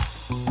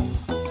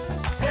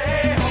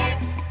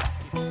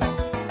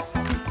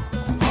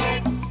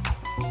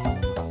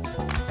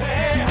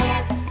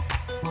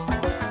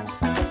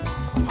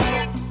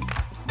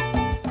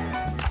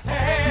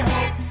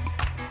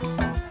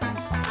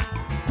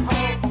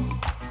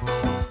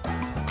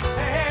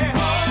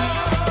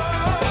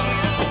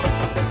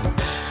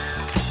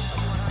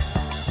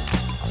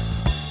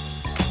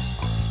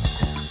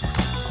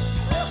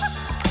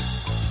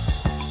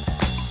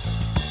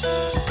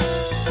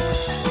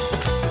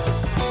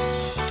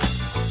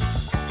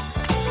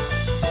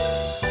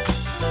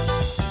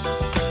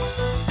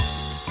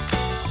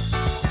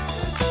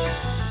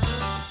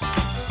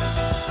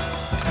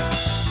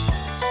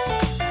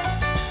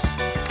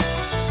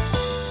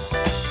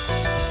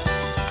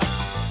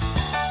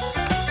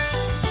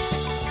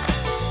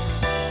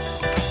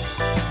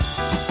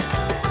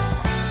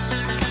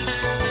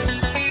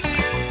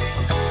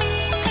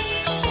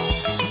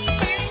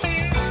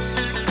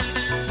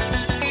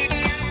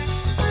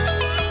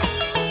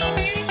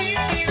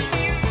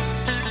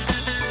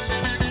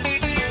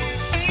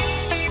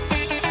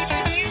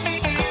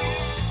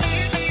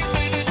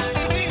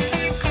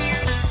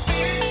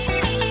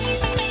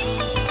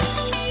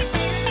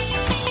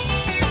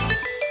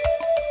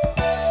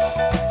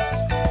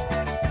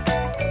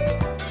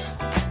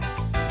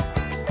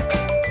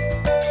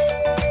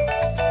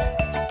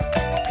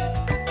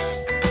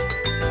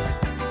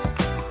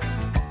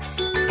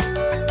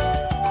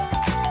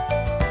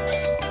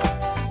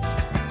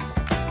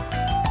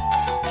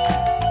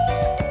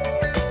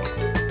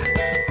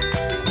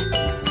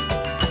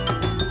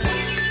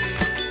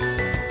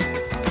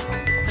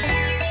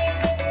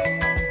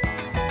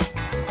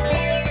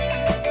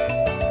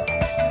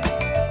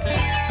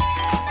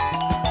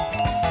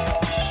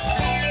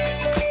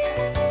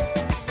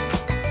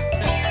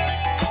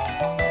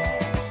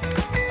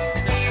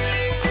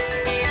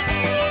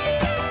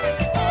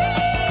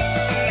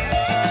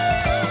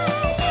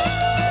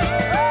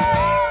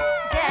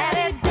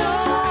 Daddy,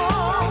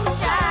 don't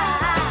shy,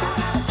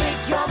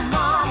 take your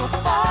mama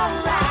for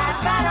a ride,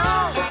 right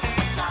on,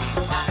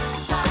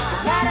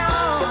 right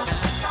on.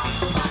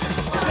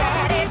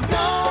 Daddy,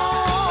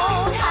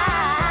 don't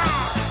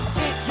hide,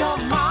 take your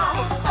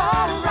mama for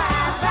a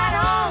ride, right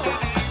on,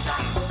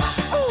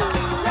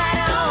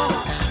 right on.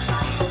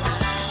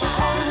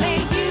 Only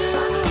you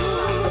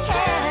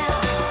can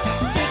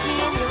take me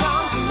in your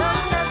arms and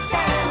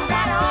understand,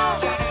 right on,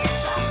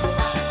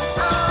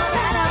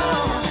 right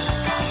on.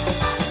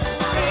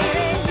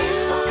 Baby, you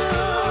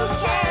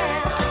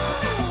can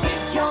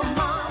take your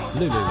mama.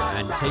 Lulu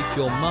and Take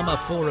Your Mama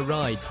for a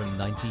Ride from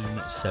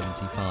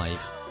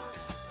 1975.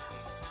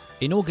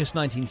 In August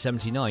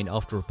 1979,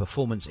 after a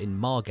performance in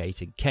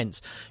Margate in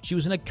Kent, she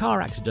was in a car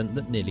accident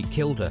that nearly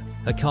killed her.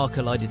 Her car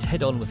collided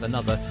head-on with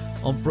another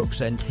on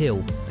Brooksend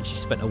Hill, and she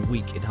spent a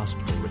week in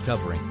hospital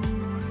recovering.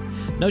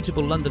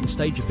 Notable London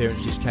stage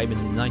appearances came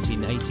in the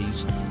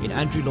 1980s in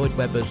Andrew Lloyd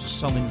Webber's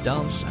Song and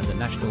Dance and the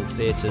National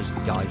Theatre's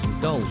Guys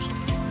and Dolls.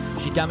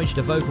 She damaged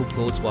her vocal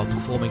cords while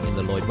performing in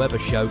the Lloyd Webber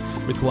show,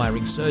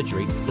 requiring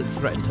surgery that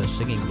threatened her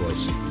singing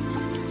voice.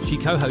 She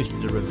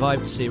co-hosted a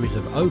revived series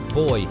of Oh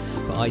Boy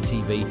for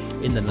ITV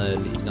in the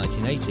early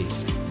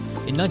 1980s.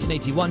 In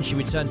 1981, she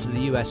returned to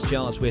the US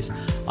charts with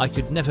I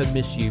Could Never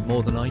Miss You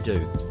More Than I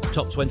Do, a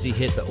top 20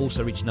 hit that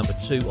also reached number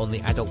 2 on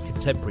the Adult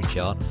Contemporary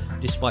chart,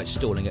 despite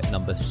stalling at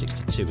number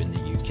 62 in the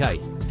UK.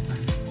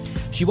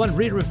 She won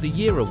Reader of the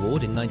Year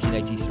award in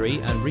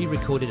 1983 and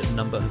re-recorded a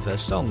number of her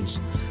songs.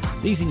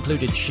 These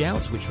included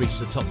Shout, which reached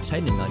the top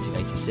 10 in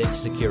 1986,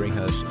 securing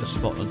her a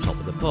spot on Top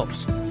of the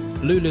Pops.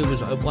 Lulu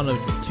was one of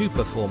 2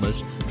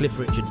 performers, Cliff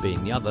Richard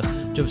being the other,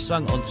 to have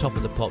sung on Top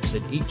of the Pops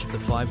in each of the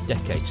 5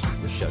 decades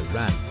that the show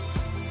ran.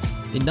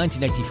 In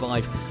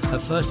 1985, her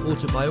first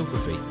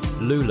autobiography,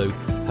 Lulu,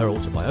 Her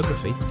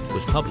Autobiography,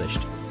 was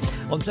published.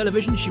 On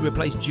television, she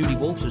replaced Julie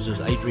Walters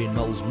as Adrian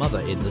Mole's mother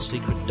in The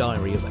Secret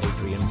Diary of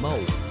Adrian Mole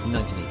in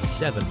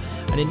 1987,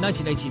 and in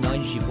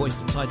 1989 she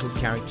voiced the title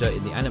character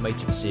in the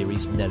animated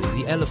series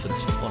Nellie the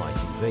Elephant on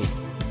ITV.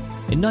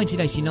 In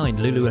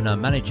 1989, Lulu and her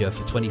manager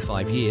for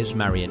 25 years,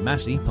 Marion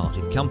Massey,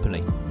 parted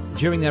company.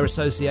 During their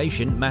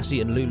association,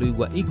 Massey and Lulu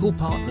were equal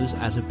partners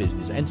as a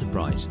business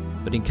enterprise,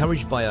 but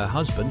encouraged by her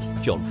husband,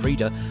 John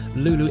Frieda,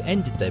 Lulu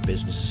ended their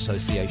business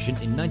association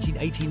in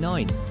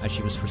 1989 as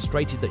she was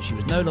frustrated that she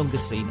was no longer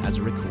seen as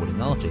a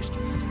recording artist,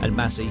 and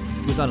Massey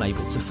was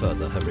unable to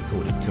further her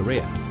recording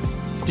career.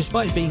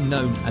 Despite being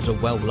known as a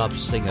well-loved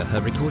singer,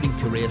 her recording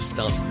career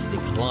started to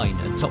decline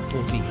and top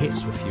 40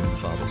 hits were few and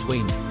far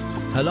between.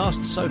 Her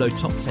last solo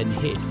top 10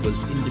 hit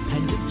was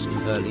Independence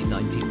in early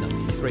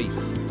 1993,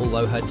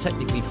 although her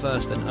technically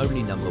first and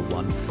only number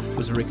 1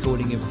 was a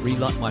recording of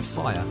Relight My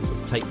Fire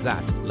with Take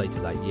That later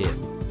that year.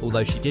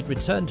 Although she did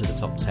return to the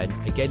top 10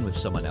 again with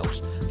someone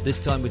else, this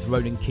time with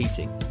Ronan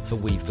Keating for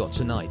We've Got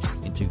Tonight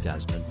in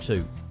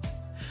 2002.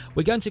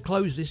 We're going to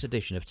close this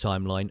edition of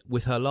Timeline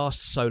with her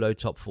last solo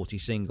top 40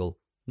 single,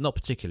 not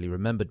particularly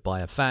remembered by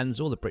her fans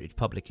or the British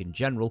public in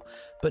general,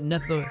 but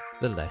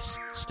nevertheless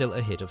still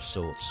a hit of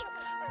sorts.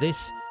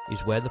 This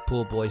is Where the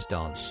Poor Boys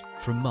Dance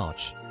from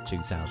March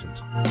 2000.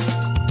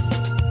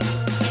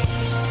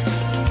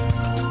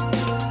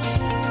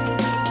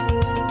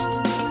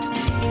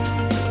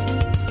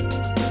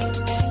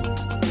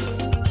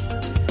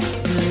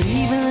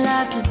 Even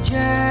life's a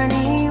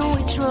journey,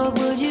 which road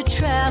would you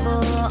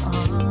travel on?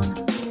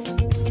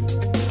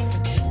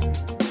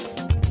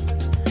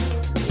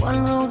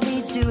 One road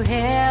leads to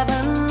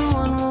heaven,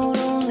 one road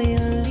only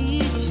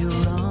leads you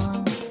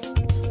wrong.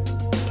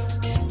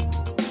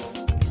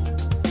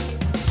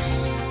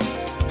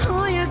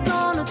 Who you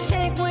gonna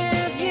take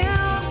with you?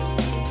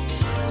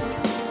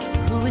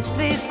 Who is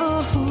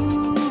faithful,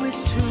 who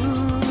is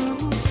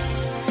true?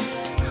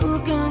 Who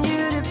can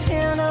you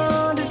depend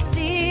on to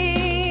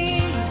see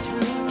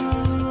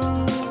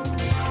through?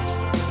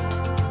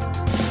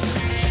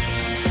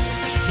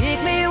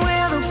 Take me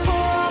where the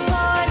poor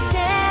boys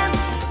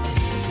dance,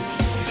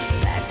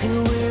 back to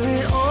where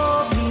it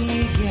all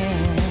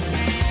began.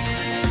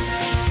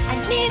 I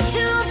need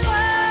to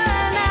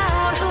find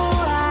out who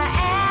I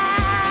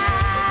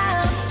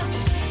am.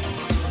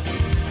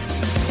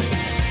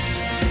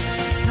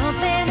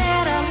 Something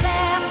that I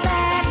left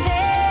back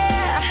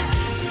there,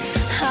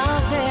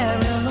 out there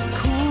in the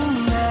cool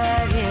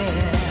night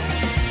air.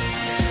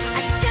 I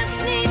just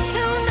need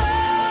to know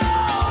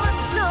that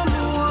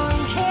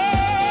someone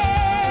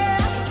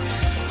cares,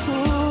 who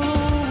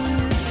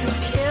used to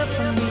care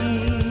for me.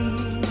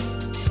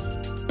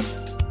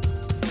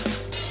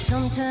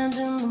 Sometimes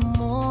in the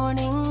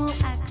morning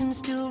I can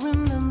still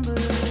remember a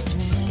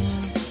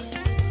dream,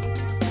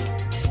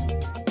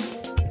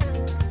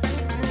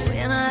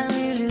 when I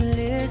really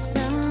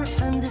listen,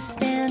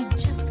 understand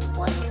just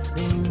what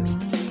they mean.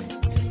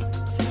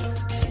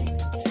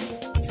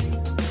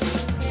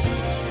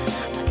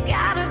 I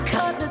gotta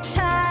cut the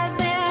ties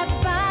that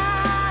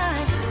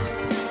bind,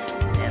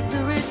 let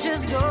the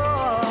riches go.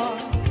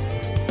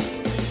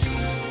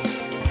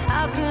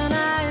 How can I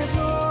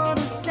ignore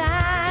the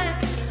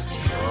signs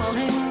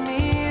calling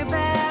me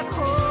back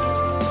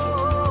home?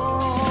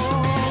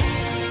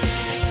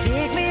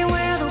 Take me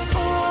where the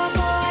poor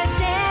boys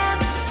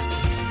dance,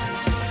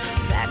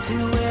 back to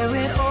where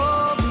it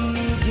all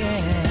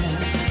began.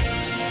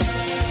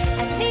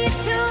 I need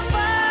to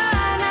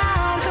find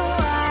out who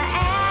I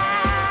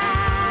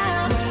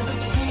am.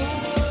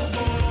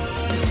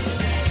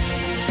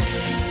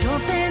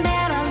 Something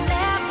that I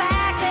left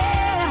back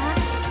there,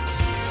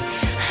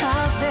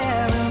 out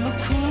there in the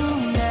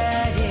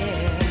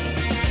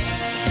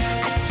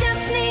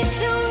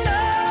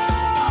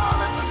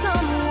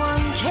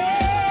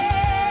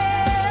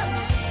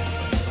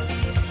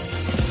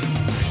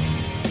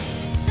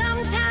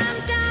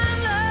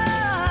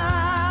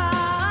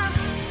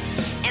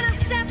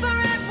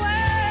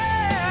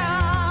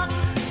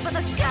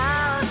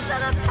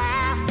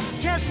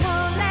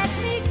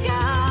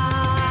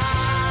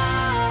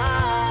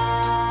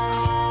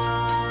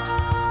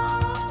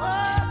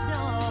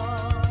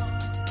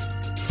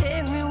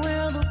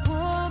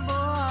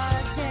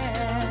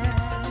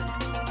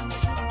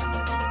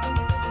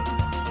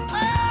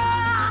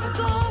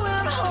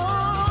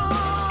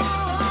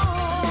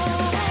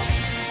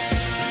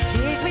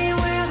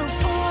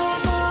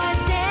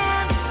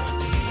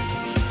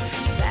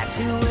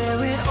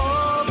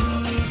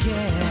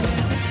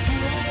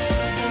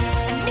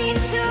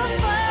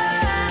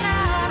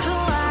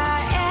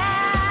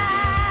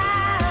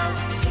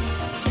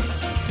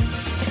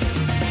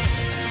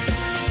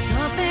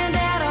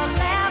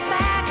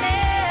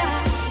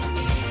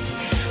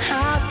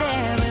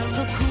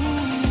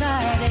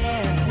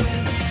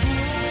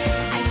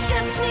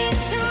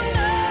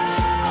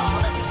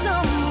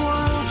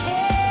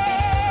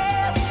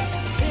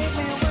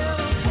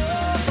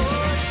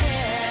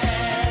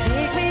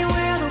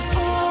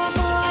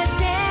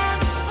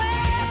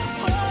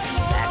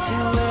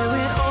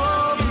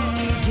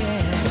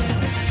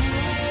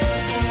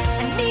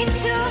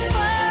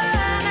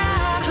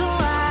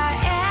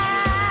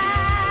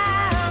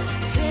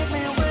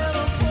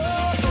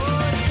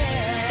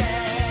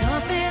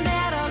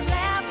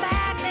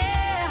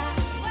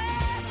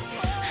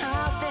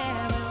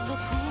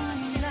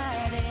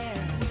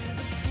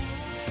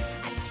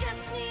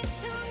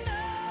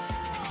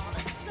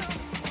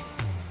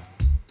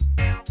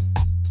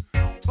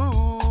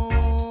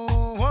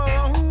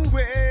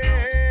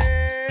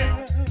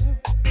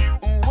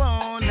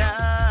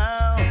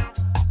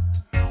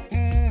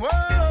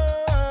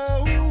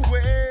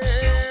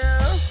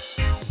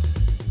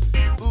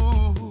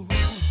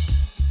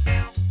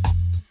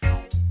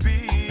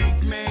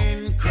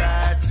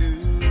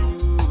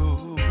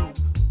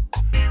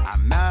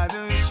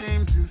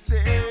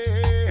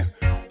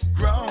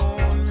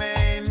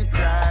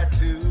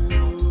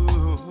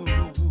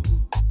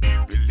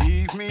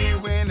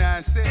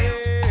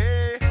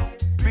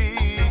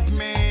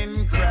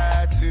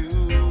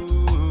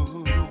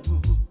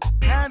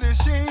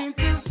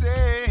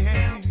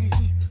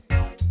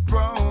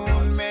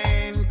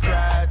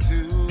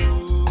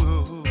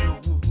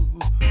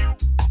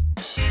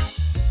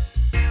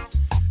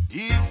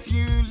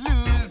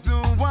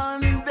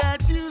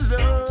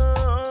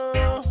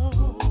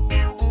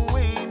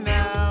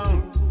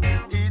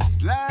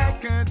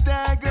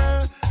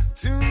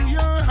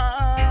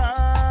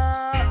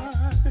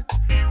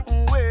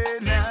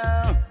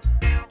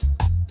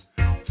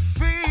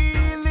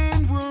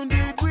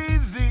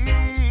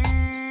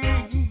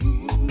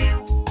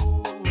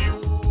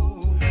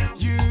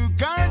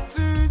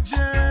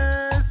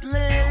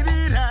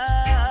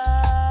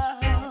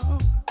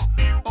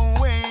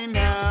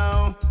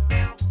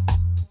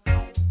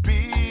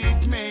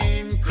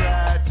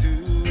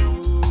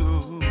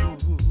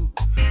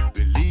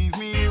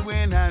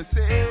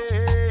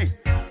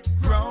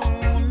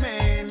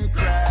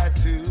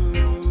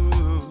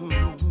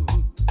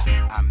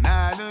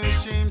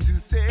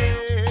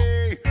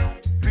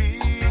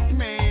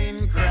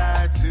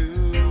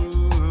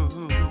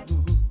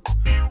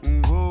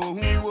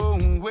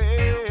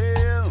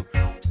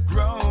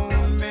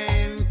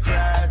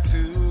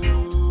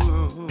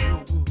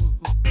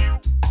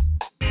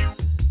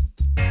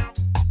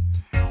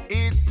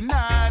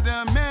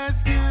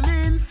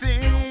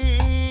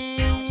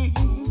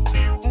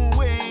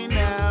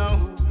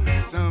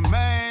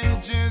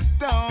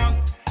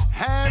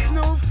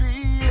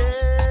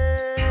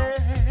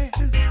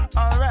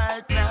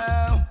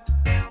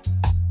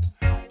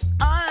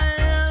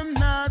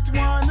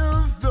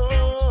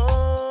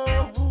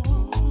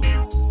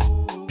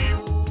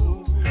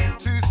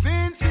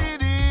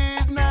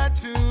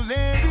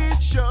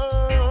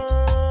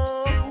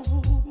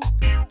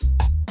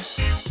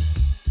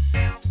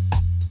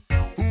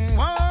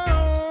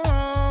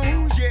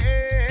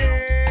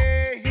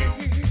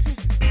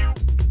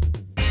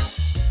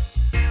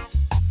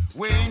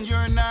when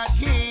you're not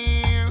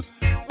here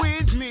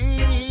with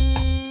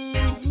me.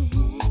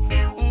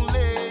 Oh,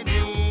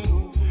 lady,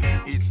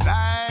 it's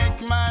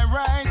like my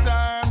right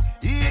arm,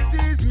 it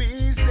is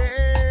missing.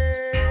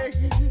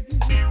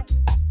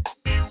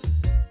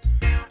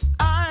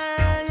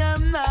 I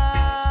am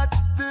not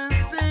the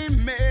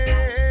same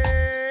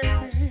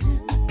man.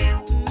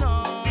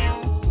 No,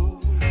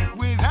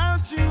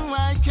 without you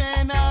I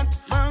cannot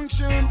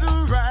function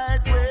the right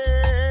way.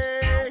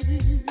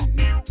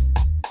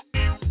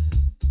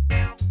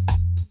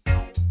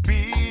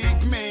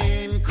 Big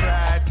men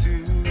cry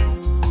too.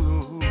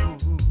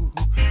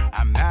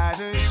 I'm not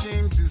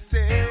ashamed to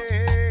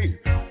say,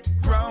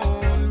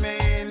 grown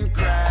men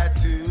cry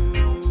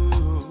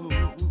too.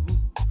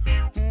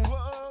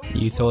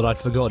 You thought I'd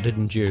forgot,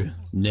 didn't you?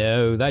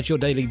 No, that's your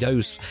daily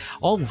dose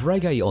of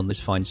reggae on this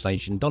fine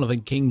station.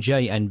 Donovan King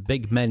J and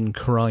Big Men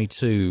Cry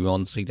Too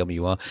on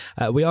CWR.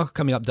 We are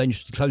coming up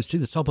dangerously close to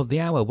the top of the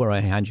hour, where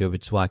I hand you over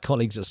to our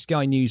colleagues at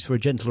Sky News for a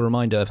gentle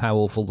reminder of how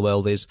awful the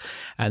world is.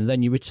 And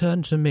then you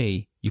return to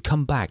me. You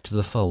come back to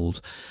the fold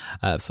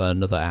for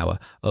another hour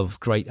of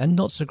great and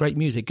not so great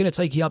music. Going to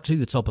take you up to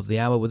the top of the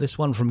hour with this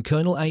one from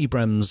Colonel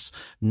Abrams.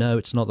 No,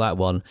 it's not that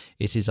one.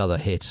 It's his other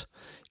hit.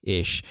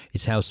 Ish.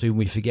 It's How Soon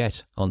We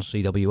Forget on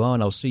CWR,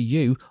 and I'll see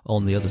you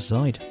on the other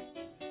side.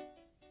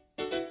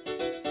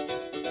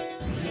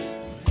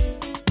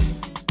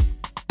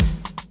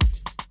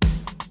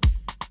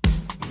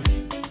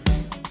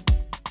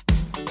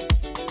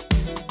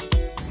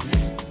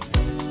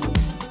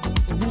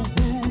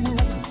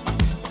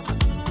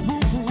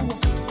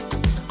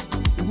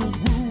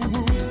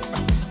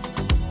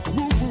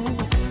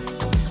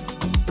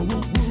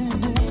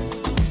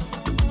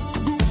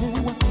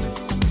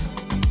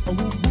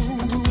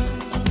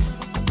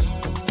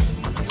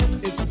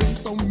 It's been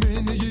so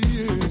many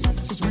years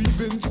since we've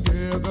been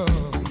together,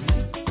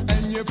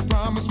 and you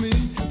promised me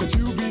that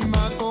you'll be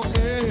mine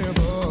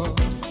forever.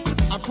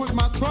 I put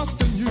my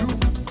trust in you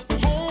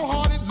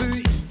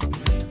wholeheartedly.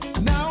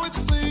 Now it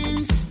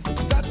seems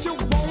that you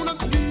wanna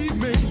leave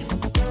me.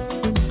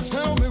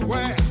 Tell me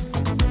where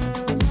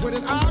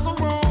did I go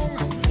wrong?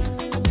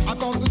 I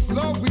thought this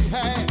love we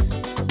had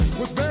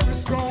was very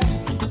strong.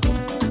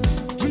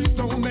 Please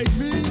don't make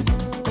me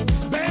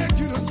beg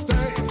you to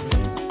stay.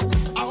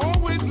 I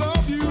always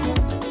love you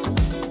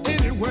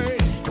anyway.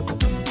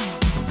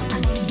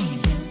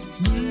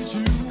 Need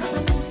you, 'cause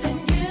I'm missing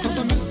you. 'Cause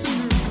I'm missing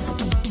you.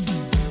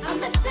 I'm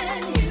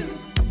missing you.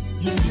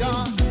 You see, I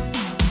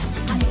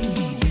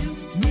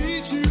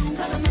need you.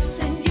 'Cause I'm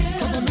missing you.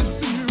 'Cause I'm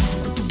missing you.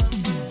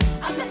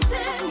 I'm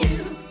missing you.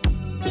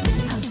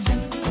 How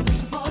soon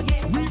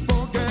we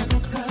forget.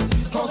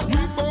 'Cause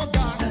we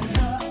forgot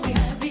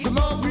the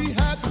love we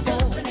had before.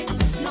 Doesn't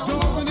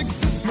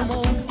exist no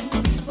more.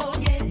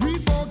 We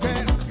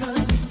forget.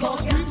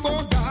 'Cause we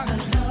forgot.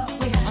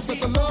 I said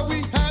the love we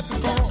had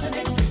before. Doesn't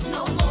exist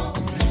no more.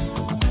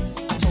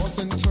 I toss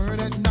and turn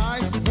at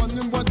night,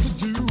 wondering what to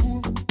do.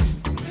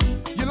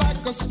 You're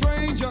like a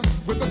stranger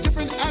with a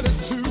different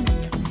attitude.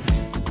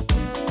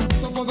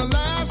 So for the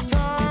last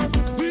time,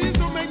 please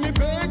don't make me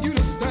beg you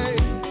to stay.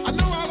 I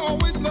know I'll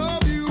always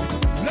love you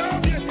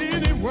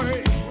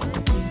anyway.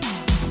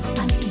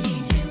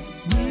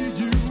 Need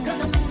you,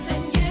 'cause I'm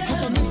missing you.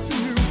 'Cause I'm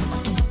missing you.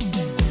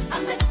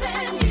 I'm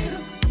missing you.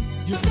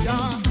 You see, I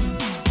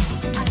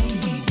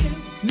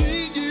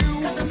need you.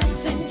 'Cause I'm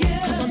missing you.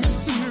 'Cause I'm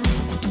missing you.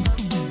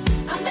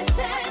 I'm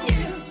missing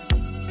you.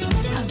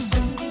 How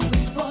soon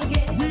we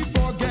forget. We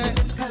forget.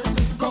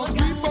 'Cause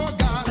we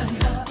forgot.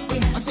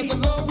 I said the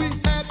love we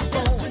had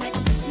before doesn't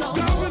exist no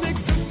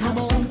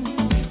more.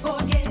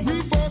 We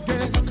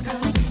forget.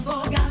 'Cause we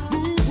forgot.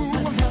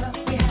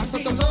 I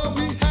said the love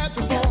we had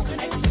before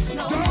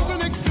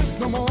doesn't exist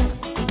no more.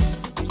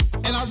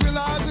 And I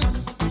realize it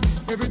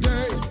every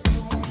day.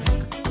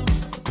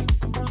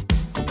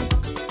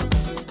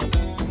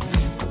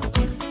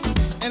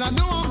 And I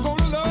know I'm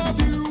gonna love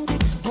you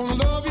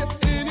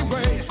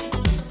anyway.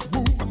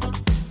 Woo,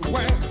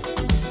 where?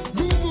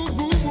 Woo, woo,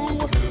 woo, woo.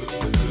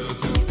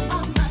 You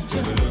are my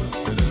joy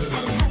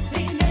and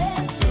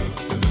happiness.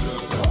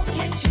 Oh,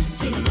 can't you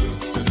see?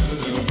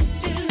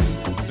 Do-do-do.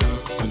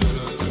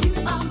 You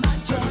are my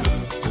joy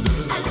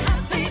and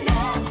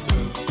happiness.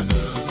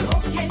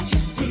 Oh, can't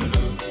you see?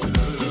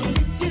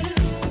 Do-do-do.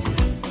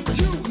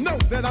 You know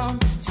that I'm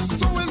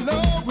so in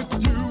love with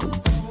you.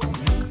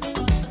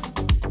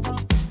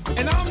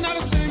 And I'm not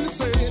ashamed to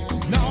say it,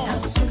 no.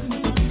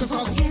 'Cause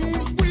how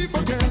soon we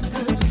forget.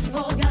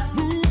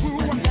 Woo,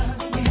 woo.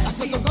 I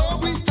said the love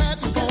we had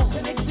before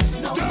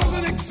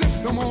doesn't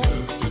exist no more.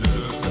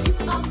 You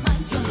are my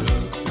joy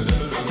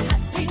and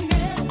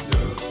happiness.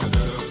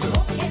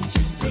 Oh, can't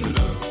you see?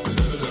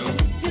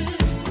 Do-do-do.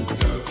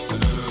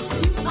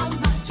 You are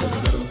my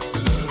joy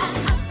and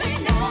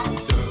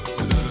happiness.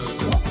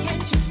 Oh,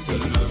 can't you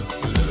see?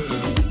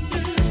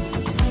 Do-do-do.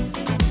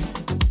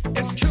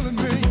 It's killing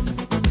me.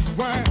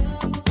 Why?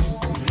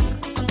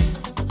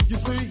 You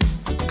see,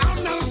 I'm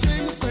not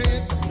ashamed to say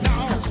it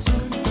now.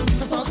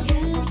 'Cause how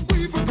soon we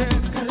forget.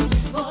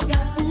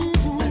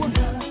 Ooh,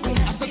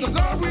 I said the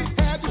love we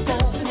had before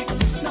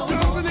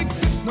doesn't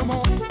exist no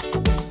more.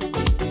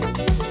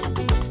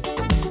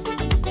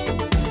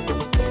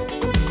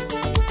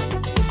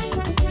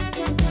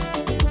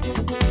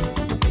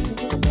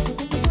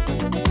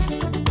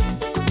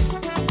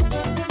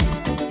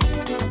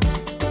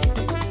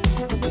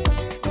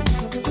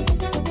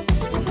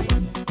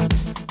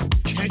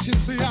 Can't you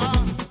see I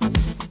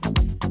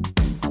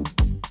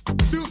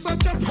feel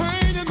such a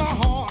pain in my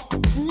heart?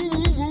 Ooh,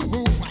 ooh, ooh,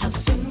 ooh. How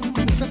soon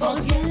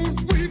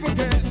we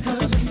forget.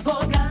 Ooh,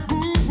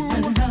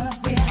 ooh.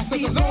 I said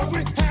the love we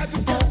had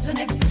before doesn't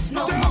exist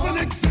no more.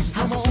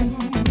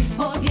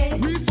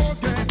 We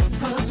forget.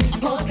 Cause we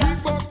forgot.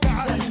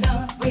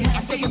 I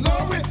said the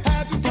love we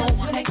had before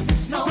doesn't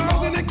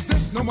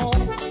exist no more.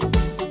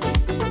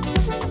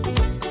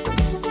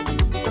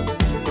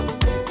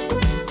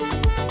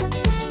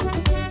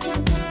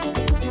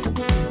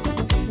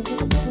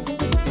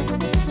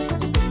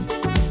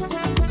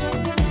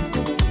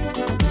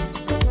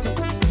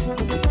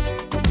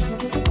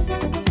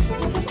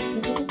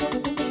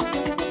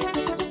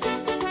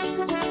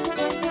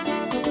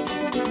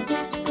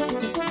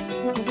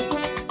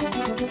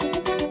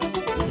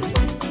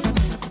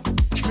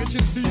 Can't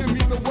you see you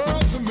mean the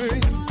world to me?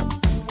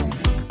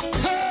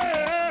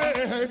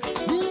 Hey,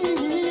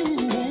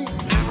 ooh,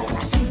 how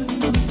soon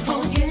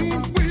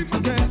we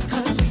forget.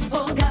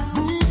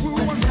 Ooh,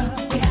 ooh.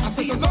 I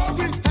said the love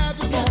we had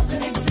before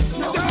doesn't exist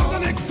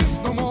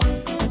no more.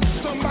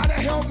 Somebody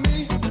help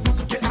me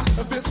get out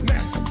of this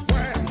mess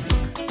where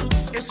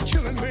it's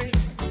killing me.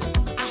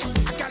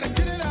 I gotta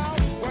get it out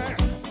where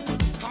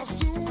how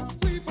soon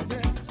we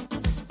forget.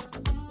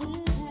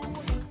 Ooh,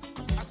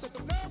 I said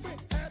the love we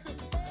had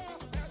before.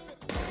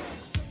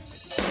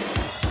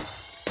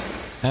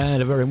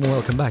 And a very warm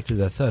welcome back to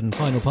the third and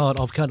final part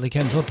of Cuddly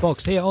Ken's Hot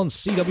Box here on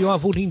CWR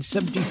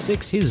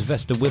 1476. Here's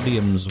Vesta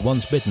Williams,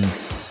 Once Bitten,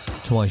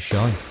 Twice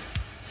Shy.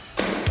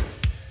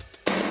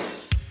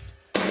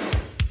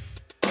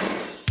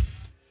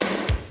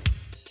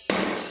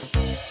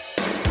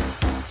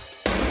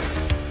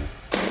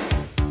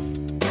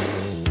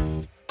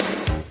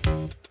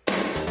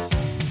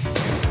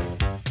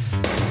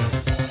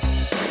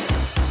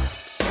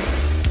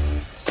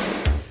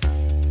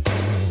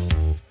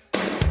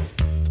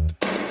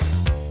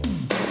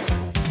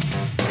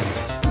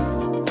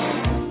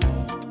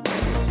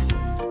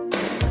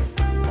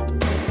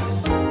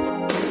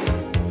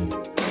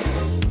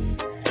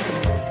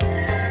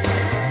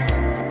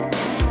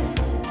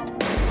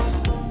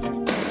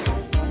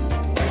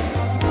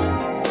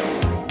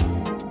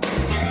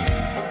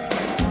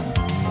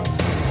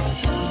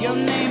 Your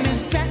name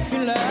is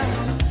Dracula.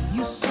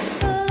 You suck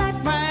the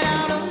life right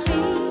out of me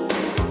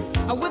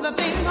with a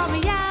thing called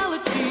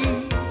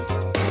reality.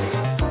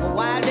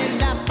 Why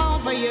did I fall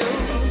for you?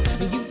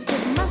 You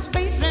took my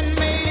space and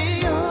made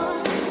it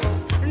yours.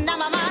 Now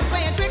my mind's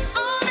playing tricks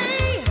on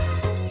me.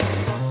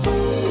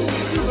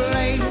 Who's to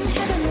blame?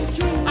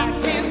 I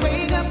can't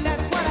wake up.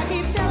 That's what I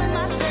keep telling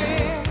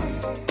myself.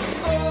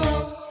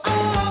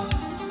 Oh,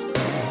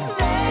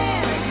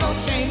 there's no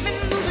shame in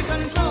losing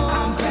control.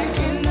 I'm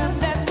cracking up.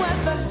 That's what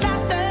the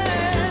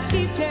doctors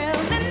keep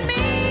telling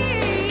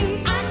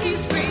me. I keep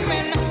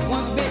screaming,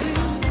 once bitten,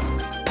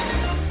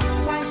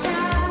 twice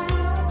shy.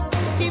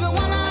 Keep it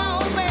one eye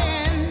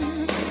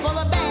open for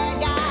the bad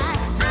guy.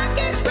 I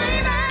keep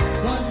screaming,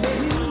 once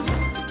bitten,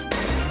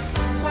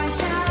 twice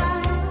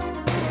shy.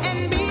 And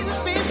be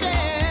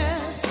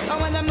suspicious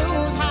when the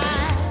moon's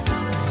high.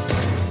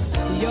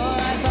 Your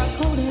eyes are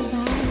cold as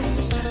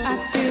ice. I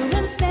feel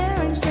them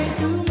staring straight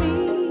through me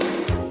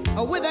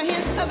with a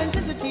hint of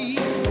intensity.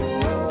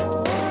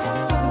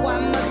 Why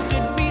must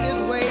it be this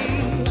way?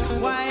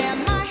 Why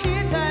am I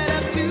here tied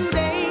up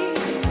today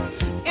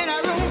in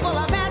a room full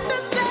of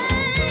bastards?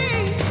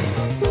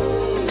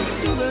 Who's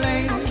to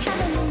blame?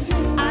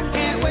 I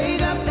can't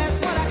wake up. That's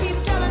what I keep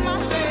telling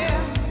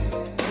myself.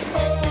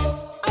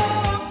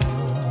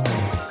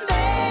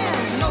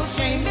 There's no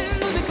shame in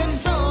losing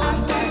control. I'm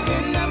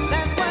cracking up.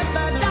 That's what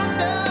the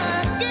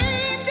doctors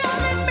keep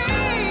telling me.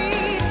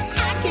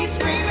 I keep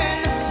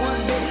screaming,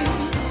 once bitten,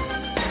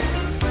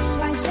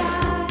 twice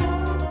shy.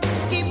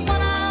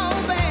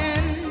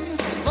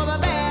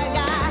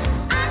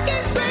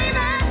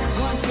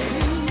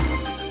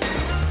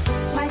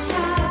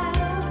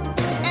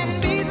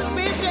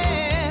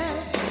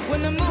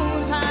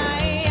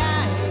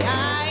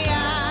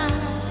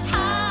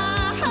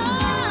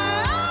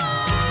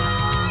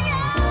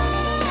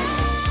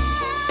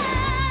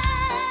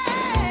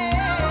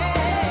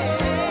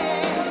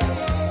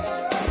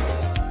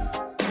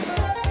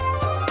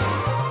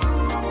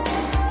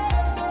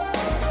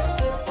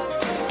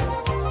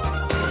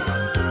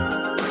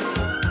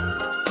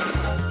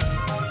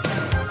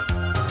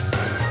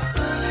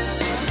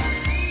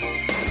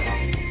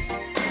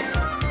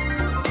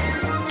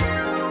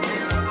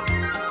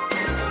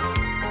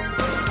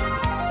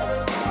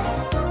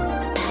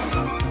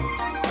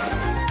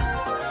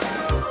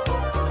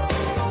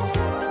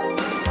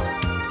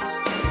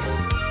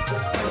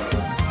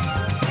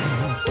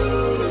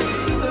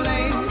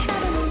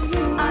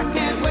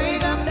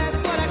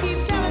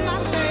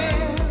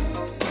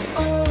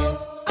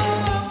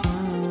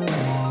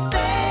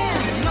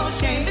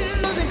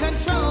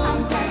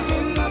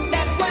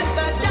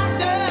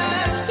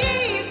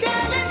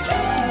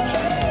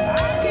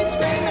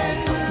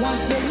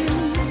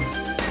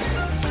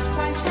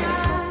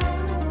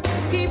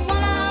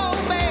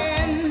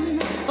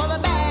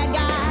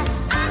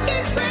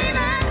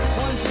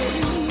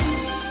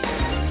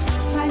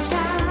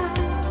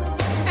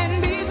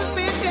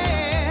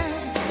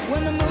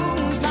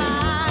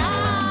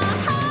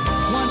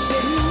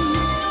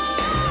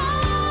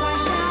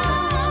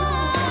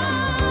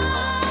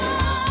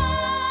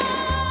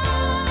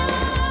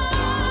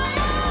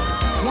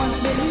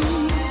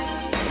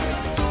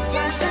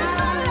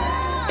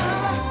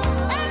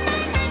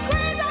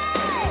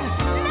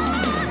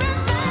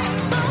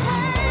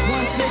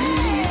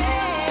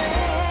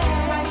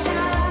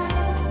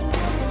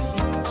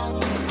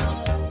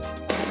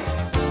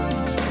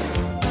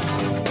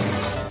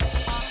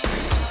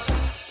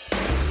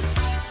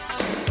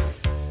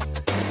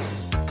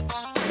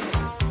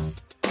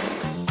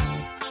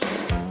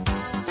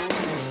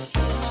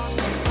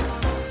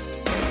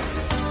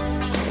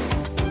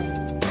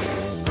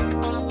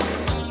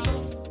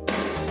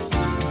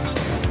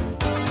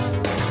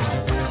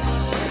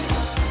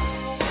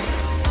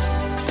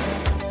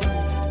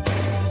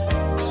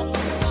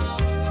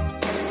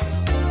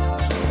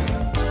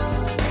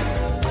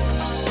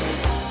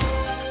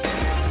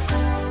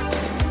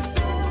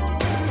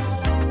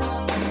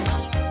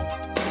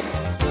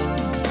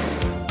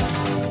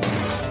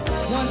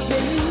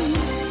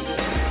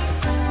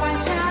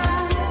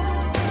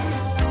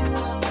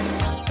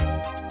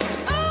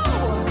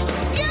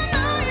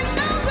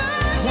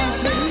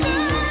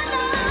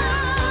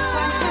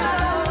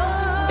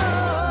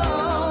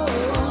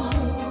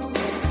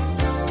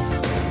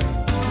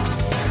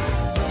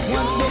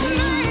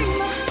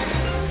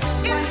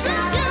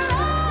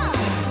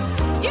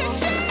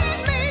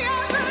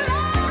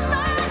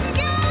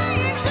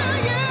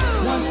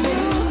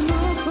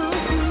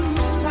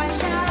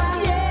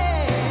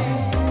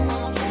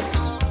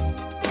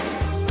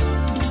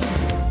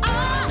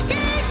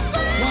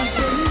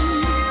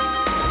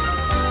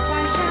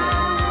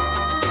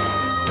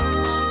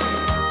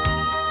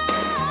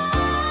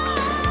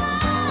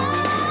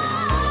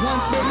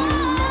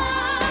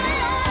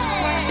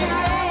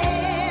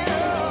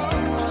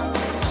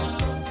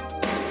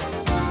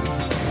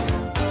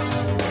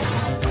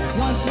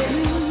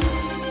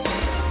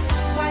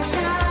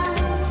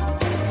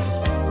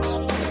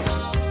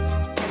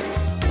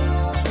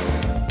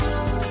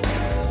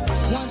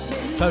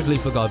 Totally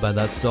forgot about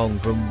that song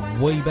from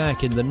way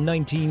back in the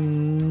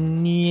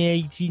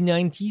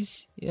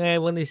 1990s. Yeah, I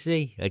want to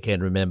see. I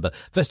can't remember.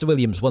 Vesta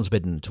Williams, Once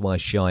Bitten,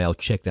 Twice Shy. I'll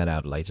check that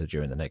out later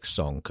during the next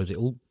song because it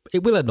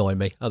will annoy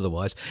me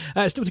otherwise.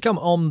 Still to come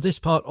on this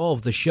part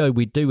of the show,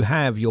 we do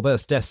have your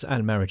births, deaths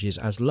and marriages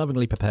as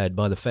lovingly prepared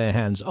by the fair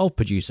hands of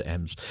producer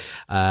Ems.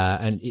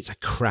 And it's a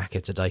cracker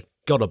today.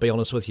 Gotta be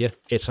honest with you,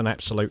 it's an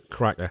absolute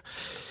cracker.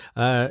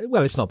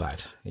 Well, it's not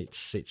bad.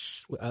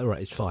 It's all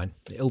right. It's fine.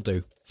 It'll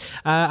do.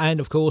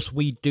 And of course,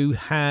 we do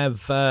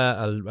have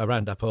a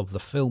roundup of the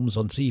films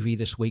on TV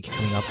this week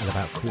coming up at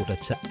about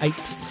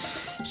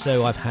 7:45.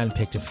 So I've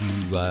handpicked a few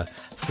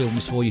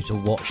films for you to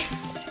watch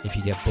if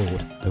you get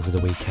bored over the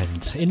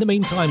weekend. In the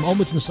meantime,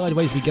 onwards and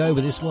sideways we go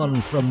with this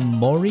one from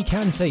Maury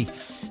Canty.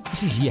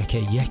 This is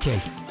Yeke Yeke.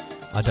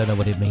 I don't know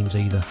what it means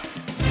either.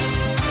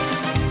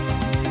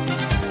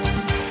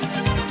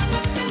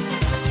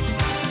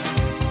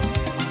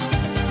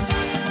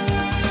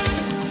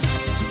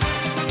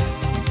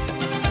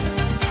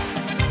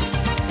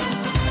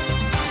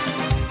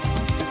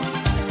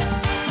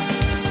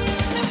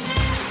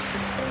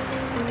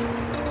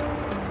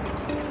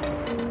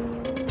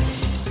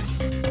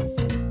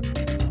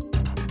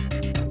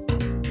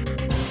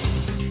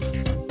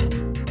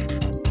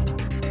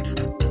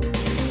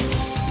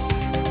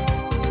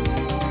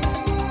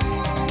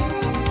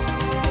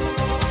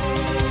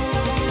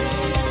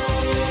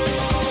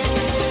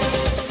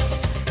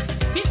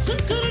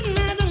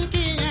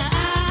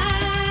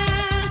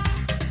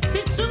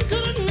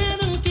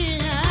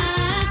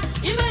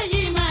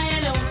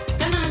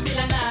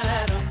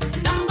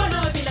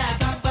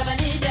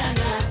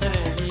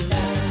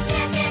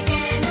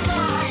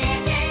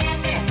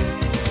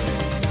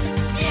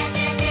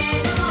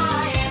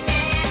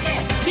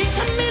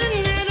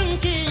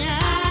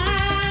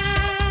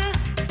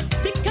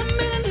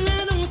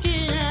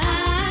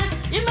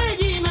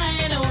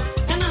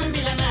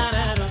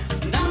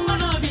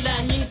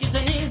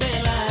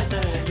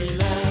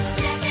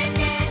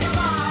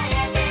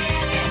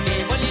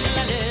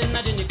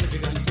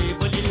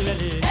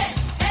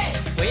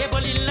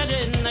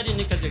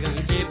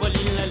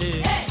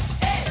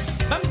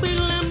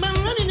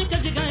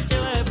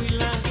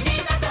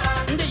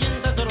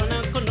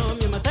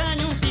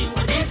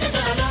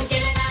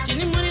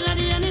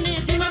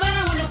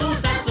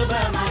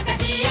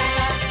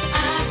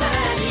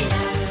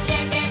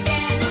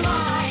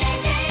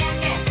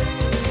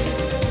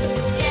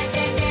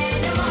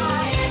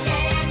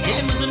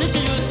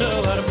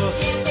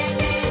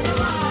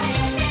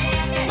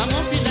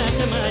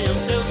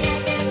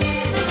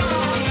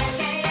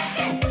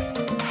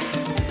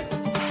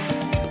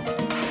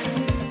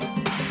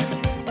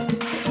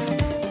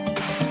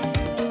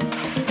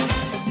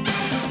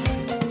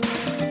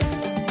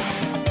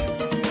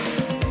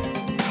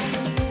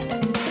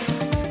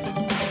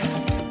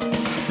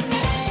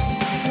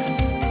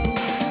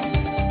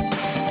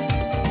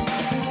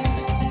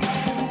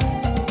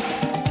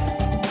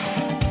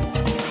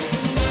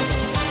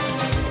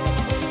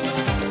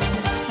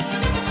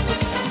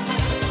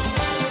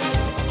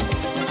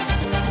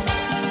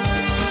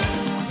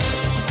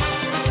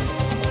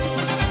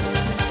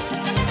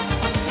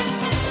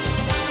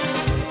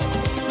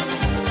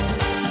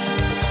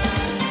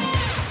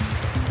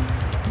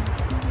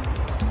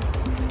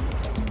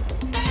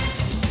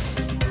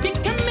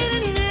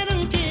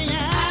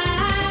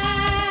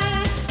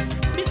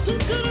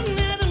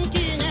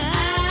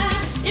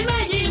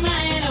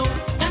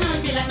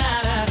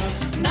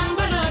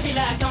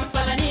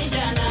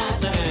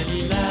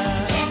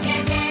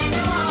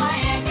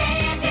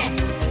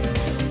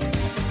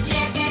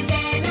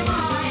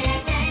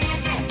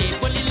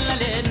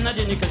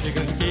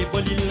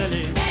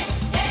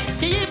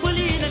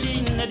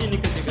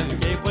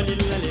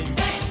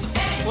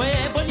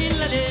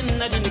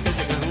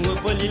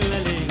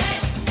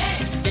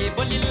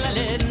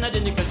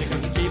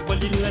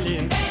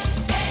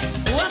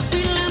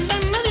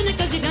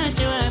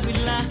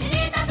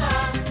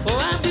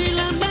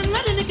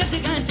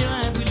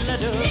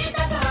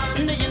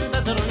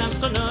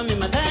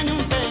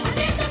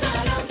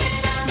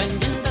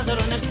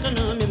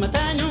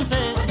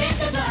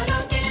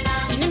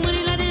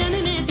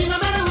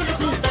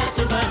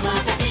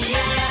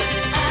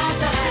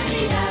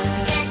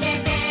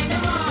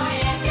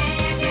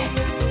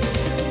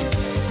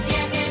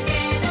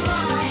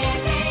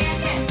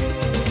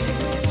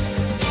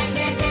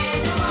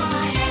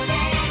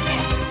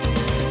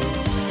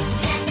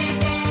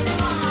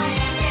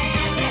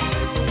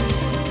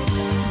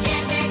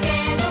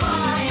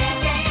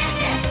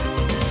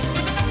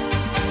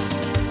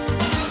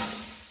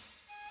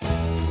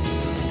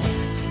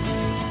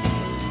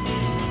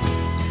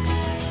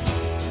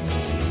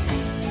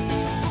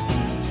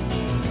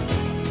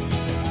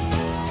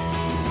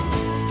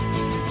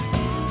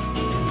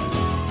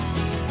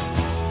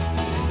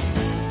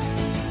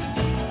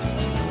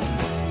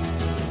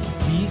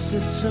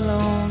 Sits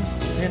alone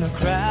in a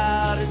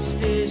crowded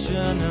station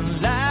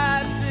and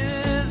lights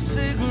his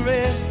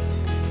cigarette.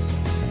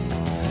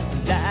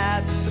 The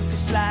light flickers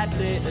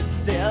slightly, it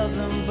tells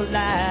him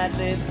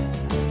politely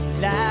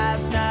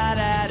last night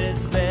at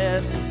its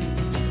best.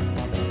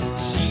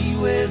 She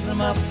weighs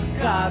him up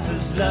cause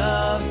his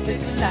love's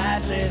taken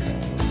lightly,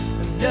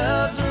 and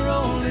love's her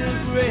only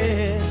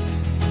regret.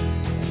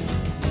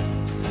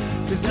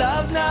 Cause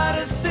love's not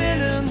a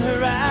sin in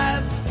her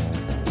eyes.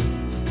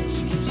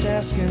 She keeps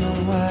asking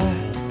him why.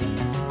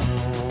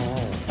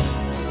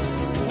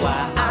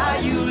 Why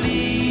are you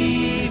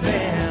leaving?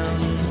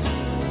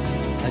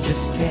 I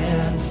just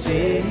can't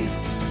say.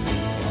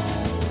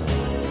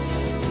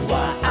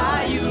 Why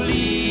are you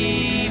leaving?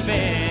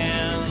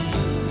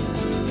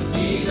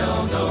 We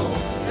don't know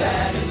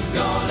that it's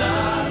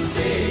gonna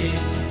stay.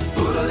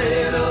 Put a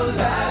little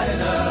light in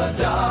her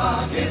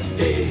darkest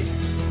day,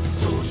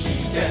 so she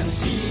can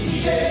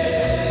see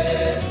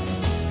it.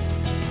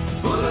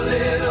 Put a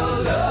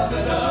little love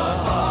in her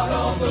heart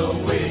on the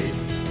way,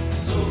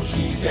 so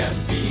she can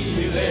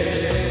feel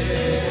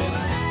it.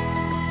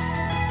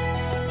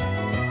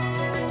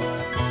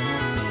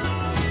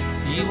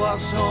 He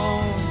walks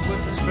home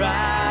with his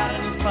bride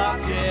in his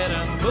pocket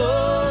and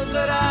pulls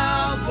it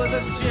out with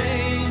his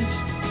change.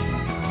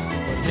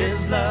 But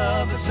his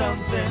love is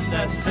something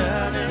that's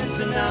turning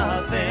to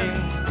nothing.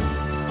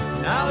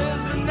 Now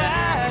isn't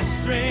that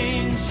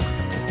strange?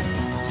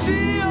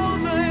 She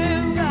holds her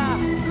hands out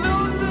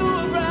close to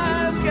a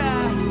bright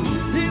sky.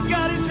 He's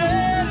got his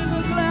head in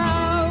the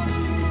clouds.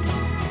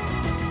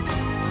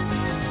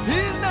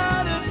 He's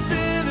not a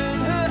sin in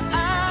her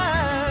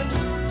eyes,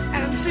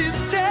 and she's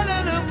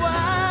telling him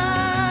why.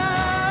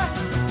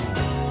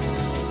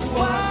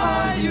 Why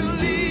are you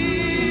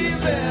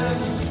leaving?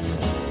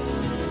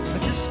 I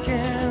just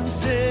can't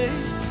say.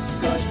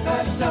 Gosh,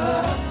 bad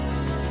love.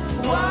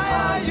 Why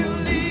are you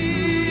leaving?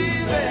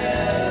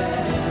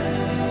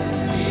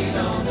 We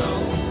don't know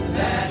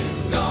that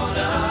it's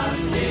gonna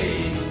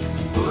stay.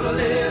 Put a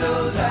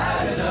little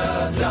light in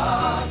her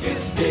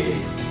darkest day,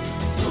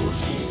 so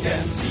she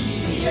can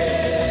see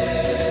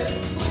it.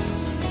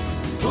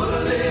 Put a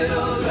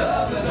little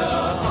love in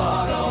her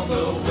heart on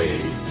the way,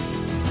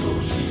 so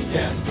she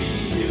can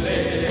feel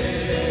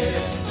it.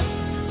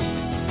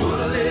 Put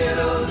a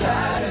little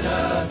light in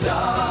her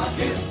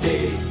darkest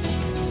day,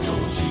 so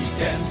she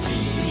can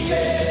see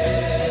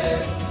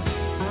it.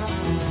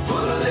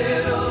 Put a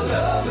little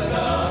love in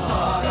her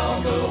heart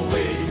on the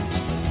way,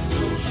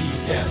 so she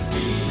can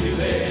feel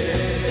it.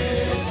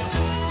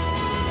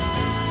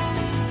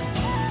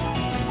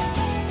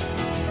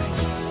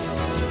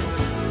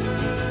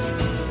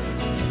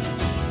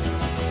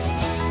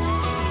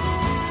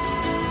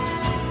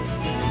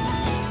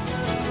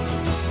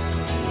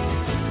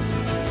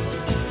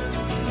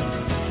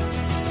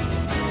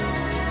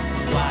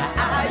 Why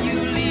are you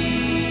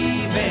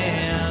leaving?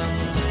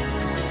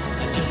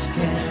 I just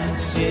can't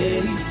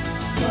say.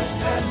 Gosh,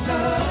 bad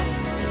love.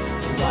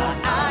 Why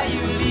are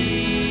you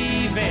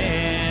leaving?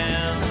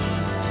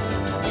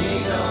 We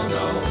don't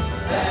know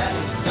that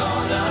it's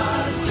gonna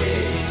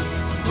stay.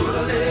 Put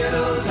a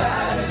little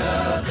light in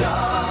her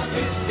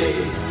darkest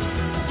day,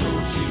 so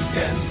she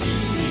can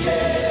see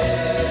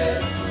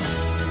it.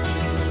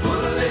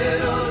 Put a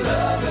little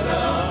love in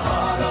her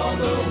heart on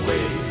the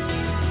way,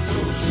 so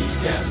she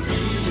can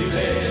feel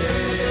it.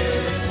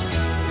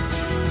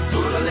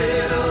 Put a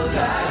little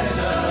light in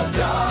her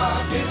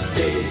darkest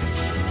day,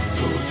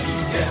 so she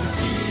can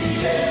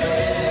see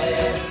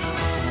it.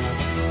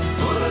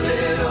 Put a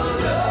little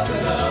love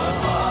in her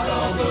heart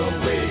on the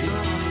way,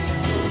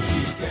 so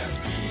she can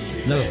feel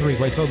it. Another three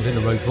great songs in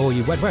a row for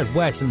you. Wet, Wet,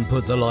 Wet and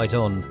Put the Light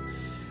On.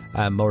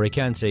 And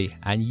Morikanti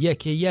and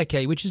Yeke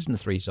Yeke, which isn't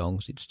 3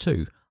 songs, it's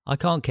 2. I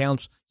Can't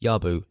Count,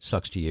 Yabu,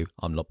 Sucks to You,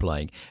 I'm Not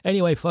Playing.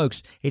 Anyway,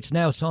 folks, it's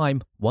now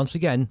time, once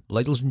again,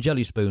 ladles and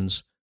jelly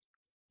spoons,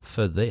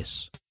 for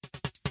this.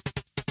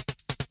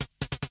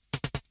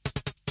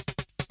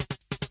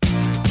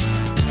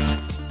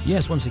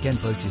 Yes, once again,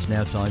 folks, it's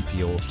now time for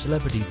your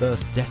celebrity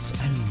birth, deaths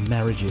and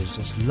marriages,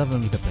 as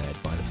lovingly prepared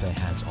by the fair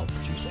hands of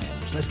producer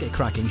M. So let's get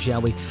cracking,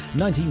 shall we?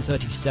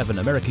 1937,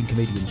 American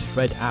comedians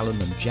Fred Allen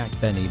and Jack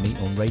Benny meet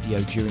on radio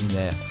during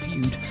their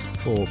feud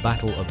for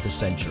Battle of the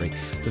Century.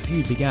 The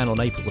feud began on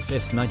April the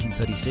 5th,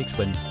 1936,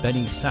 when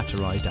Benny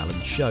satirised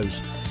Allen's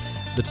shows.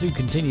 The two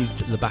continued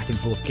the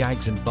back-and-forth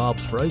gags and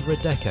barbs for over a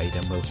decade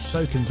and were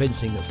so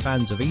convincing that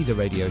fans of either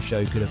radio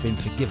show could have been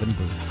forgiven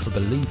for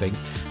believing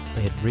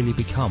they had really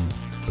become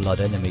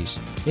blood enemies.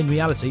 In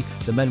reality,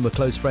 the men were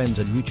close friends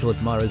and mutual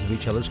admirers of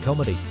each other's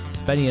comedy.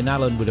 Benny and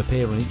Allen would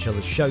appear on each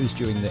other's shows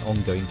during the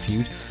ongoing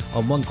feud.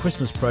 On one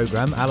Christmas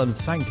programme, Allen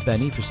thanked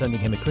Benny for sending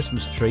him a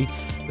Christmas tree,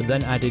 but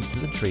then added that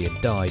the tree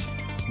had died.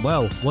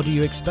 "Well, what do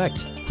you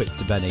expect?"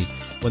 quipped Benny,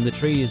 "when the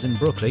tree is in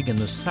Brooklyn and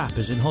the sap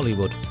is in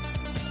Hollywood."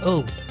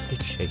 Oh,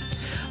 did she?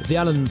 The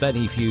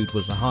Allen-Benny feud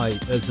was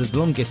the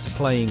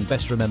longest-playing,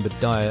 best-remembered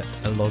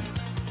dialogue...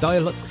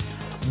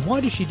 Why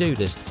did she do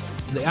this?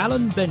 The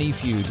Allen-Benny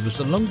feud was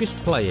the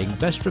longest-playing,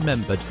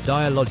 best-remembered,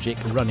 dialogic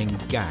running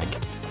gag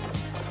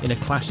in a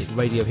classic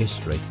radio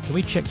history. Can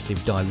we check to see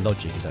if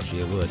dialogic is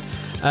actually a word?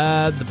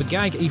 The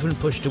gag even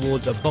pushed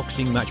towards a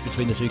boxing match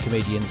between the two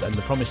comedians, and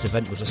the promised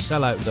event was a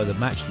sellout, though the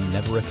match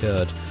never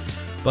occurred.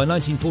 By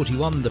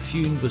 1941, the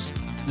feud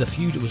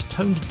was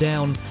toned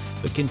down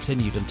but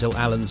continued until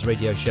Alan's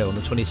radio show on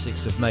the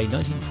 26th of May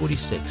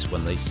 1946,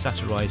 when they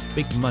satirised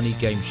big money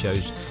game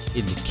shows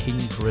in the King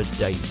for a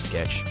Day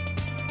sketch.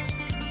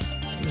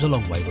 It was a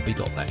long way, but we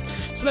got there.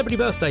 Celebrity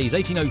birthdays: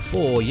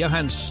 1804,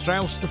 Johann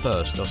Strauss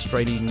I,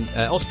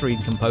 Austrian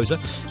composer,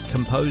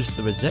 composed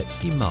the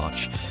Rosetsky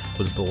March,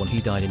 was born. He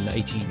died in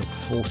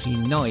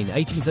 1849.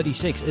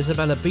 1836,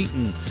 Isabella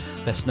Beeton,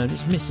 best known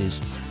as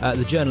Mrs.,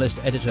 the journalist,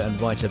 editor and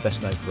writer,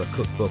 best known for a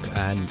cookbook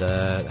and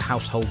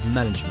household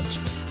management.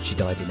 She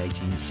died in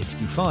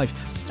 1865.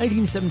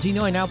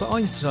 1879, Albert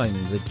Einstein,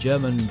 the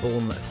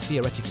German-born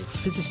theoretical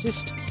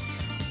physicist.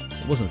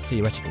 It wasn't a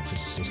theoretical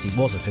physicist, he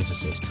was a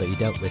physicist, but he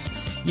dealt with,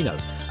 he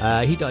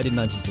died in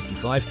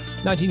 1955.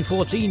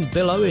 1914,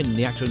 Bill Owen,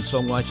 the actor and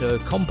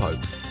songwriter, Compo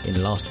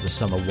in Last of the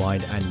Summer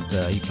Wine, and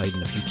he played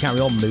in a few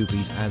Carry On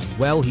movies as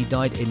well. He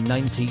died in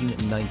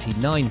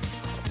 1999.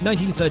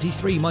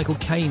 1933, Michael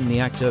Caine, the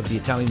actor of the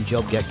Italian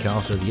Job, Get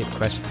Carter, The It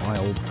Press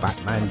File,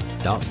 Batman,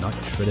 Dark Knight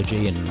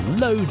Trilogy, and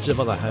loads of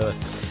other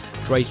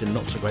great and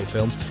not so great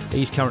films.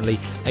 He's currently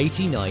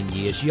 89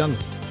 years young.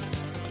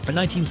 In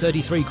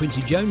 1933,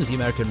 Quincy Jones, the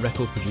American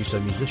record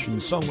producer, musician,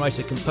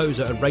 songwriter,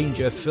 composer,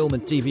 arranger, film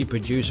and TV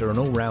producer, an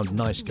all-round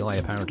nice guy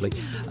apparently.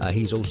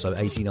 He's also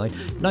 89.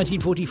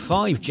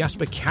 1945,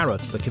 Jasper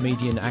Carrot, the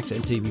comedian, actor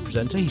and TV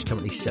presenter. He's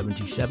currently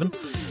 77.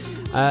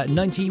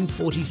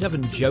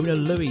 1947, Jonah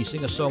Louie,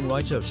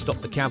 singer-songwriter of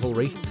Stop the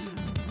Cavalry,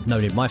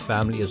 known in my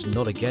family as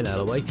Not Again,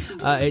 LOA.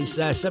 Is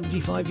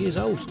 75 years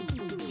old.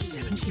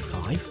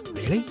 75?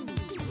 Really?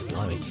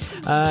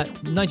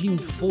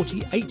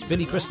 1948,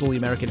 Billy Crystal, the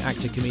American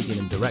actor, comedian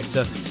and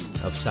director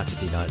of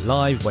Saturday Night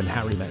Live, When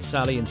Harry Met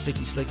Sally and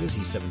City Slickers.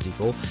 He's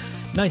 74.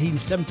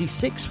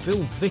 1976, Phil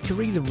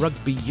Vickery, the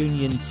rugby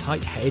union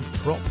tight head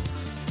prop.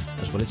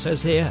 That's what it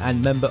says here,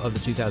 and member of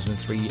the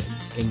 2003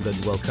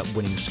 England World Cup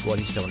winning squad.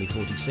 He's currently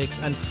 46.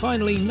 And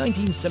finally,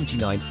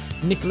 1979,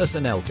 Nicolas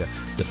Anelka,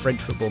 the French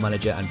football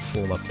manager and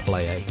former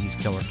player. He's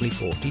currently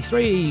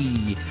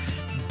 43.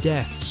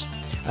 Deaths.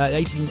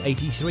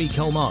 1883,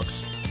 Karl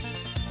Marx,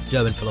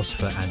 German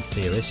philosopher and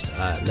theorist,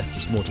 left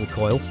his mortal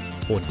coil,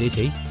 or did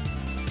he?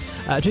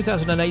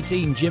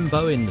 2018, Jim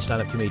Bowen, the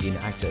stand-up comedian,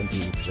 actor and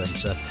TV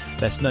presenter,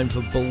 best known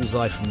for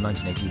Bullseye from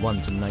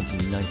 1981 to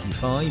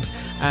 1995.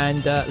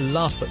 And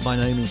last but by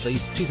no means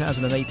least,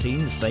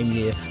 2018, the same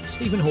year,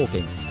 Stephen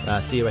Hawking,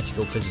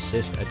 theoretical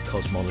physicist and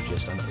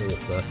cosmologist and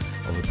author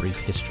of A Brief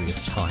History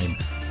of Time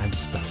and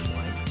stuff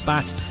like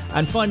that.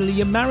 And finally,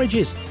 your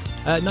marriages.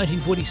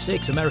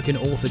 1946, American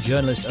author,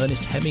 journalist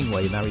Ernest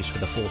Hemingway marries for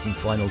the fourth and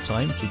final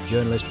time to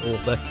journalist,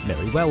 author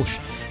Mary Welsh.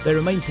 They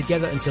remained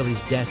together until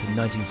his death in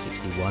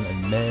 1961,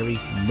 and Mary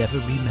never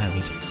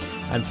remarried.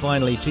 And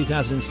finally,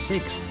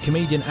 2006,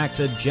 comedian,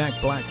 actor Jack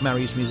Black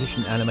marries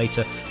musician,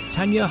 animator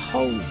Tanya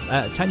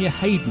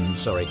Hayden.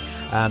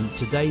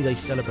 Today they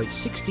celebrate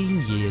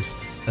 16 years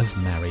of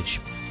marriage.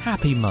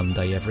 Happy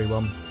Monday,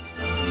 everyone.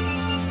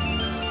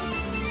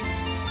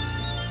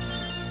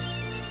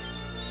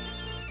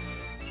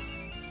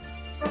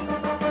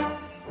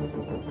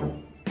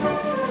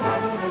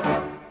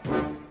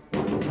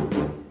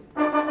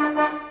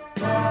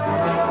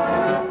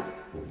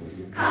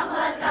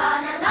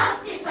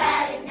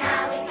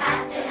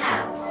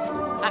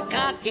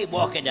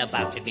 Walking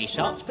about in me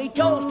socks, me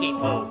toes keep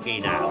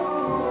poking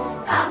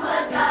out.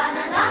 Copper's gone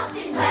and lost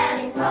his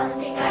wellies, what's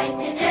he going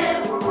to do?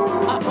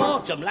 I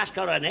bought them last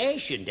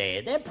Coronation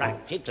Day, they're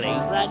practically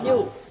brand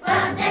new.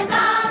 Well, they're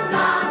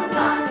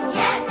gone,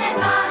 yes, they're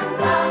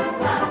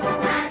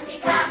gone, and he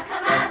can't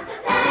come out to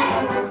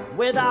play.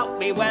 Without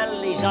me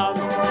wellies on.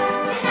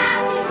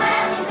 Without his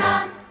wellies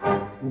on.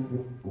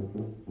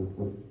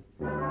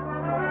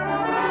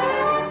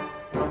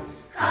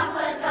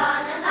 Copper's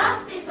gone and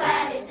lost his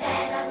wellies,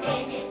 they're not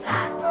in his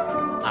flats.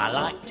 I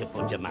like to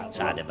put them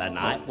outside of a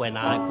night when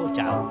I put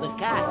out the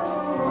cat.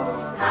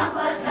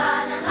 Copper's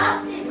gone and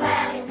lost his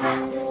wellies,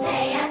 has to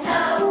stay at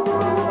home.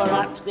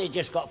 Perhaps they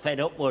just got fed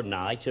up one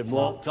night and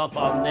walked off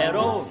on their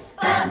own.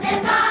 Well,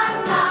 they're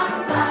gone,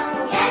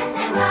 yes,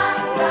 they're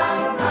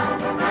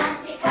gone,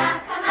 and he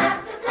can't come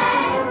out to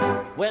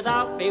play.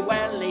 Without me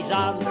wellies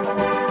on.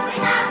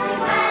 Without his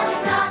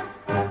wellies on.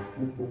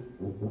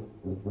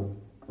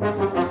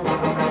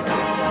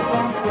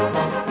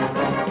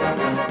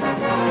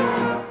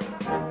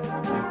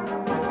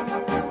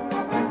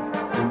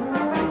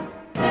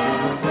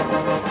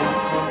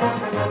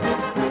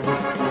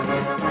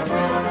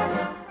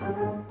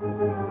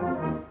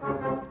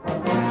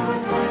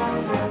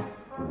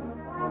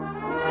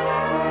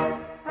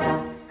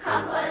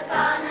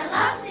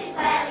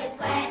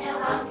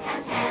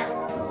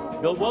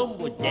 No one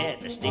would dare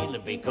to steal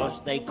them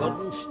because they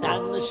couldn't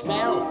stand the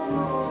smell.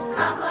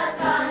 Copper's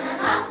gone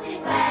and lost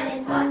his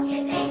wellies, what do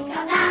you think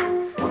of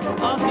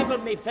that? I'll give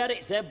them me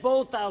ferrets, they're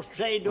both house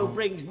trained, who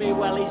brings me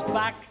wellies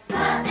back.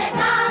 But they're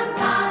gone,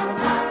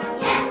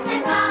 yes,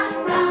 they're gone,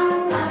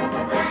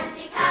 and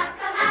he can't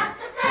come out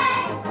to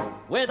play.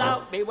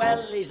 Without me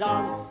wellies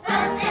on.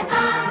 But they're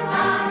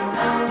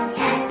gone,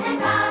 yes, they're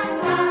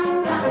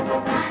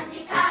gone, and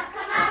he can't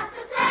come out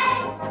to play.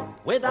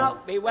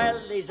 without me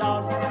wellies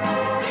on.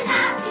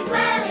 Without his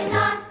wellies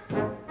on.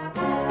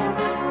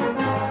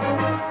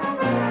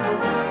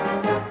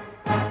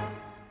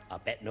 I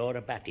bet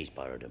Nora Batty's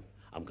borrowed them.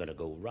 I'm going to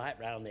go right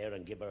round there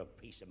and give her a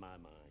piece of my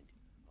mind.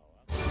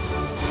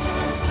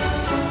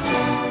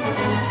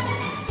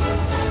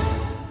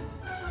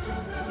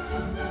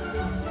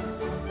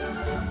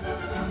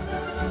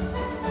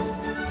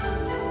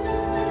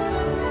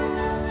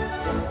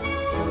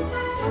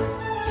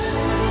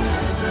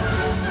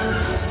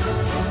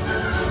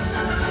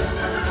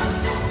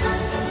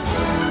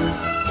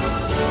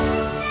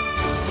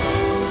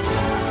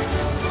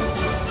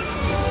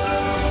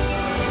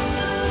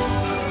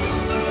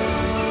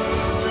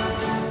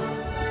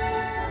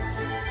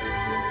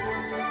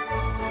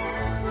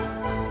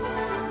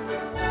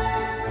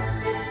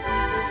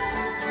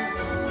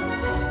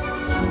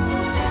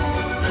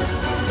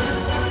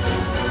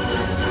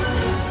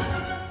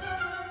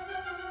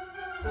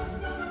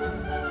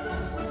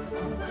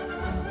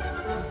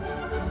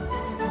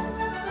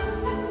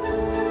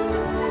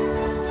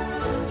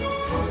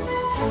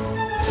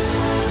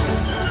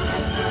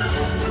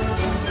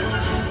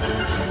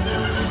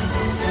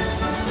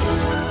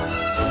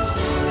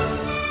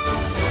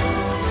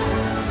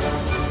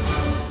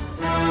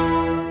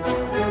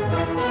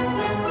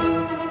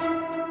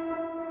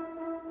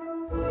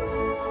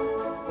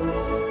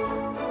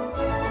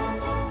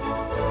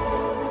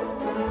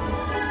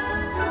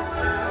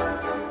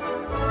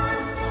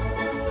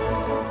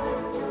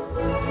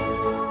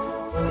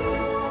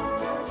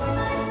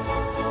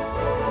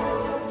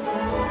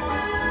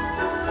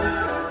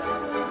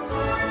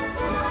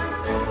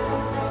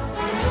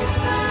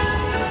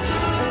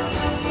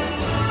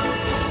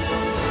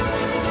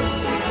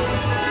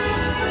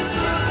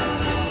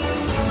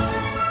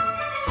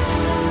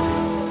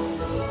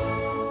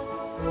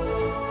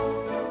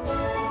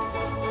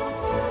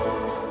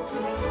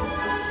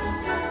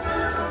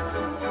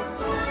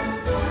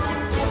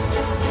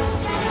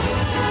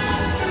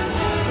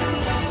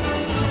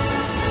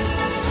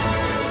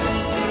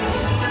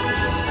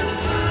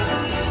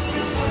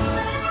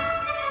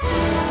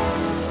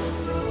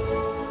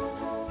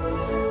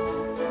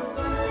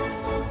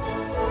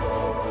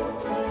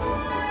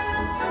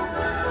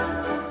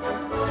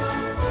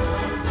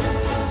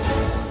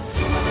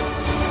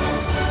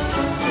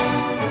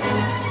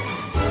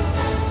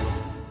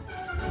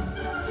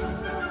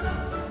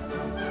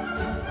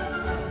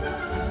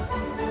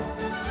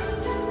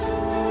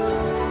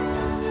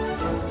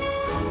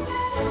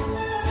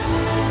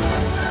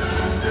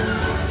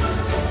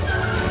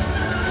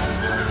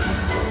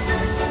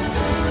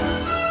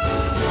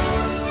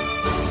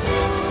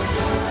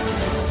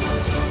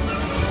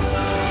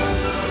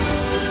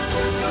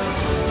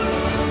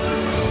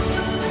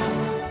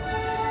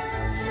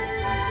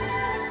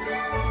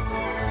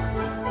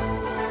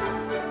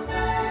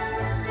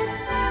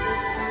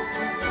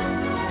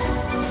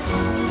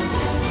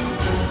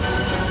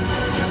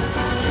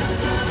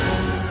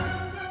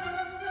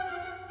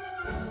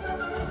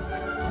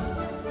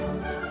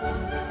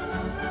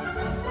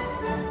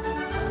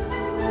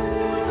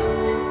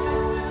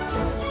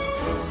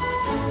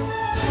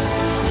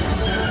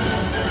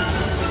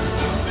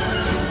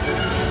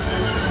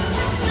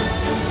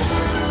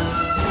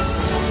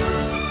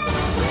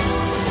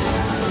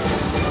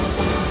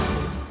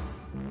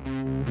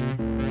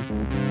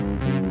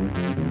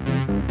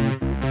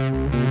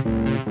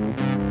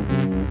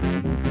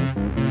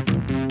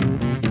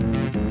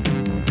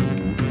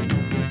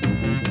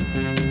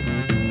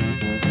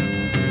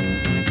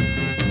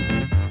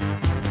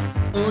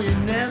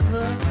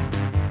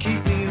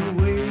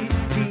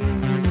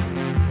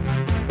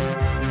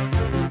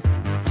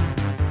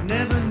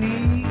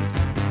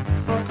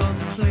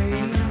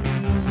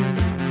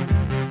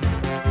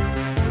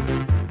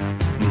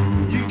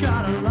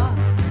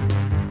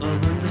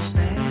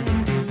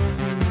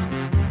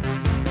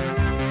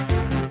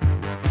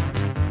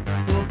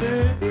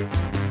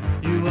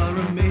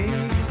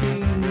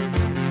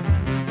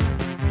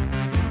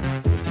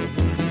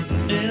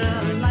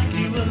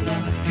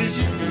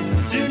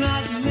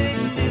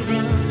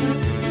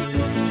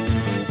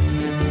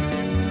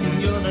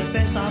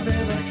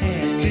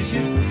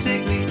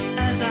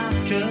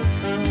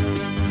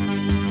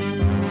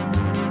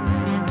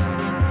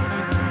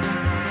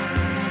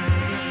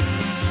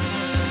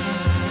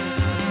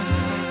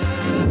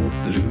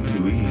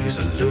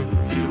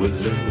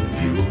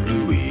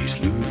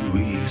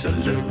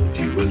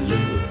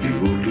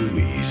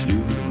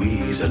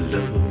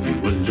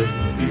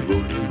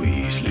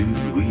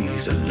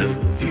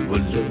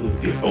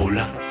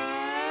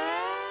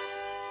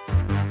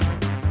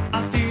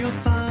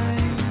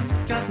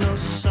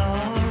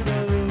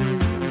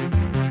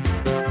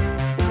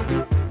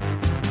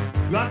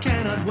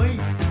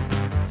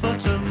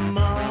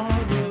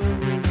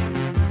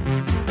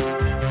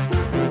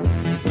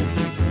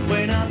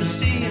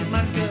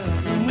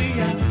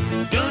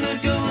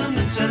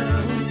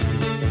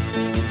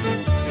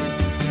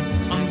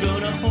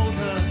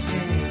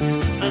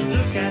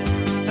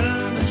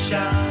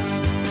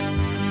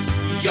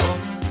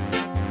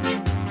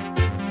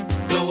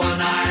 Go on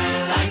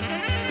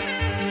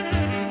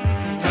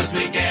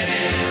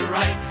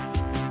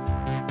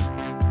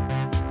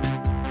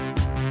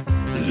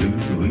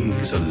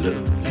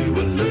love you,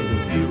 I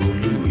love you, oh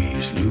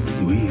Louise,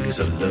 Louise,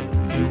 I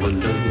love you, I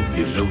love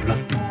you, Lola.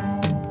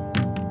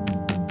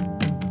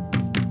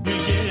 We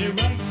get it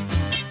right.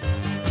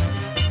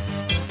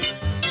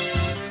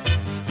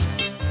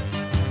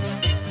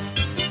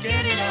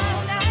 Get it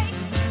all night.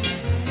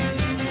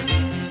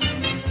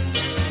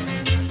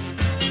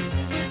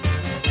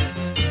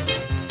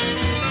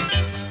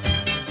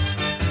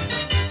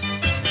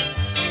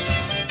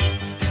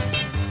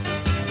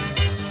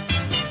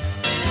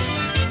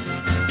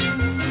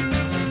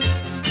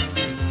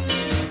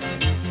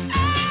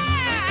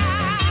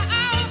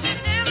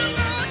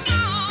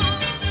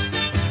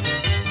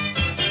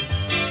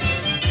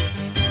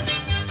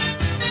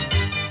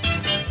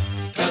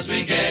 Cause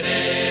we get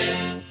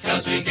it,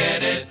 cause we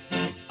get it,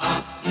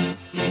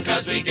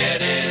 cause we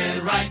get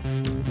it right.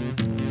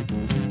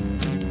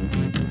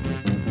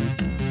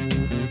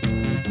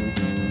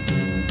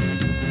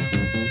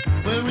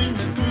 We're in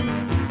the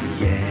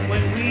groove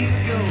when we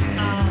go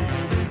out.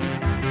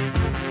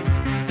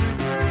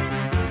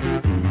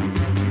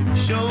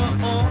 Show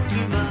off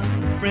to my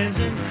friends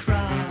and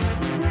crowd.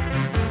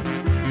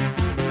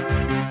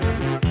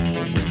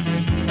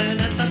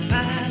 And at the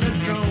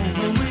Palindrome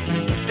when we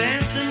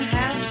dance and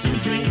have some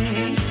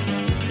drinks.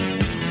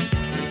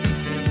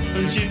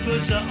 And she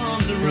puts her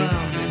arms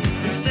around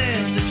and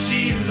says that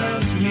she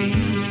loves me.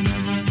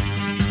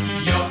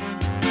 You're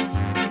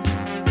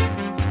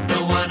the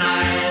one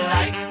I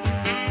like.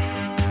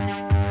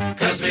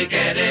 Cause we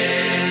get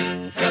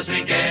it, cause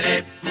we get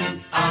it,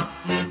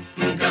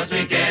 cause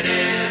we get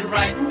it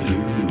right.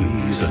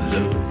 Louise, I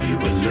love you,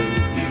 oh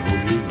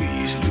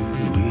Louise,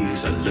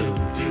 Louise, I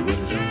love you,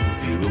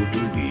 oh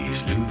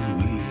Louise,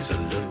 Louise, I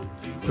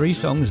love you. 3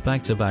 songs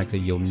back to back that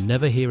you'll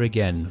never hear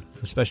again,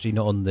 especially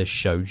not on this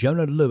show.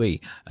 Jonah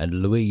Louie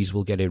and Louise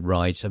Will Get It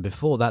Right. And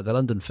before that, the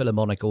London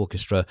Philharmonic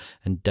Orchestra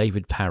and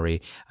David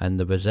Parry and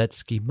the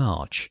Rosetsky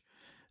March.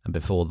 And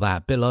before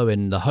that, Bill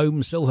Owen, the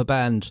Home Silver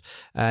Band,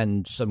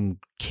 and some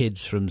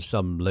kids from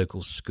some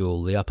local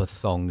school, the Upper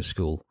Thong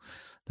School.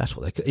 That's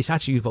what it's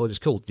actually what it's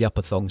called, the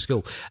Upper Thong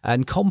School.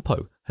 And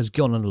Compo has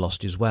gone and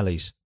lost his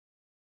wellies.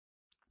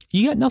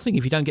 You get nothing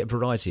if you don't get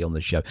variety on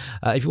the show.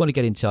 If you want to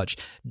get in touch,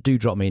 do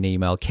drop me an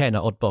email,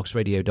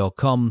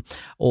 ken@oddboxradio.com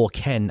or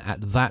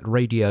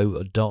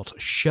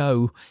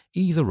ken@thatradio.show,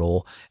 either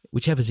or,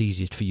 whichever's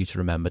easiest for you to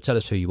remember. Tell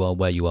us who you are,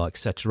 where you are,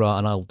 etc.,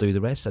 and I'll do the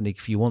rest. And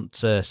if you want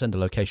to send a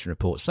location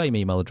report, same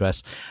email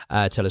address,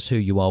 tell us who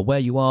you are, where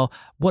you are,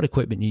 what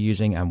equipment you're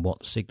using, and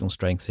what the signal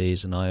strength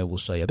is, and I will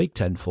say a big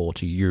 10-4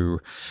 to you,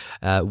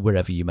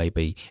 wherever you may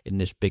be in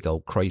this big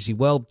old crazy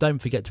world.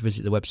 Don't forget to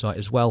visit the website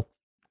as well.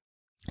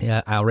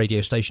 Yeah, our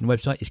radio station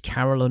website is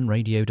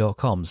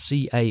carillonradio.com,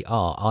 CARILLON,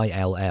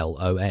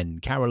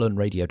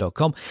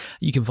 carillonradio.com.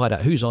 You can find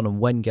out who's on and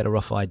when, get a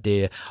rough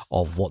idea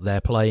of what they're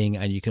playing,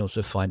 and you can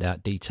also find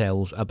out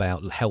details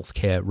about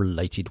healthcare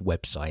related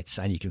websites,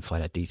 and you can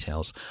find out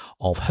details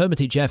of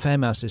Hermitage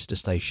FM, our sister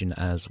station,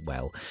 as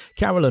well.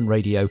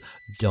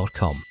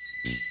 carillonradio.com.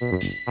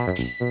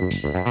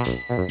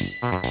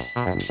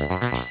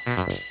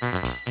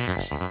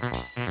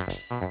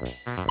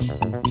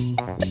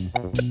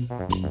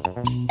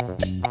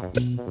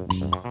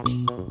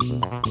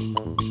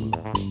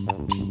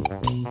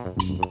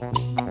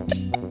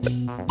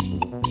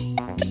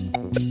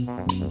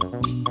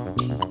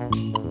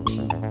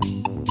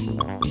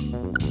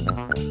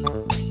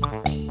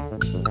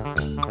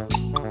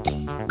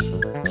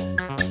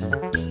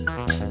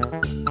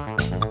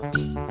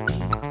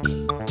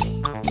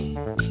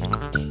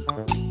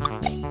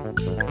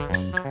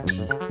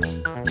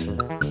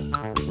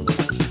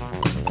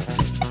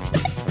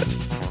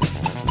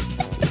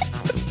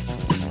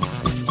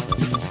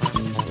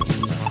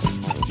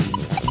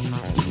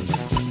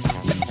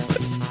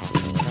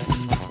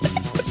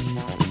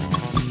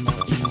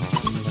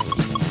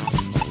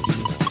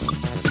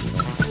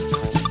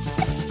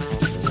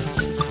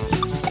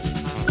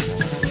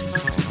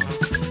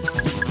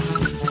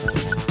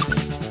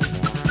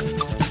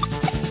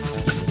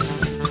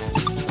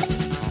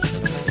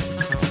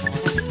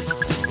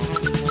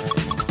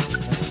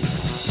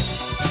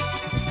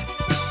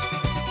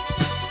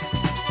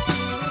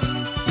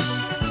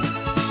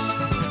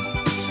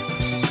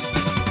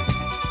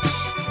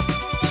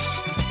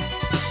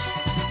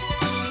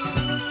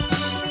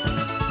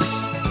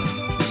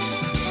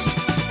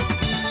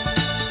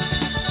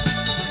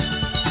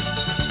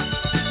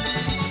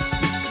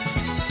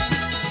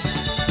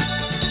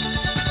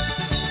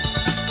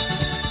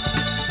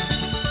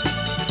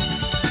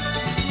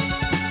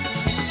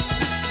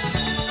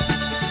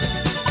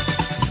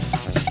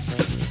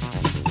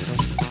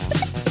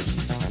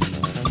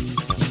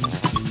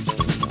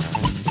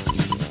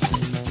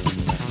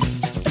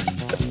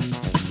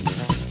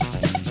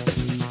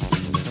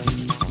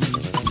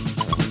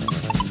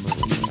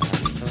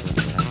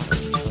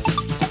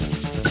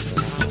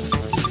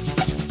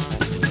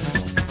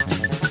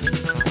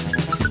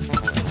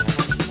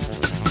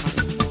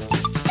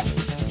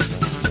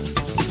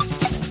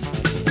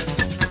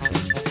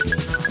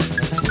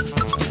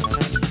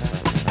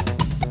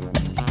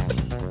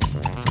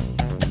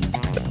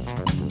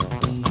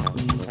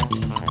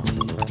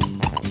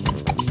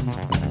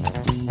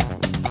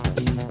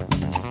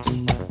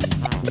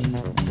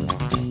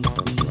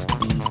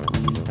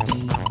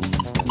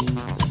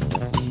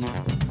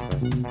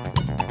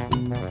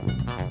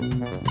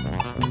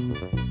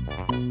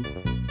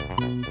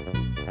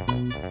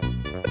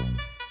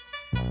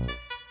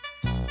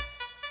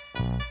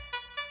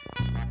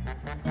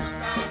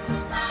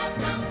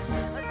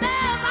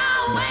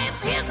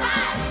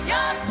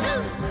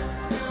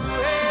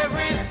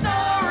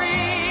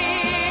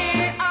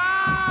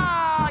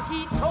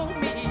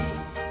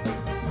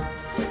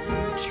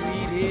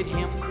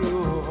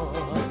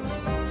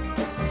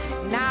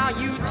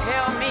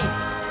 tell me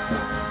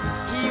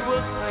he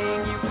was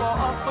playing you for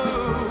a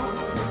fool.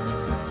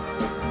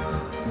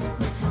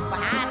 But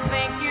I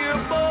think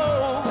you're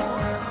bold,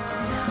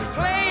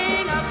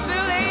 playing a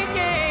silly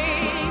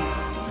game.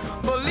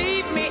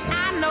 Believe me,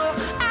 I know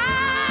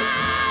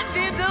I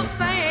did the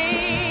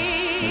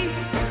same.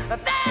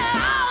 There's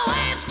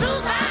always two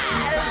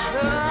sides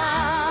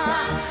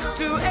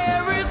to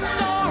every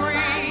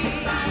story,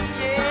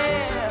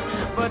 yeah,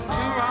 but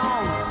two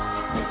wrongs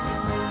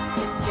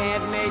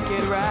can't make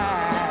it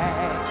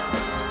right.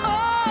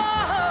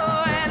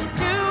 Oh, and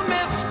two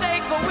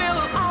mistakes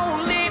will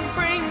only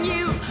bring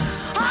you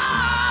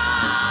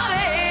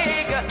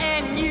heartache,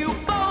 and you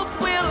both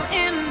will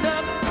end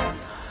up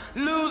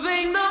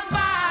losing the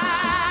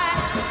fight.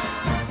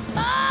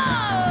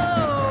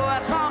 Oh, I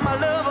saw my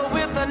lover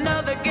with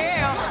another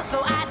girl,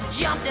 so I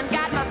jumped and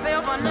got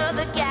myself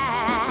another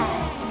guy.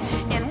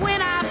 And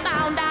when I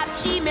found out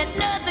she meant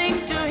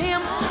nothing to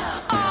him,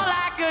 all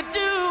I could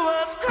do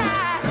was cry.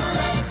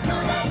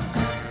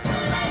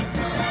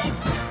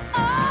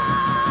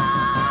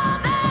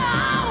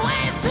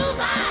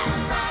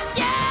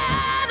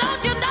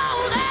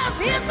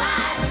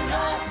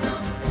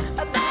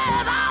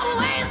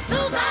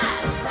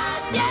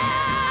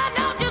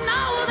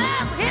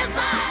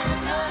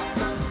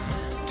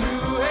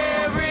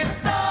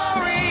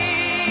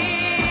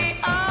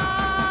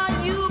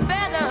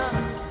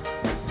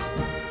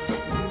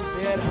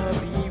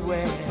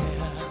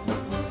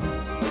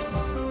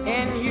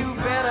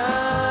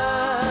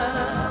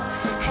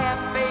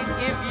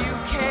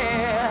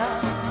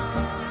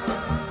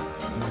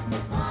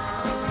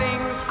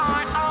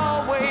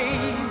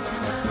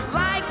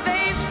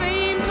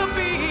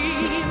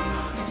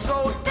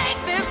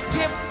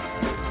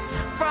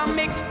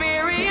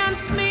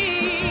 Experienced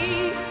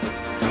me.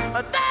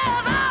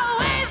 There's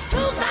always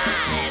two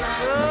sides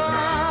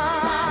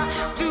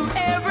to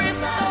every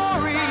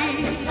story,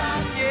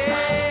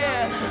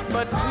 yeah,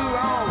 but two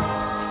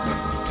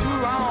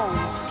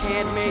wrongs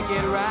can't make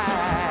it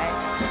right.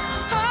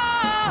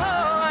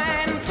 Oh,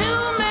 and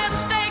two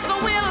mistakes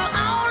will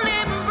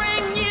only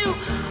bring you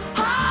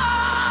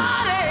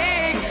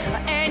heartache,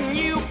 and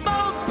you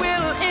both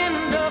will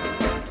end up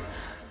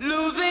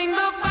losing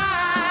the fight.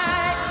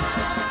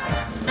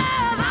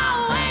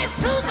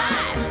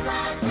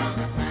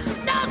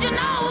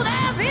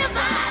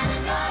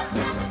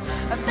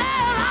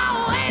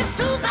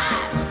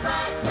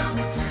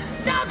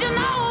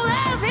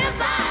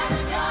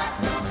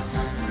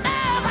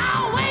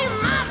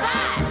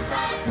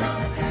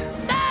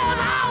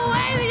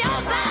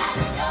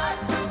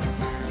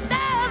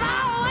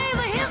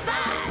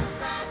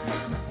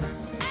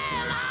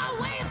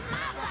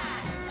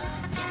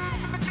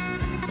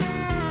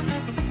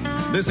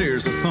 This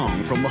here's a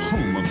song from the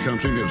home of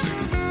country music.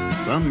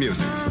 Some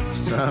music,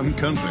 some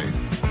country.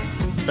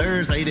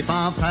 There's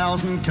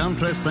 85,000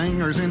 country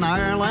singers in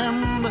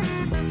Ireland,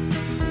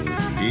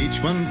 each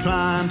one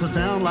trying to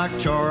sound like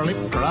Charlie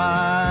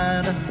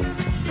Pride.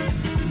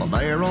 But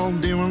they're all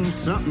doing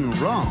something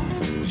wrong,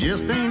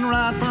 just ain't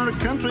right for a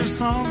country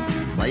song.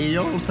 They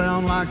all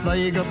sound like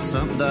they got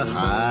something to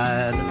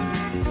hide.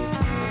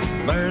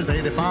 There's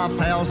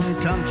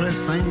 85,000 country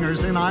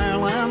singers in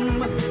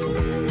Ireland,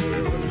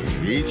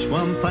 each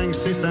one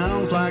thinks he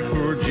sounds like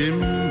poor Jim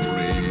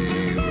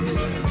Reeves.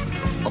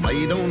 But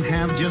they don't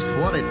have just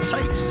what it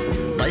takes.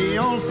 They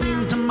all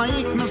seem to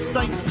make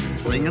mistakes,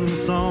 singing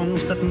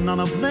songs that none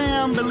of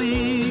them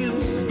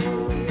believes.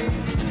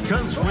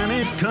 'Cause when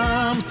it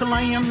comes to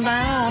laying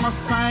down a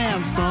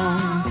sad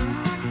song,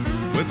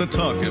 with the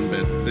talking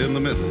bit in the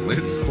middle,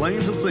 it's plain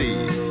to see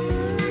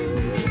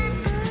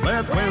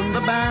that when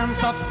the band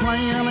stops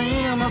playing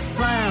in a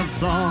sad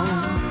song,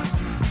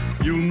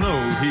 you know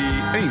he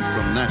ain't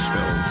from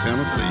Nashville,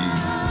 Tennessee.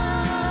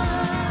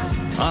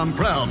 I'm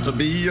proud to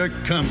be a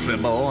country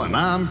boy, and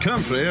I'm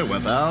country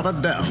without a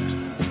doubt.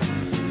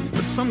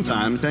 But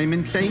sometimes I'm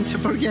inclined to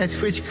forget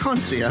which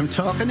country I'm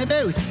talking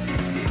about.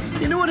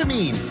 You know what I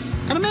mean?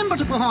 I remember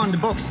to put on the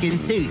buckskin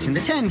suit and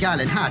the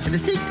 10-gallon hat and the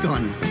 6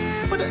 guns,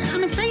 but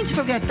I'm inclined to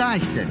forget the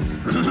accent.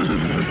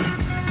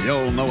 You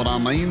all know what I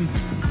mean?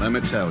 Let me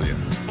tell you.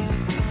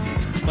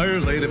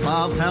 There's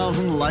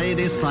 85,000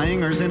 lady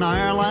singers in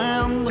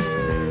Ireland,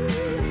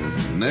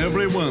 and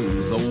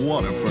everyone's a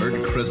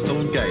Waterford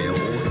Crystal Gale.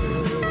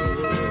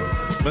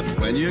 But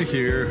when you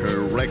hear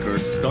her record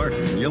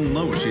starting, you'll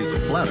know she's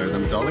flatter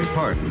than Dolly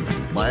Parton.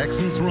 The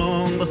accent's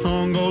wrong, the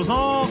song goes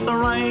off the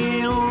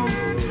rails.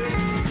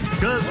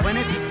 'Cause when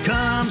it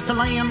comes to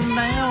laying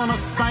down a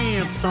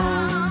sad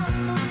song,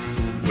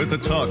 with the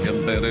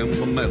talking bit in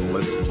the middle,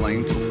 it's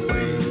plain to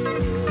see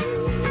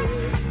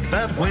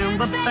that when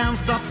the band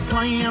stops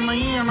playing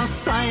in a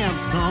sad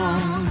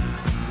song,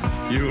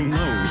 you'll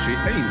know she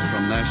ain't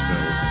from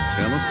Nashville,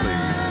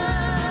 Tennessee.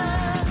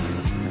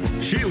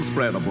 She'll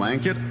spread a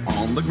blanket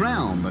on the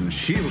ground and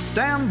she'll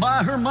stand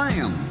by her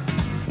man,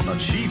 but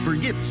she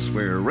forgets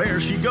where'er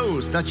she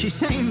goes that she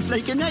sounds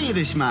like an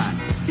Irishman.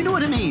 You know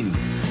what I mean?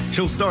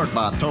 She'll start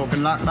by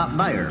talking like that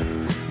there,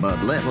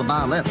 But little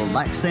by little, the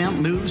accent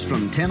moves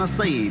from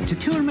Tennessee to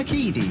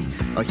Tourmakeedy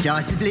or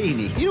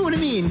Castleblaney. You know what I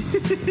mean?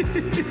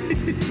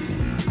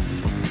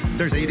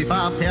 There's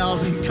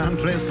 85,000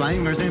 country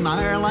singers in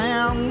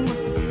Ireland,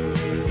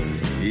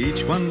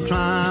 each one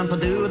trying to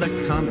do the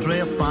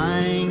country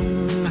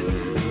thing.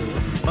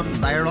 But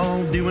they're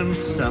all doing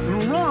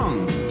something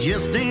wrong,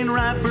 just ain't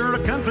right for a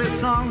country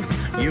song.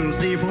 You'll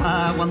see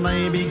why when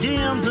they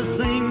begin to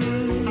sing.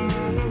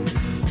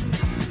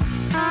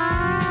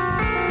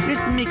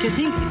 Listen, Mick, I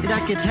think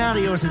that guitar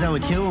of yours is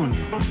out of tune.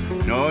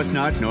 No, it's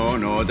not.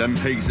 No. Them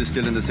pigs are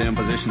still in the same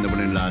position they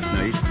were in last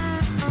night.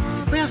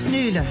 Where's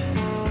Nuala?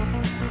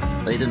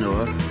 I don't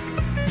know.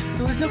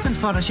 I was looking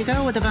for her. She got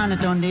out of the van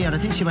at Dundee. I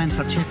think she went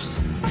for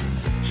chips.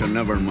 So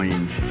never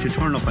mind. She'll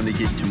turn up on the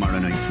gig tomorrow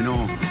night, you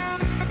know.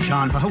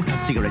 Sean, for out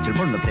that cigarette, you'll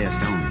burn the place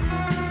down.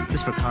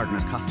 This recording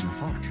has cost him a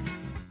fortune.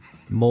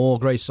 More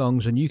great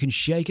songs, and you can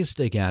shake a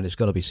stick out. It's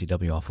got to be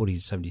CWR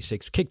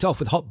 1476. Kicked off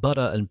with Hot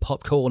Butter and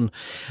Popcorn.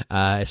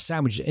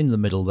 Sandwiched in the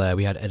middle there,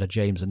 we had Ella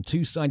James and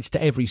Two Sides to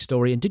Every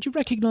Story. And did you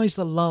recognise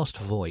the last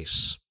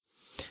voice?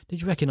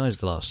 Did you recognise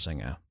the last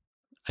singer?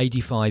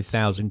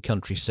 85,000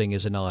 country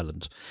singers in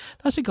Ireland.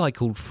 That's a guy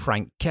called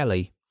Frank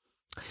Kelly.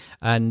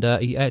 And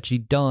he actually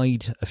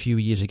died a few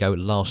years ago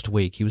last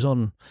week. He was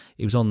on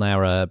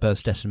our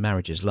Births, Deaths and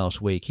Marriages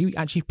last week. He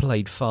actually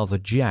played Father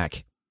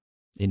Jack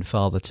in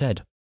Father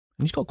Ted.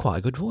 And he's got quite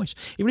a good voice.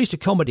 He released a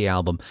comedy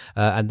album,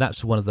 and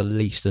that's one of the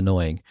least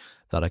annoying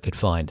that I could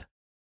find.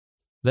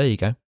 There you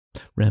go.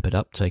 Ramp it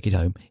up, take it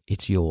home,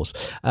 it's yours.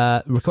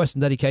 Requests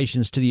and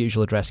dedications to the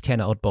usual address,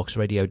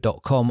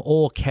 ken@oddboxradio.com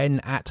or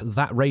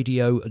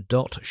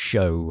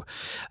ken@thatradio.show.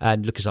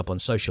 And look us up on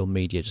social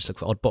media, just look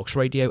for Oddbox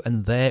Radio,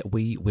 and there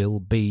we will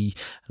be.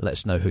 Let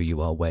us know who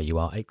you are, where you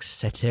are,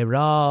 etc.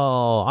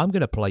 I'm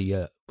going to play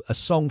a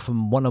song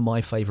from one of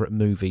my favourite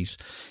movies,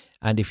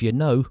 and if you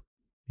know,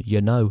 you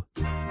know.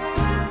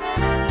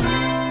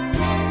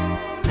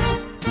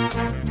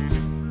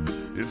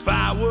 If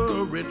I were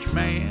a rich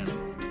man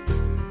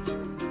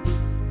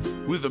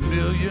with $1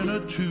 million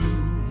or $2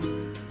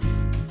 million,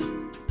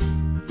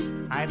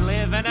 I'd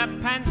live in a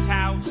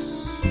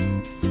penthouse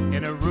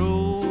in a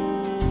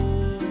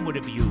room with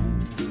a view.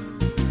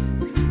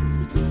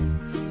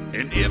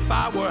 And if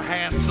I were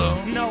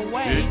handsome, no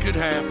way it could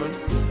happen,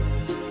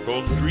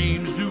 'cause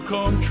dreams do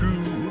come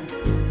true.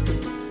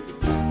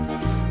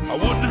 I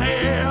wouldn't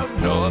have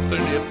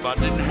nothing if I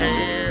didn't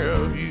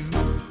have you.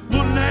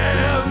 Wouldn't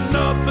have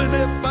nothing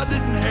if I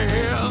didn't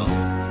have.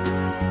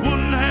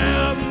 Wouldn't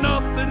have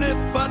nothing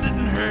if I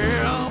didn't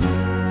have.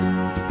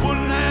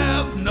 Wouldn't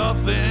have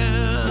nothing.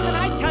 Can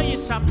I tell you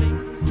something?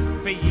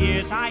 For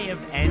years I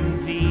have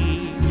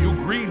envied. You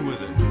green with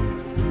it.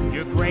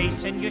 Your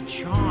grace and your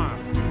charm.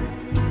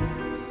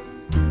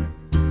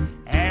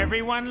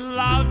 Everyone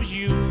loves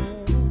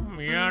you,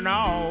 you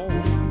know.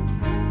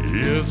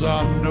 Yes,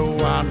 I know.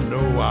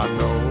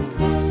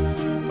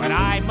 But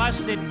I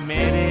must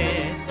admit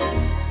it,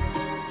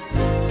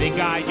 big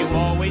guy, you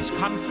always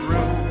come through.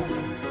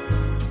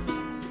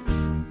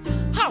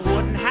 I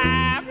wouldn't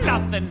have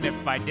nothing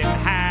if I didn't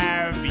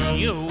have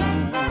you.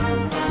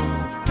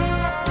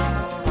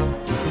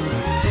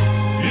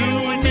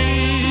 You and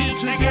me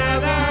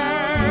together,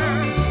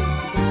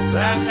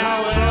 that's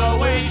how it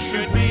always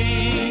should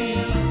be.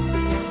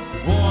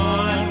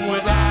 One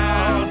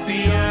without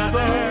the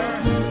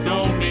other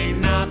don't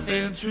mean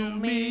nothing to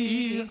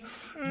me.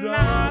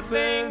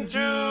 Nothing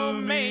to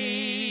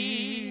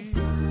me.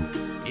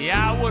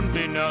 Yeah, I wouldn't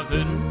be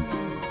nothing.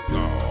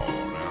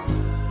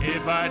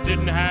 If I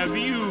didn't have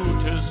you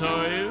to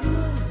serve.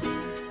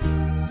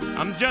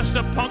 I'm just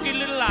a punky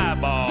little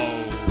eyeball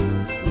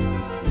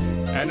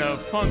and a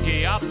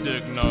funky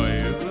optic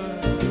nerve.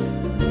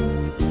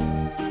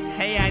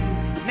 Hey, I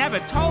never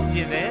told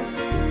you this.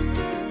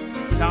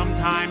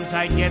 Sometimes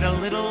I get a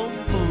little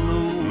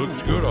blue.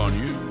 Looks good on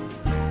you.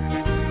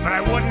 But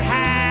I wouldn't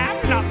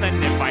have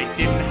nothing if I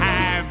didn't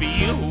have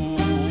you.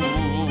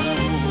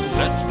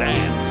 Let's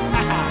dance.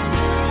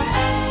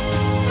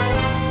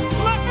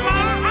 Look, Ma,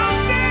 I'm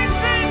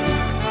dancing.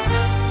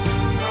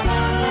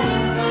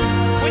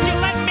 Would you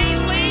let me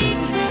lead?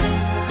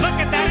 Look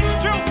at that, it's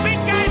true. Big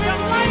guys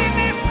are lighting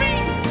their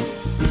feet.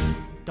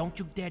 Don't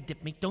you dare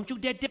dip me. Don't you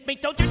dare dip me.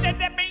 Don't you dare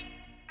dip me.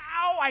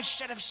 Ow, I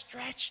should have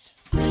stretched.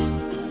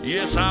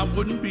 Yes, I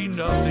wouldn't be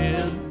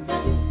nothing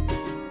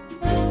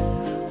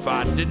if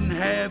I didn't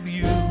have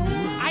you.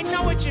 I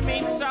know what you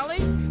mean, Sully,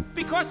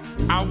 because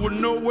I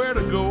wouldn't know where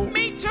to go.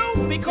 Me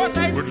too, because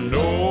I wouldn't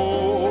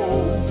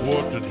know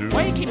what to do.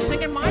 Why you keep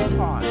singing my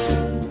part?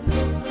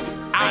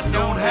 I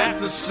don't have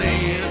to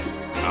say it,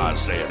 I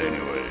say it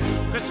anyway.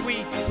 'Cause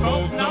we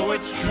both know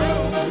it's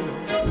true.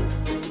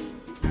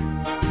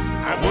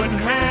 I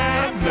wouldn't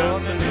have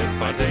nothing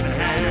if I didn't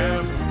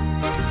have.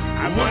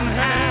 I wouldn't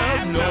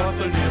have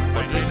nothing if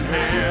I didn't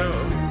have.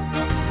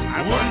 I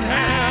wouldn't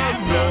have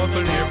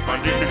nothing if I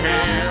didn't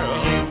have.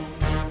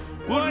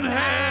 Wouldn't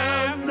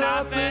have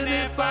nothing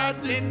if I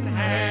didn't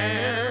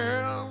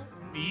have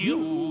you.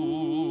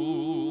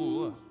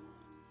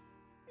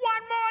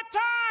 One more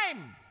time.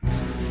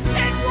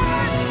 And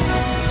 1,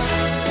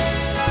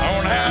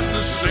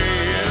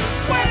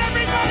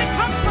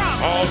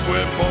 'cause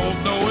we both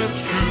know it's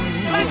true.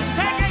 Let's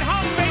take it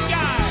home, big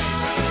guy.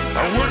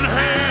 I wouldn't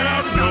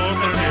have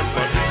nothing if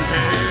I didn't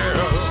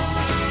have.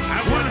 I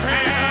wouldn't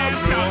have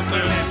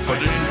nothing if I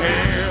didn't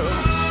have.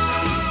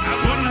 I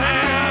wouldn't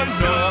have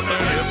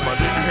nothing if I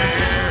didn't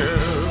have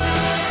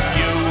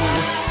you.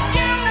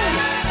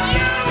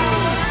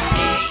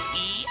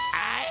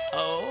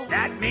 A-E-I-O.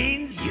 That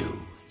means you.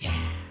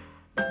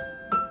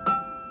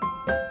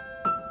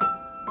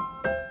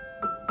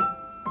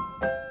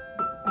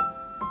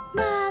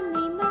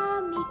 Mommy,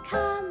 mommy,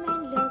 come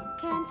and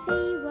look and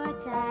see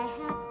what I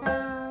have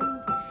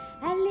found.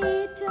 A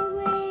little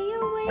way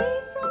away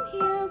from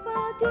here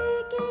while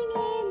digging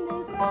in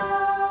the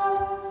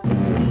ground.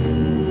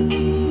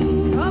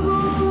 Come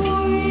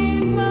away,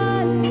 my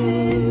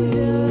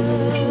Linda.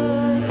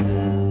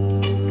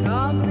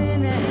 Come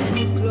in and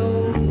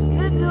close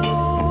the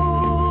door.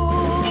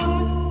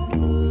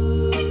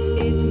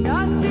 It's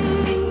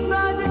nothing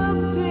but a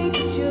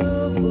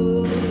picture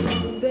book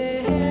they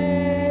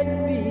had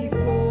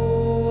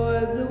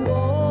before the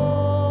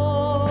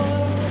war.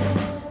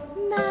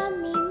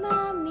 Mommy,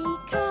 mommy,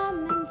 come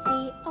and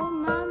see. Oh,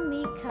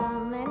 mommy,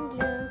 come and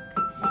look.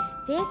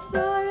 There's 4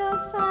 or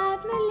 5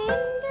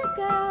 Melinda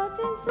girls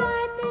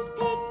inside this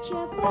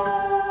picture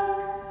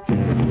book.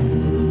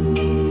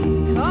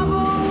 Come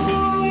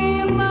away,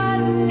 my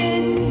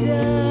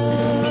Linda.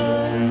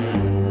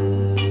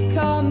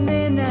 Come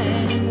in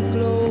and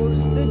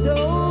close the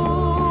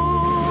door.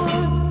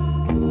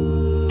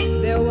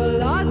 There were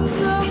lots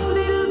of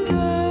little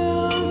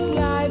girls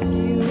like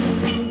you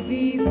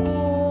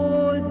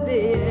before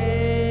they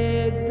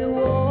had the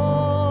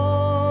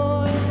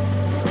war.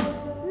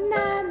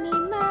 Mommy,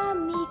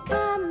 mommy,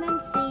 come and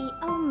see.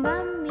 Oh,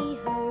 mommy,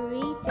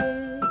 hurry do.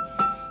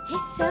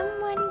 Is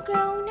someone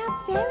grown up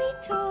very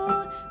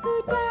tall who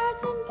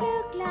doesn't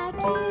look like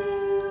you?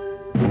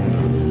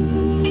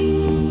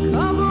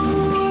 Come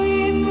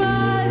away,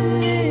 my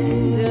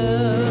Linda.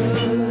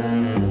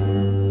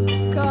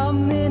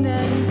 Come in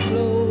and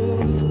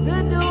close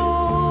the door.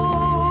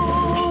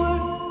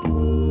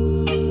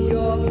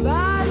 Your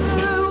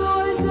father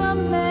was a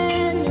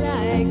man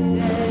like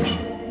that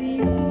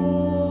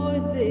before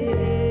they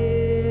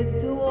had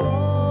the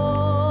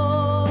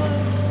war.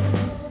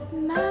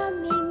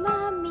 Mommy,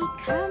 mommy,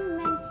 come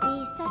and see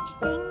such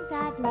things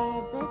I've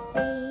never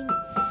seen.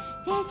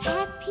 There's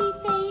happy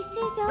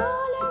faces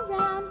all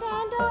around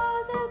and all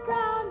the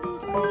ground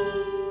is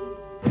green.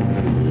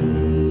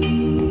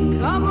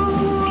 Come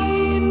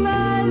away,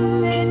 my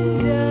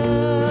Linda.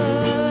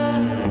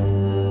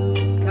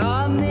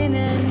 Come in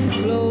and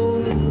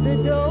close the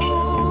door.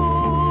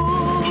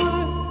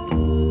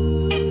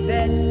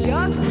 That's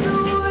just the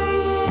way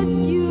it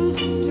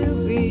used to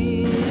be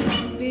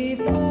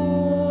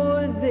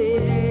before they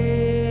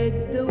had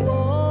the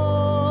war.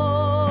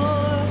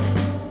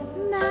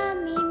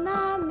 Mommy,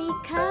 mommy,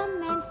 come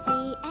and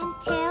see and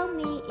tell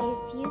me if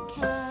you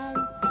can.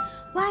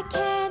 Why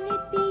can't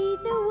it be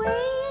the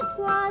way it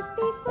was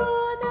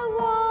before the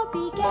war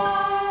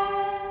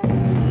began?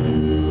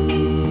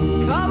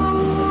 Come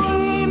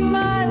away,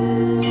 my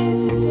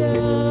Linda.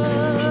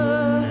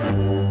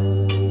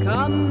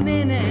 Come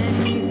in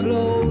and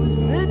close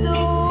the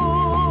door.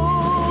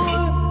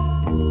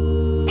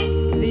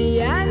 The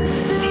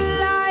answer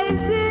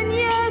lies in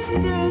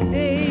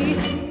yesterday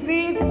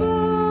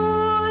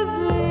before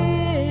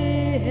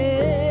they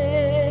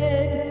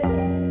had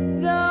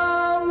the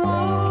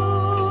war.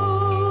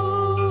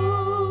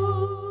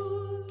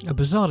 A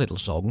bizarre little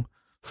song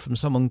from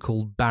someone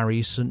called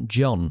Barry St.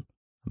 John.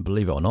 And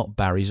believe it or not,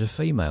 Barry's a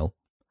female.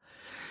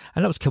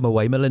 And that was Come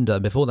Away, Melinda.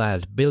 And before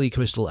that, Billy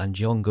Crystal and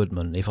John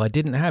Goodman. If I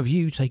Didn't Have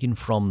You, taken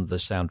from the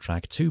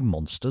soundtrack to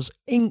Monsters,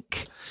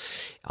 Inc.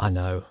 I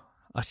know.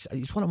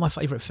 It's one of my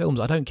favourite films.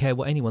 I don't care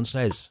what anyone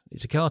says.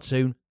 It's a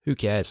cartoon. Who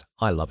cares?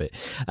 I love it.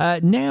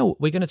 Now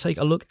we're going to take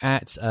a look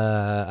at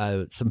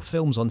some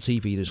films on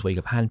TV this week.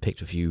 I've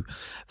handpicked a few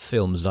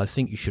films that I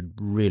think you should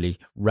really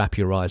wrap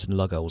your eyes and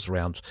lug-holes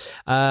around.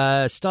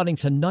 Starting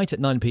tonight at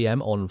 9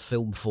 p.m. on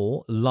Film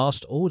 4,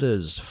 Last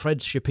Orders. Fred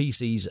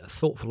Schapisi's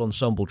thoughtful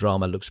ensemble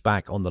drama looks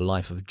back on the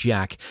life of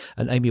Jack,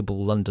 an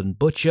amiable London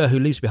butcher who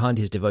leaves behind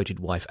his devoted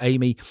wife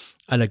Amy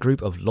and a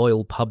group of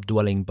loyal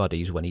pub-dwelling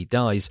buddies when he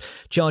dies.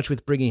 Charged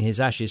with bringing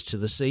his ashes to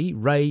the sea,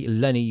 Ray,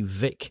 Lenny,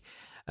 Vic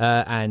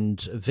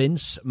and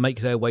Vince make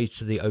their way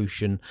to the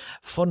ocean,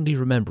 fondly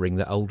remembering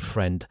their old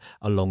friend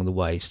along the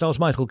way. Stars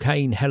Michael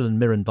Caine, Helen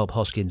Mirren, Bob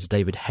Hoskins,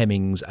 David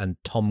Hemmings and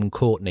Tom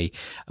Courtney,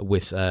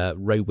 with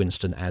Ray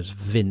Winston as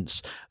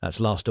Vince. That's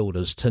Last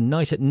Orders,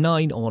 tonight at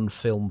 9 on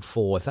Film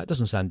 4. If that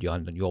doesn't sound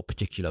on your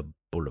particular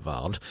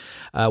boulevard.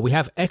 We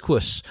have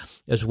Equus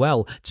as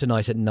well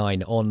tonight at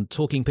 9 on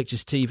Talking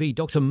Pictures TV.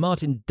 Dr.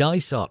 Martin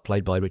Dysart,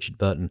 played by Richard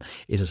Burton,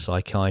 is a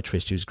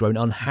psychiatrist who's grown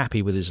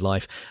unhappy with his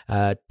life,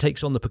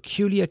 takes on the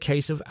peculiar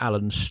case of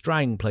Alan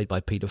Strang, played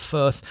by Peter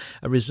Firth,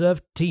 a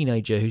reserved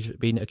teenager who's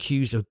been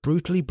accused of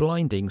brutally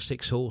blinding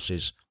 6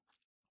 horses.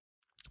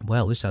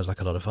 Well, this sounds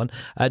like a lot of fun.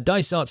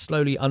 Dysart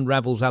slowly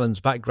unravels Alan's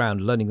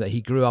background, learning that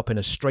he grew up in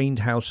a strained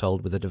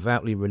household with a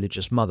devoutly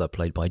religious mother,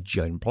 played by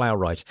Joan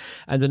Plowright,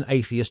 and an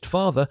atheist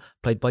father,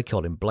 played by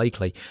Colin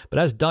Blakely. But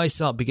as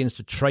Dysart begins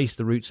to trace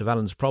the roots of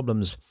Alan's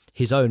problems,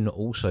 his own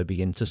also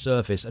begin to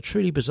surface. A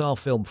truly bizarre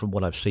film from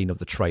what I've seen of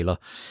the trailer.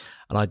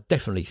 And I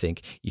definitely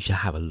think you should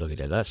have a look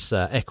at it. That's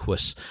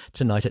Equus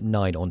tonight at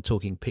 9 on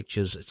Talking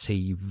Pictures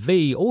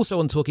TV. Also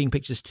on Talking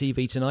Pictures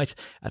TV tonight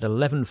at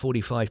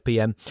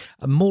 11:45pm,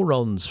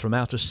 Morons from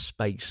Outer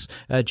Space.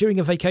 During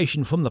a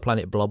vacation from the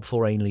planet Blob,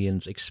 4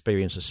 aliens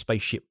experience a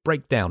spaceship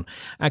breakdown,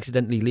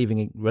 accidentally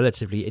leaving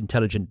relatively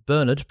intelligent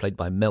Bernard, played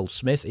by Mel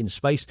Smith, in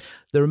space.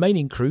 The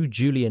remaining crew,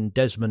 Julian,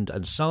 Desmond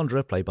and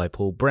Sandra, played by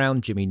Paul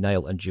Brown, Jimmy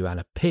Nail and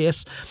Joanna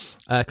Pierce,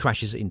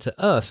 crashes into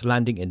Earth,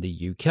 landing in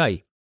the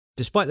UK.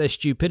 Despite their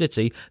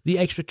stupidity, the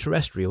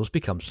extraterrestrials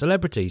become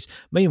celebrities.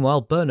 Meanwhile,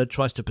 Bernard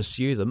tries to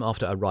pursue them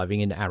after arriving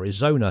in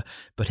Arizona,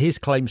 but his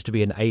claims to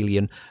be an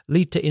alien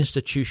lead to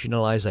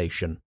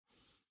institutionalization.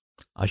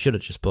 I should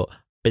have just put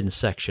been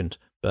sectioned,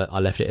 but I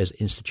left it as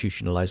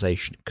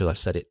institutionalization because I've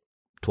said it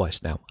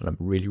twice now, and I'm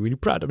really, really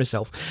proud of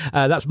myself.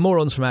 That's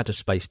Morons from Outer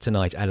Space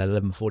tonight at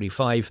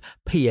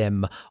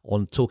 11:45pm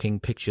on Talking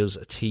Pictures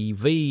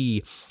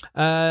TV.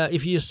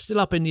 If you're still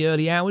up in the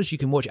early hours, you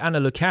can watch Anna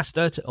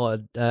Lucasta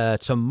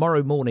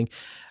tomorrow morning.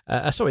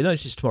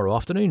 This is tomorrow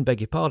afternoon,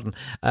 beg your pardon.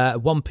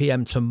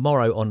 1pm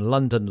tomorrow on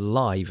London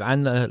Live.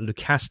 Anna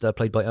Lucasta,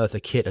 played by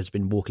Eartha Kitt, has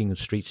been walking the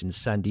streets in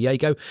San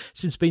Diego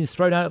since being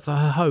thrown out of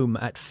her home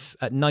at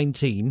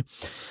 19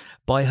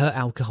 by her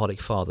alcoholic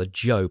father,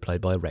 Joe,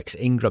 played by Rex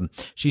Ingram.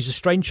 She's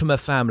estranged from her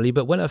family,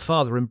 but when her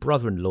father and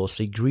brother-in-law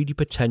see greedy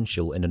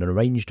potential in an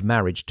arranged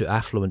marriage to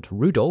affluent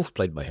Rudolph,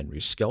 played by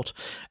Henry Scott,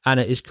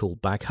 Anna is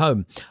called back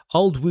home.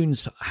 Old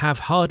wounds have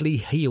hardly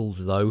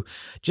healed, though.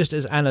 Just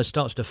as Anna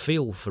starts to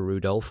feel for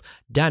Rudolph,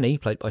 Danny,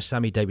 played by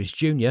Sammy Davis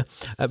Jr.,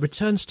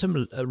 returns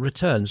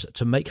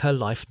to make her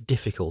life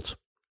difficult.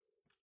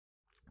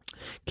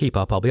 Keep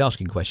up, I'll be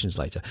asking questions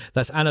later.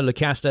 That's Anna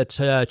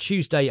Lucasta,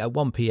 Tuesday at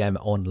 1pm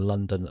on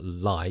London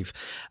Live.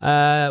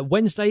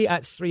 Wednesday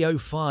at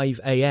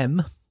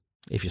 3:05am,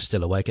 if you're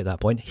still awake at that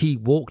point, He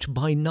Walked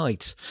by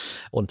Night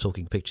on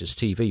Talking Pictures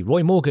TV.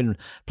 Roy Morgan,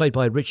 played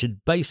by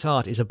Richard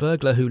Basehart, is a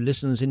burglar who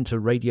listens into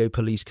radio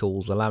police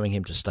calls, allowing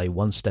him to stay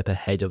one step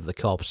ahead of the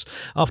cops.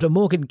 After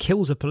Morgan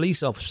kills a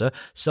police officer,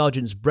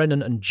 Sergeants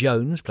Brennan and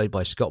Jones, played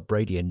by Scott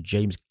Brady and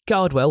James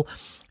Gardwell,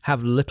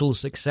 have little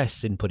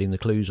success in putting the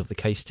clues of the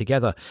case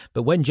together.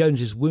 But when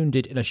Jones is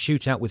wounded in a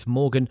shootout with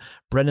Morgan,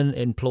 Brennan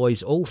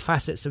employs all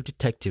facets of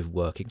detective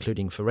work,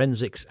 including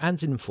forensics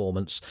and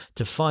informants,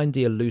 to find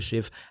the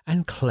elusive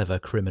and clever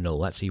criminal.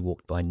 That's He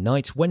Walked by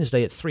Night,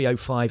 Wednesday at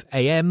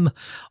 3:05am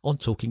on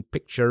Talking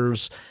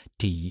Pictures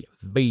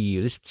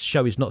TV. This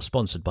show is not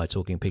sponsored by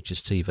Talking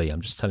Pictures TV. I'm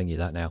just telling you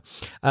that now.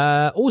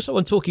 Also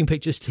on Talking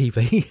Pictures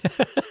TV...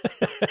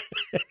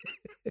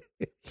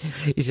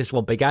 It's just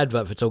one big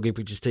advert for Talking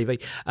Pictures TV.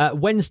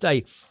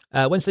 Wednesday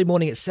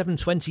morning at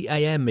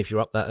 7:20am, if you're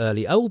up that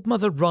early, Old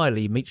Mother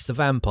Riley meets the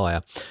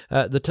vampire.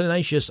 The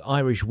tenacious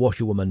Irish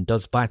washerwoman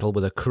does battle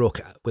with a crook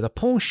with a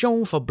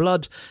penchant for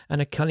blood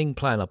and a cunning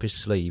plan up his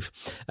sleeve.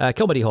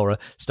 Comedy horror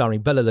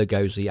starring Bela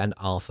Lugosi and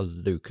Arthur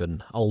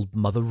Lucan. Old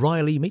Mother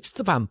Riley meets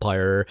the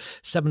vampire,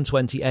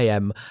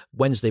 7:20am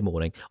Wednesday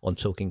morning on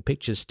Talking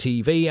Pictures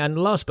TV.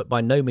 And last but by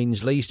no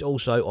means least,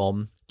 also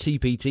on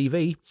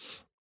TPTV,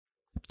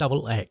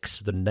 Double X,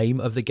 The Name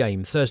of the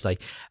Game, Thursday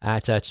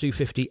at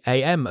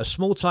 2:50am. A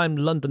small-time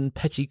London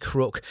petty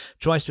crook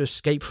tries to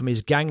escape from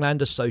his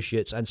gangland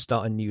associates and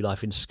start a new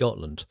life in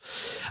Scotland.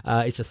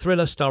 It's a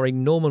thriller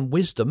starring Norman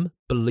Wisdom,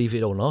 believe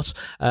it or not,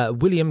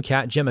 William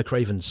Catt, Gemma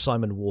Craven,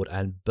 Simon Ward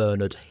and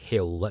Bernard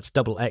Hill. That's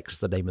Double X,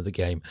 The Name of the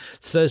Game,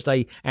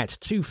 Thursday at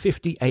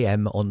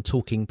 2:50am on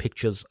Talking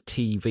Pictures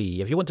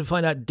TV. If you want to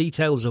find out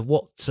details of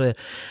what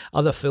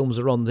other films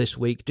are on this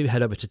week, do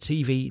head over to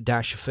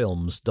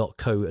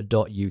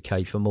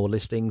tv-films.co.uk for more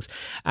listings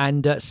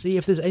and see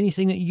if there's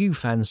anything that you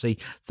fancy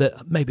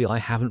that maybe I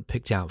haven't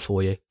picked out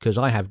for you, because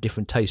I have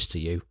different tastes to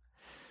you.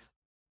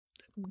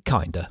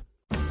 Kinda.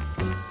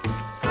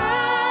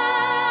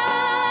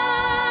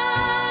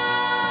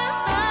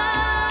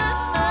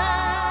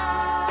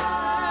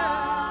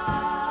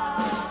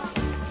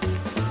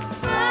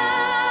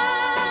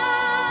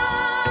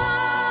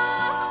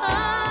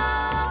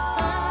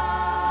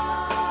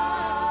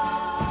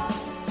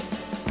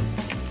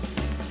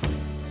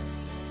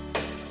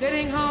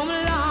 Sitting home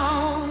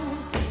alone,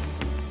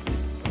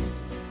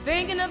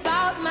 thinking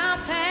about my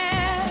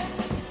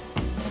past,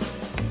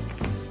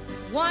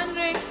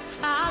 wondering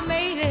how I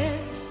made it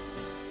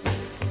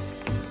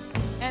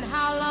and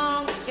how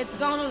long it's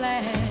gonna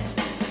last.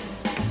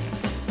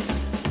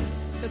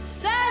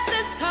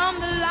 Successes come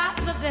to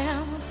lots of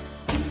them,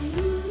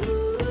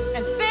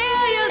 and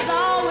failure's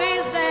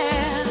always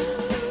there.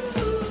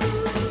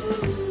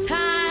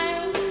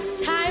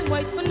 Time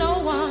waits for no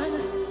one,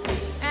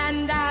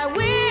 and I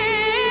wish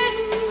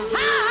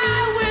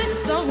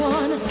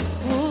someone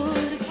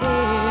would care.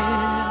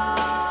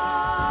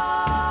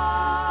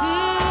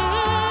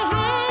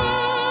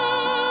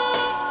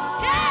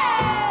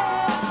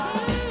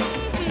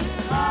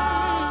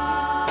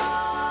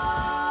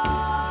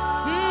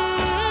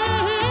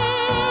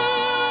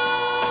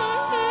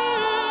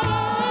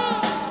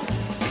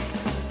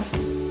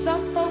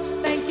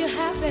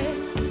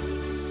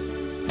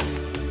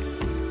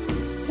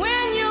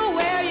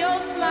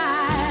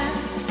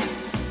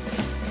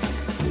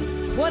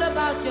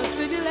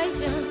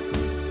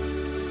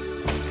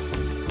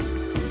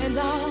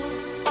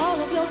 and all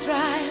of your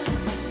trials.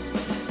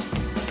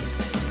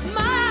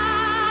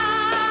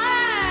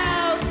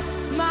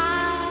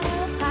 Smile,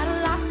 got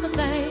lots of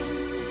things.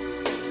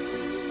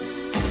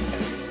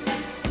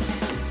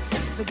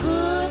 The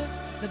good,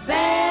 the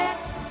bad,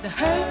 the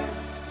hurt,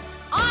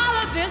 all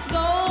of this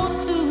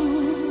goes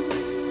too.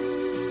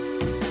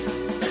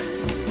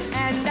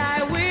 And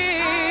I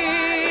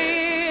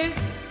wish,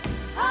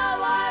 I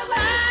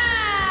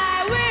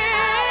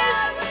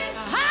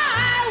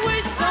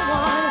wish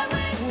someone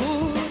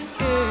would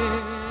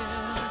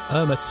care.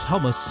 Irma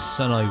Thomas,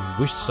 and I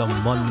wish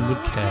someone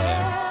would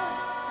care.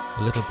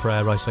 A little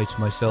prayer I say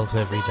to myself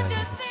every day,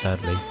 but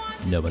sadly,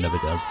 no one ever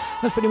does.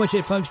 That's pretty much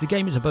it, folks. The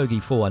game is a bogey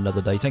for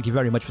another day. Thank you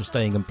very much for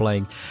staying and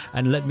playing,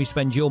 and let me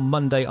spend your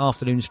Monday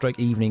afternoon straight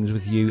evenings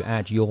with you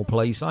at your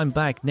place. I'm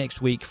back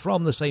next week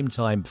from the same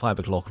time, 5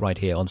 o'clock, right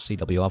here on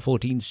CWR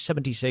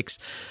 1476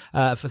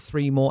 for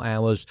 3 more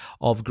hours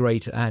of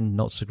great and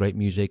not so great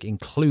music,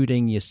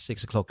 including your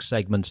 6 o'clock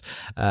segment,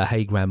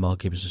 Hey Grandma,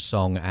 Give Us a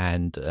Song,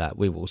 and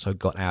we've also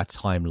got our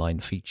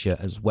timeline feature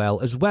as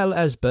well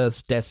as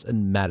births, deaths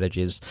and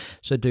marriages.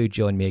 So do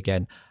join me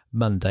again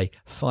Monday,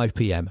 5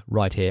 p.m,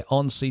 right here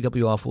on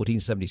CWR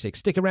 1476.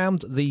 Stick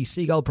around. The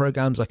Seagull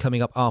programmes are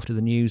coming up after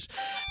the news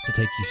to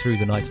take you through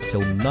the night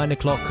until 9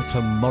 o'clock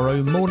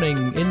tomorrow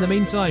morning. In the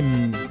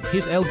meantime,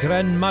 here's El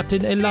Gran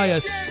Martin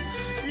Elias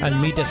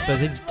and Mi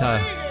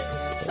Despedida,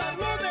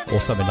 or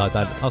something like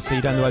that. I'll see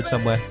you down the road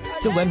somewhere.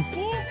 Till then,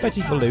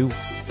 Betty for Lou.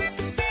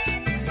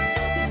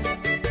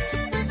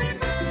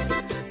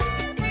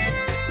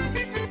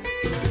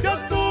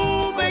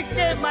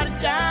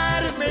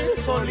 Marcharme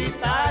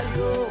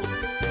solitario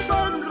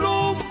con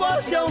rumbo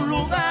hacia un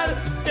lugar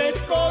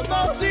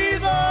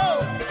desconocido.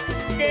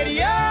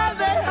 Quería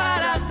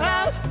dejar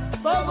atrás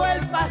todo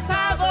el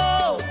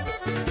pasado,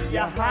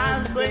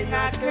 viajando en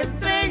aquel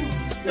tren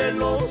de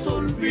los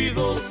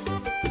olvidos.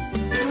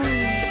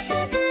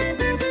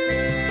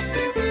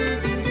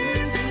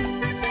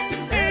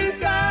 El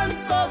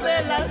canto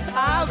de las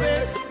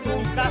aves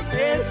nunca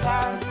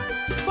cesa,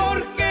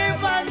 porque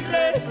van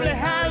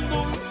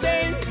reflejando un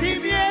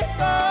sentimiento.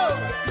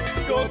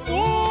 Yo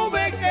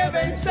tuve que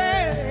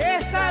vencer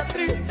esa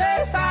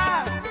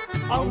tristeza,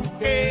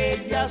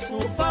 aunque ya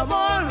su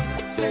favor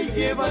se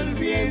lleva el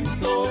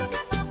viento.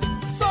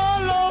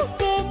 Solo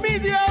tú, mi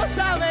Dios,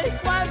 sabes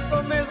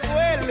cuánto me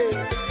duele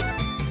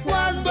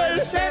cuando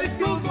el ser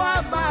que uno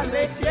ama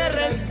le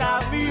cierra el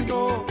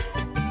camino.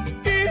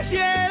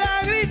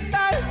 Quisiera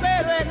gritar,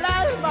 pero el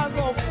alma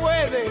no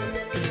puede.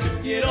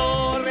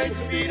 Quiero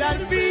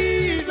respirar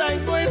vida y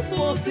no he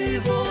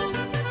podido,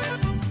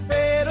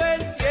 pero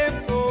el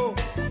tiempo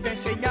me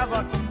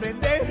enseñaba a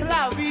comprender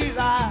la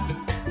vida,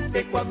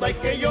 que cuando hay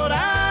que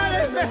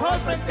llorar es mejor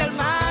frente al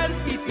mar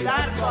y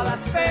tirar todas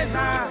las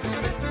penas,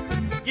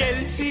 y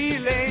el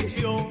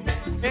silencio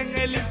en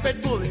el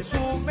ímpetu de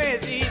su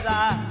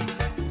medida,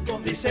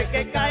 donde dice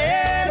que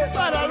caer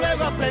para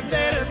luego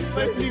aprender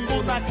no es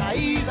ninguna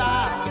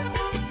caída.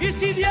 Y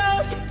si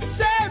Dios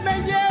se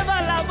me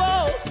lleva la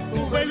voz,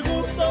 tuve el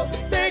gusto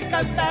de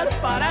cantar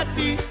para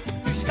ti.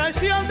 Mis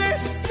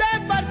canciones se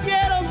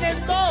partieron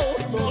en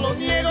dos, no lo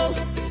niego,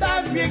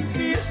 también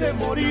quise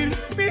morir.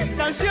 Mis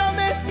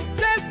canciones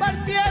se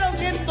partieron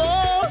en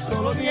dos,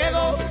 no lo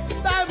niego,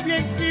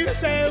 también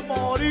quise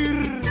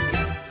morir.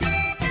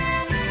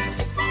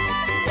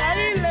 Y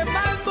ahí le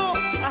mando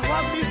a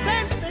Juan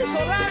Vicente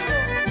Solano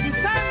y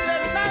Sandra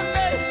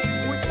Hernández,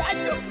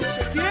 muchachos que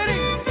se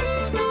quieren.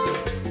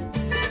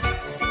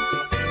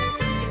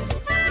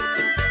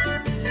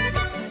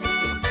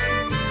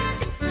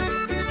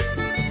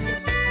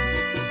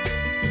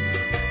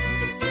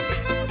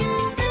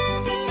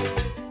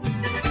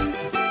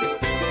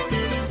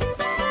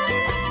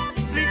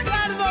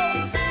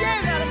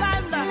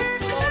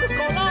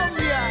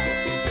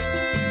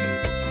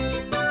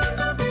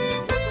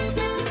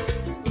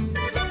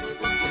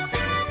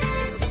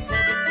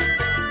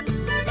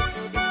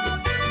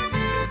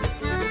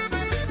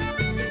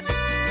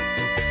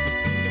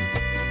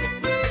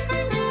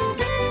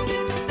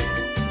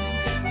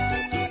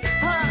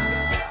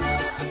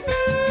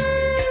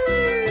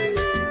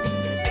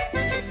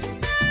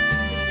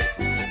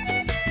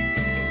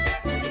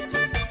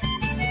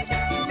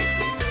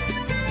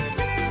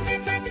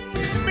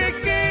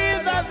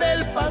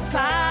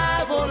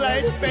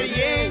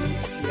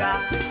 Experiencia,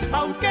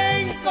 aunque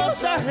en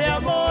cosas de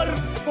amor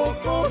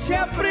poco se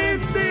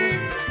aprende.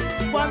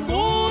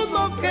 Cuando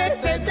uno cree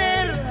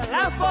tener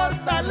la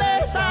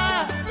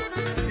fortaleza,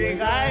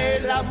 llega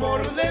el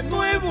amor de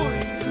nuevo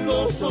y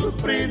lo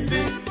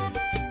sorprende.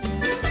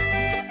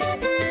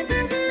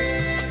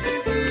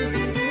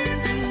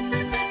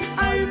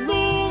 Hay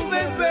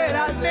nubes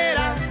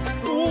veraneras,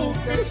 tú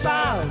que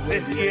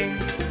sabes bien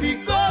y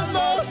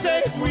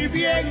conoces muy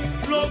bien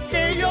lo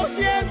que yo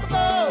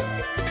siento.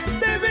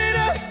 De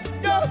veras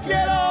yo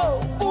quiero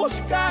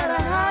buscar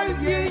a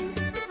alguien,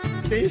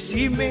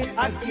 decime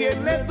a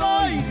quién le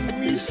doy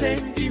mis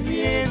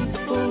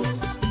sentimientos.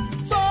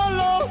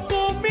 Solo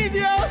tú, mi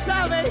Dios,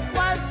 sabes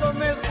cuánto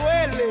me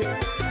duele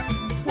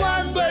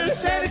cuando el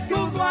ser que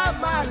uno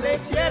ama le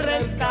cierra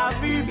el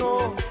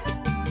camino.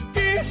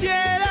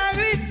 Quisiera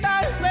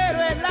gritar, pero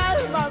el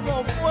alma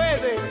no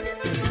puede.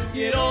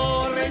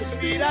 Quiero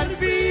respirar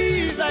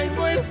vida y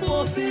no he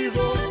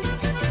podido.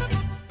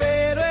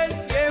 Pero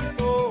el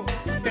tiempo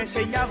me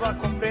enseñaba a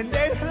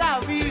comprender la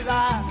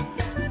vida.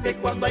 Que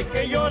cuando hay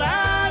que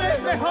llorar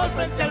es mejor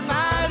frente al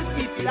mar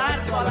y tirar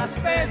todas las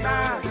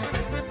penas.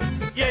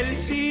 Y el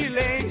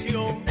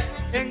silencio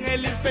en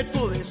el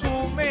ímpetu de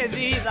su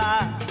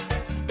medida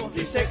nos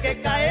dice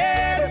que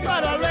caer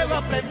para luego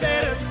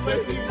aprender no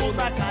es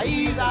ninguna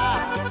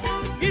caída.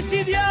 Y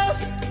si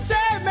Dios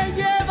se me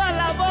lleva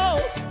la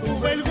voz,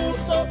 tuve el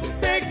gusto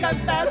de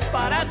cantar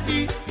para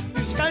ti.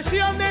 Mis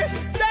canciones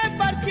se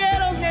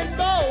partieron en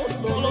dos,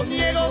 no lo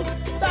niego,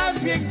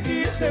 también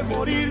quise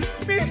morir.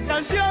 Mis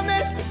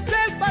canciones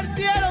se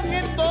partieron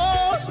en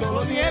dos, no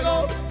lo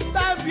niego,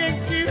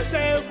 también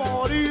quise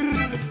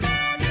morir.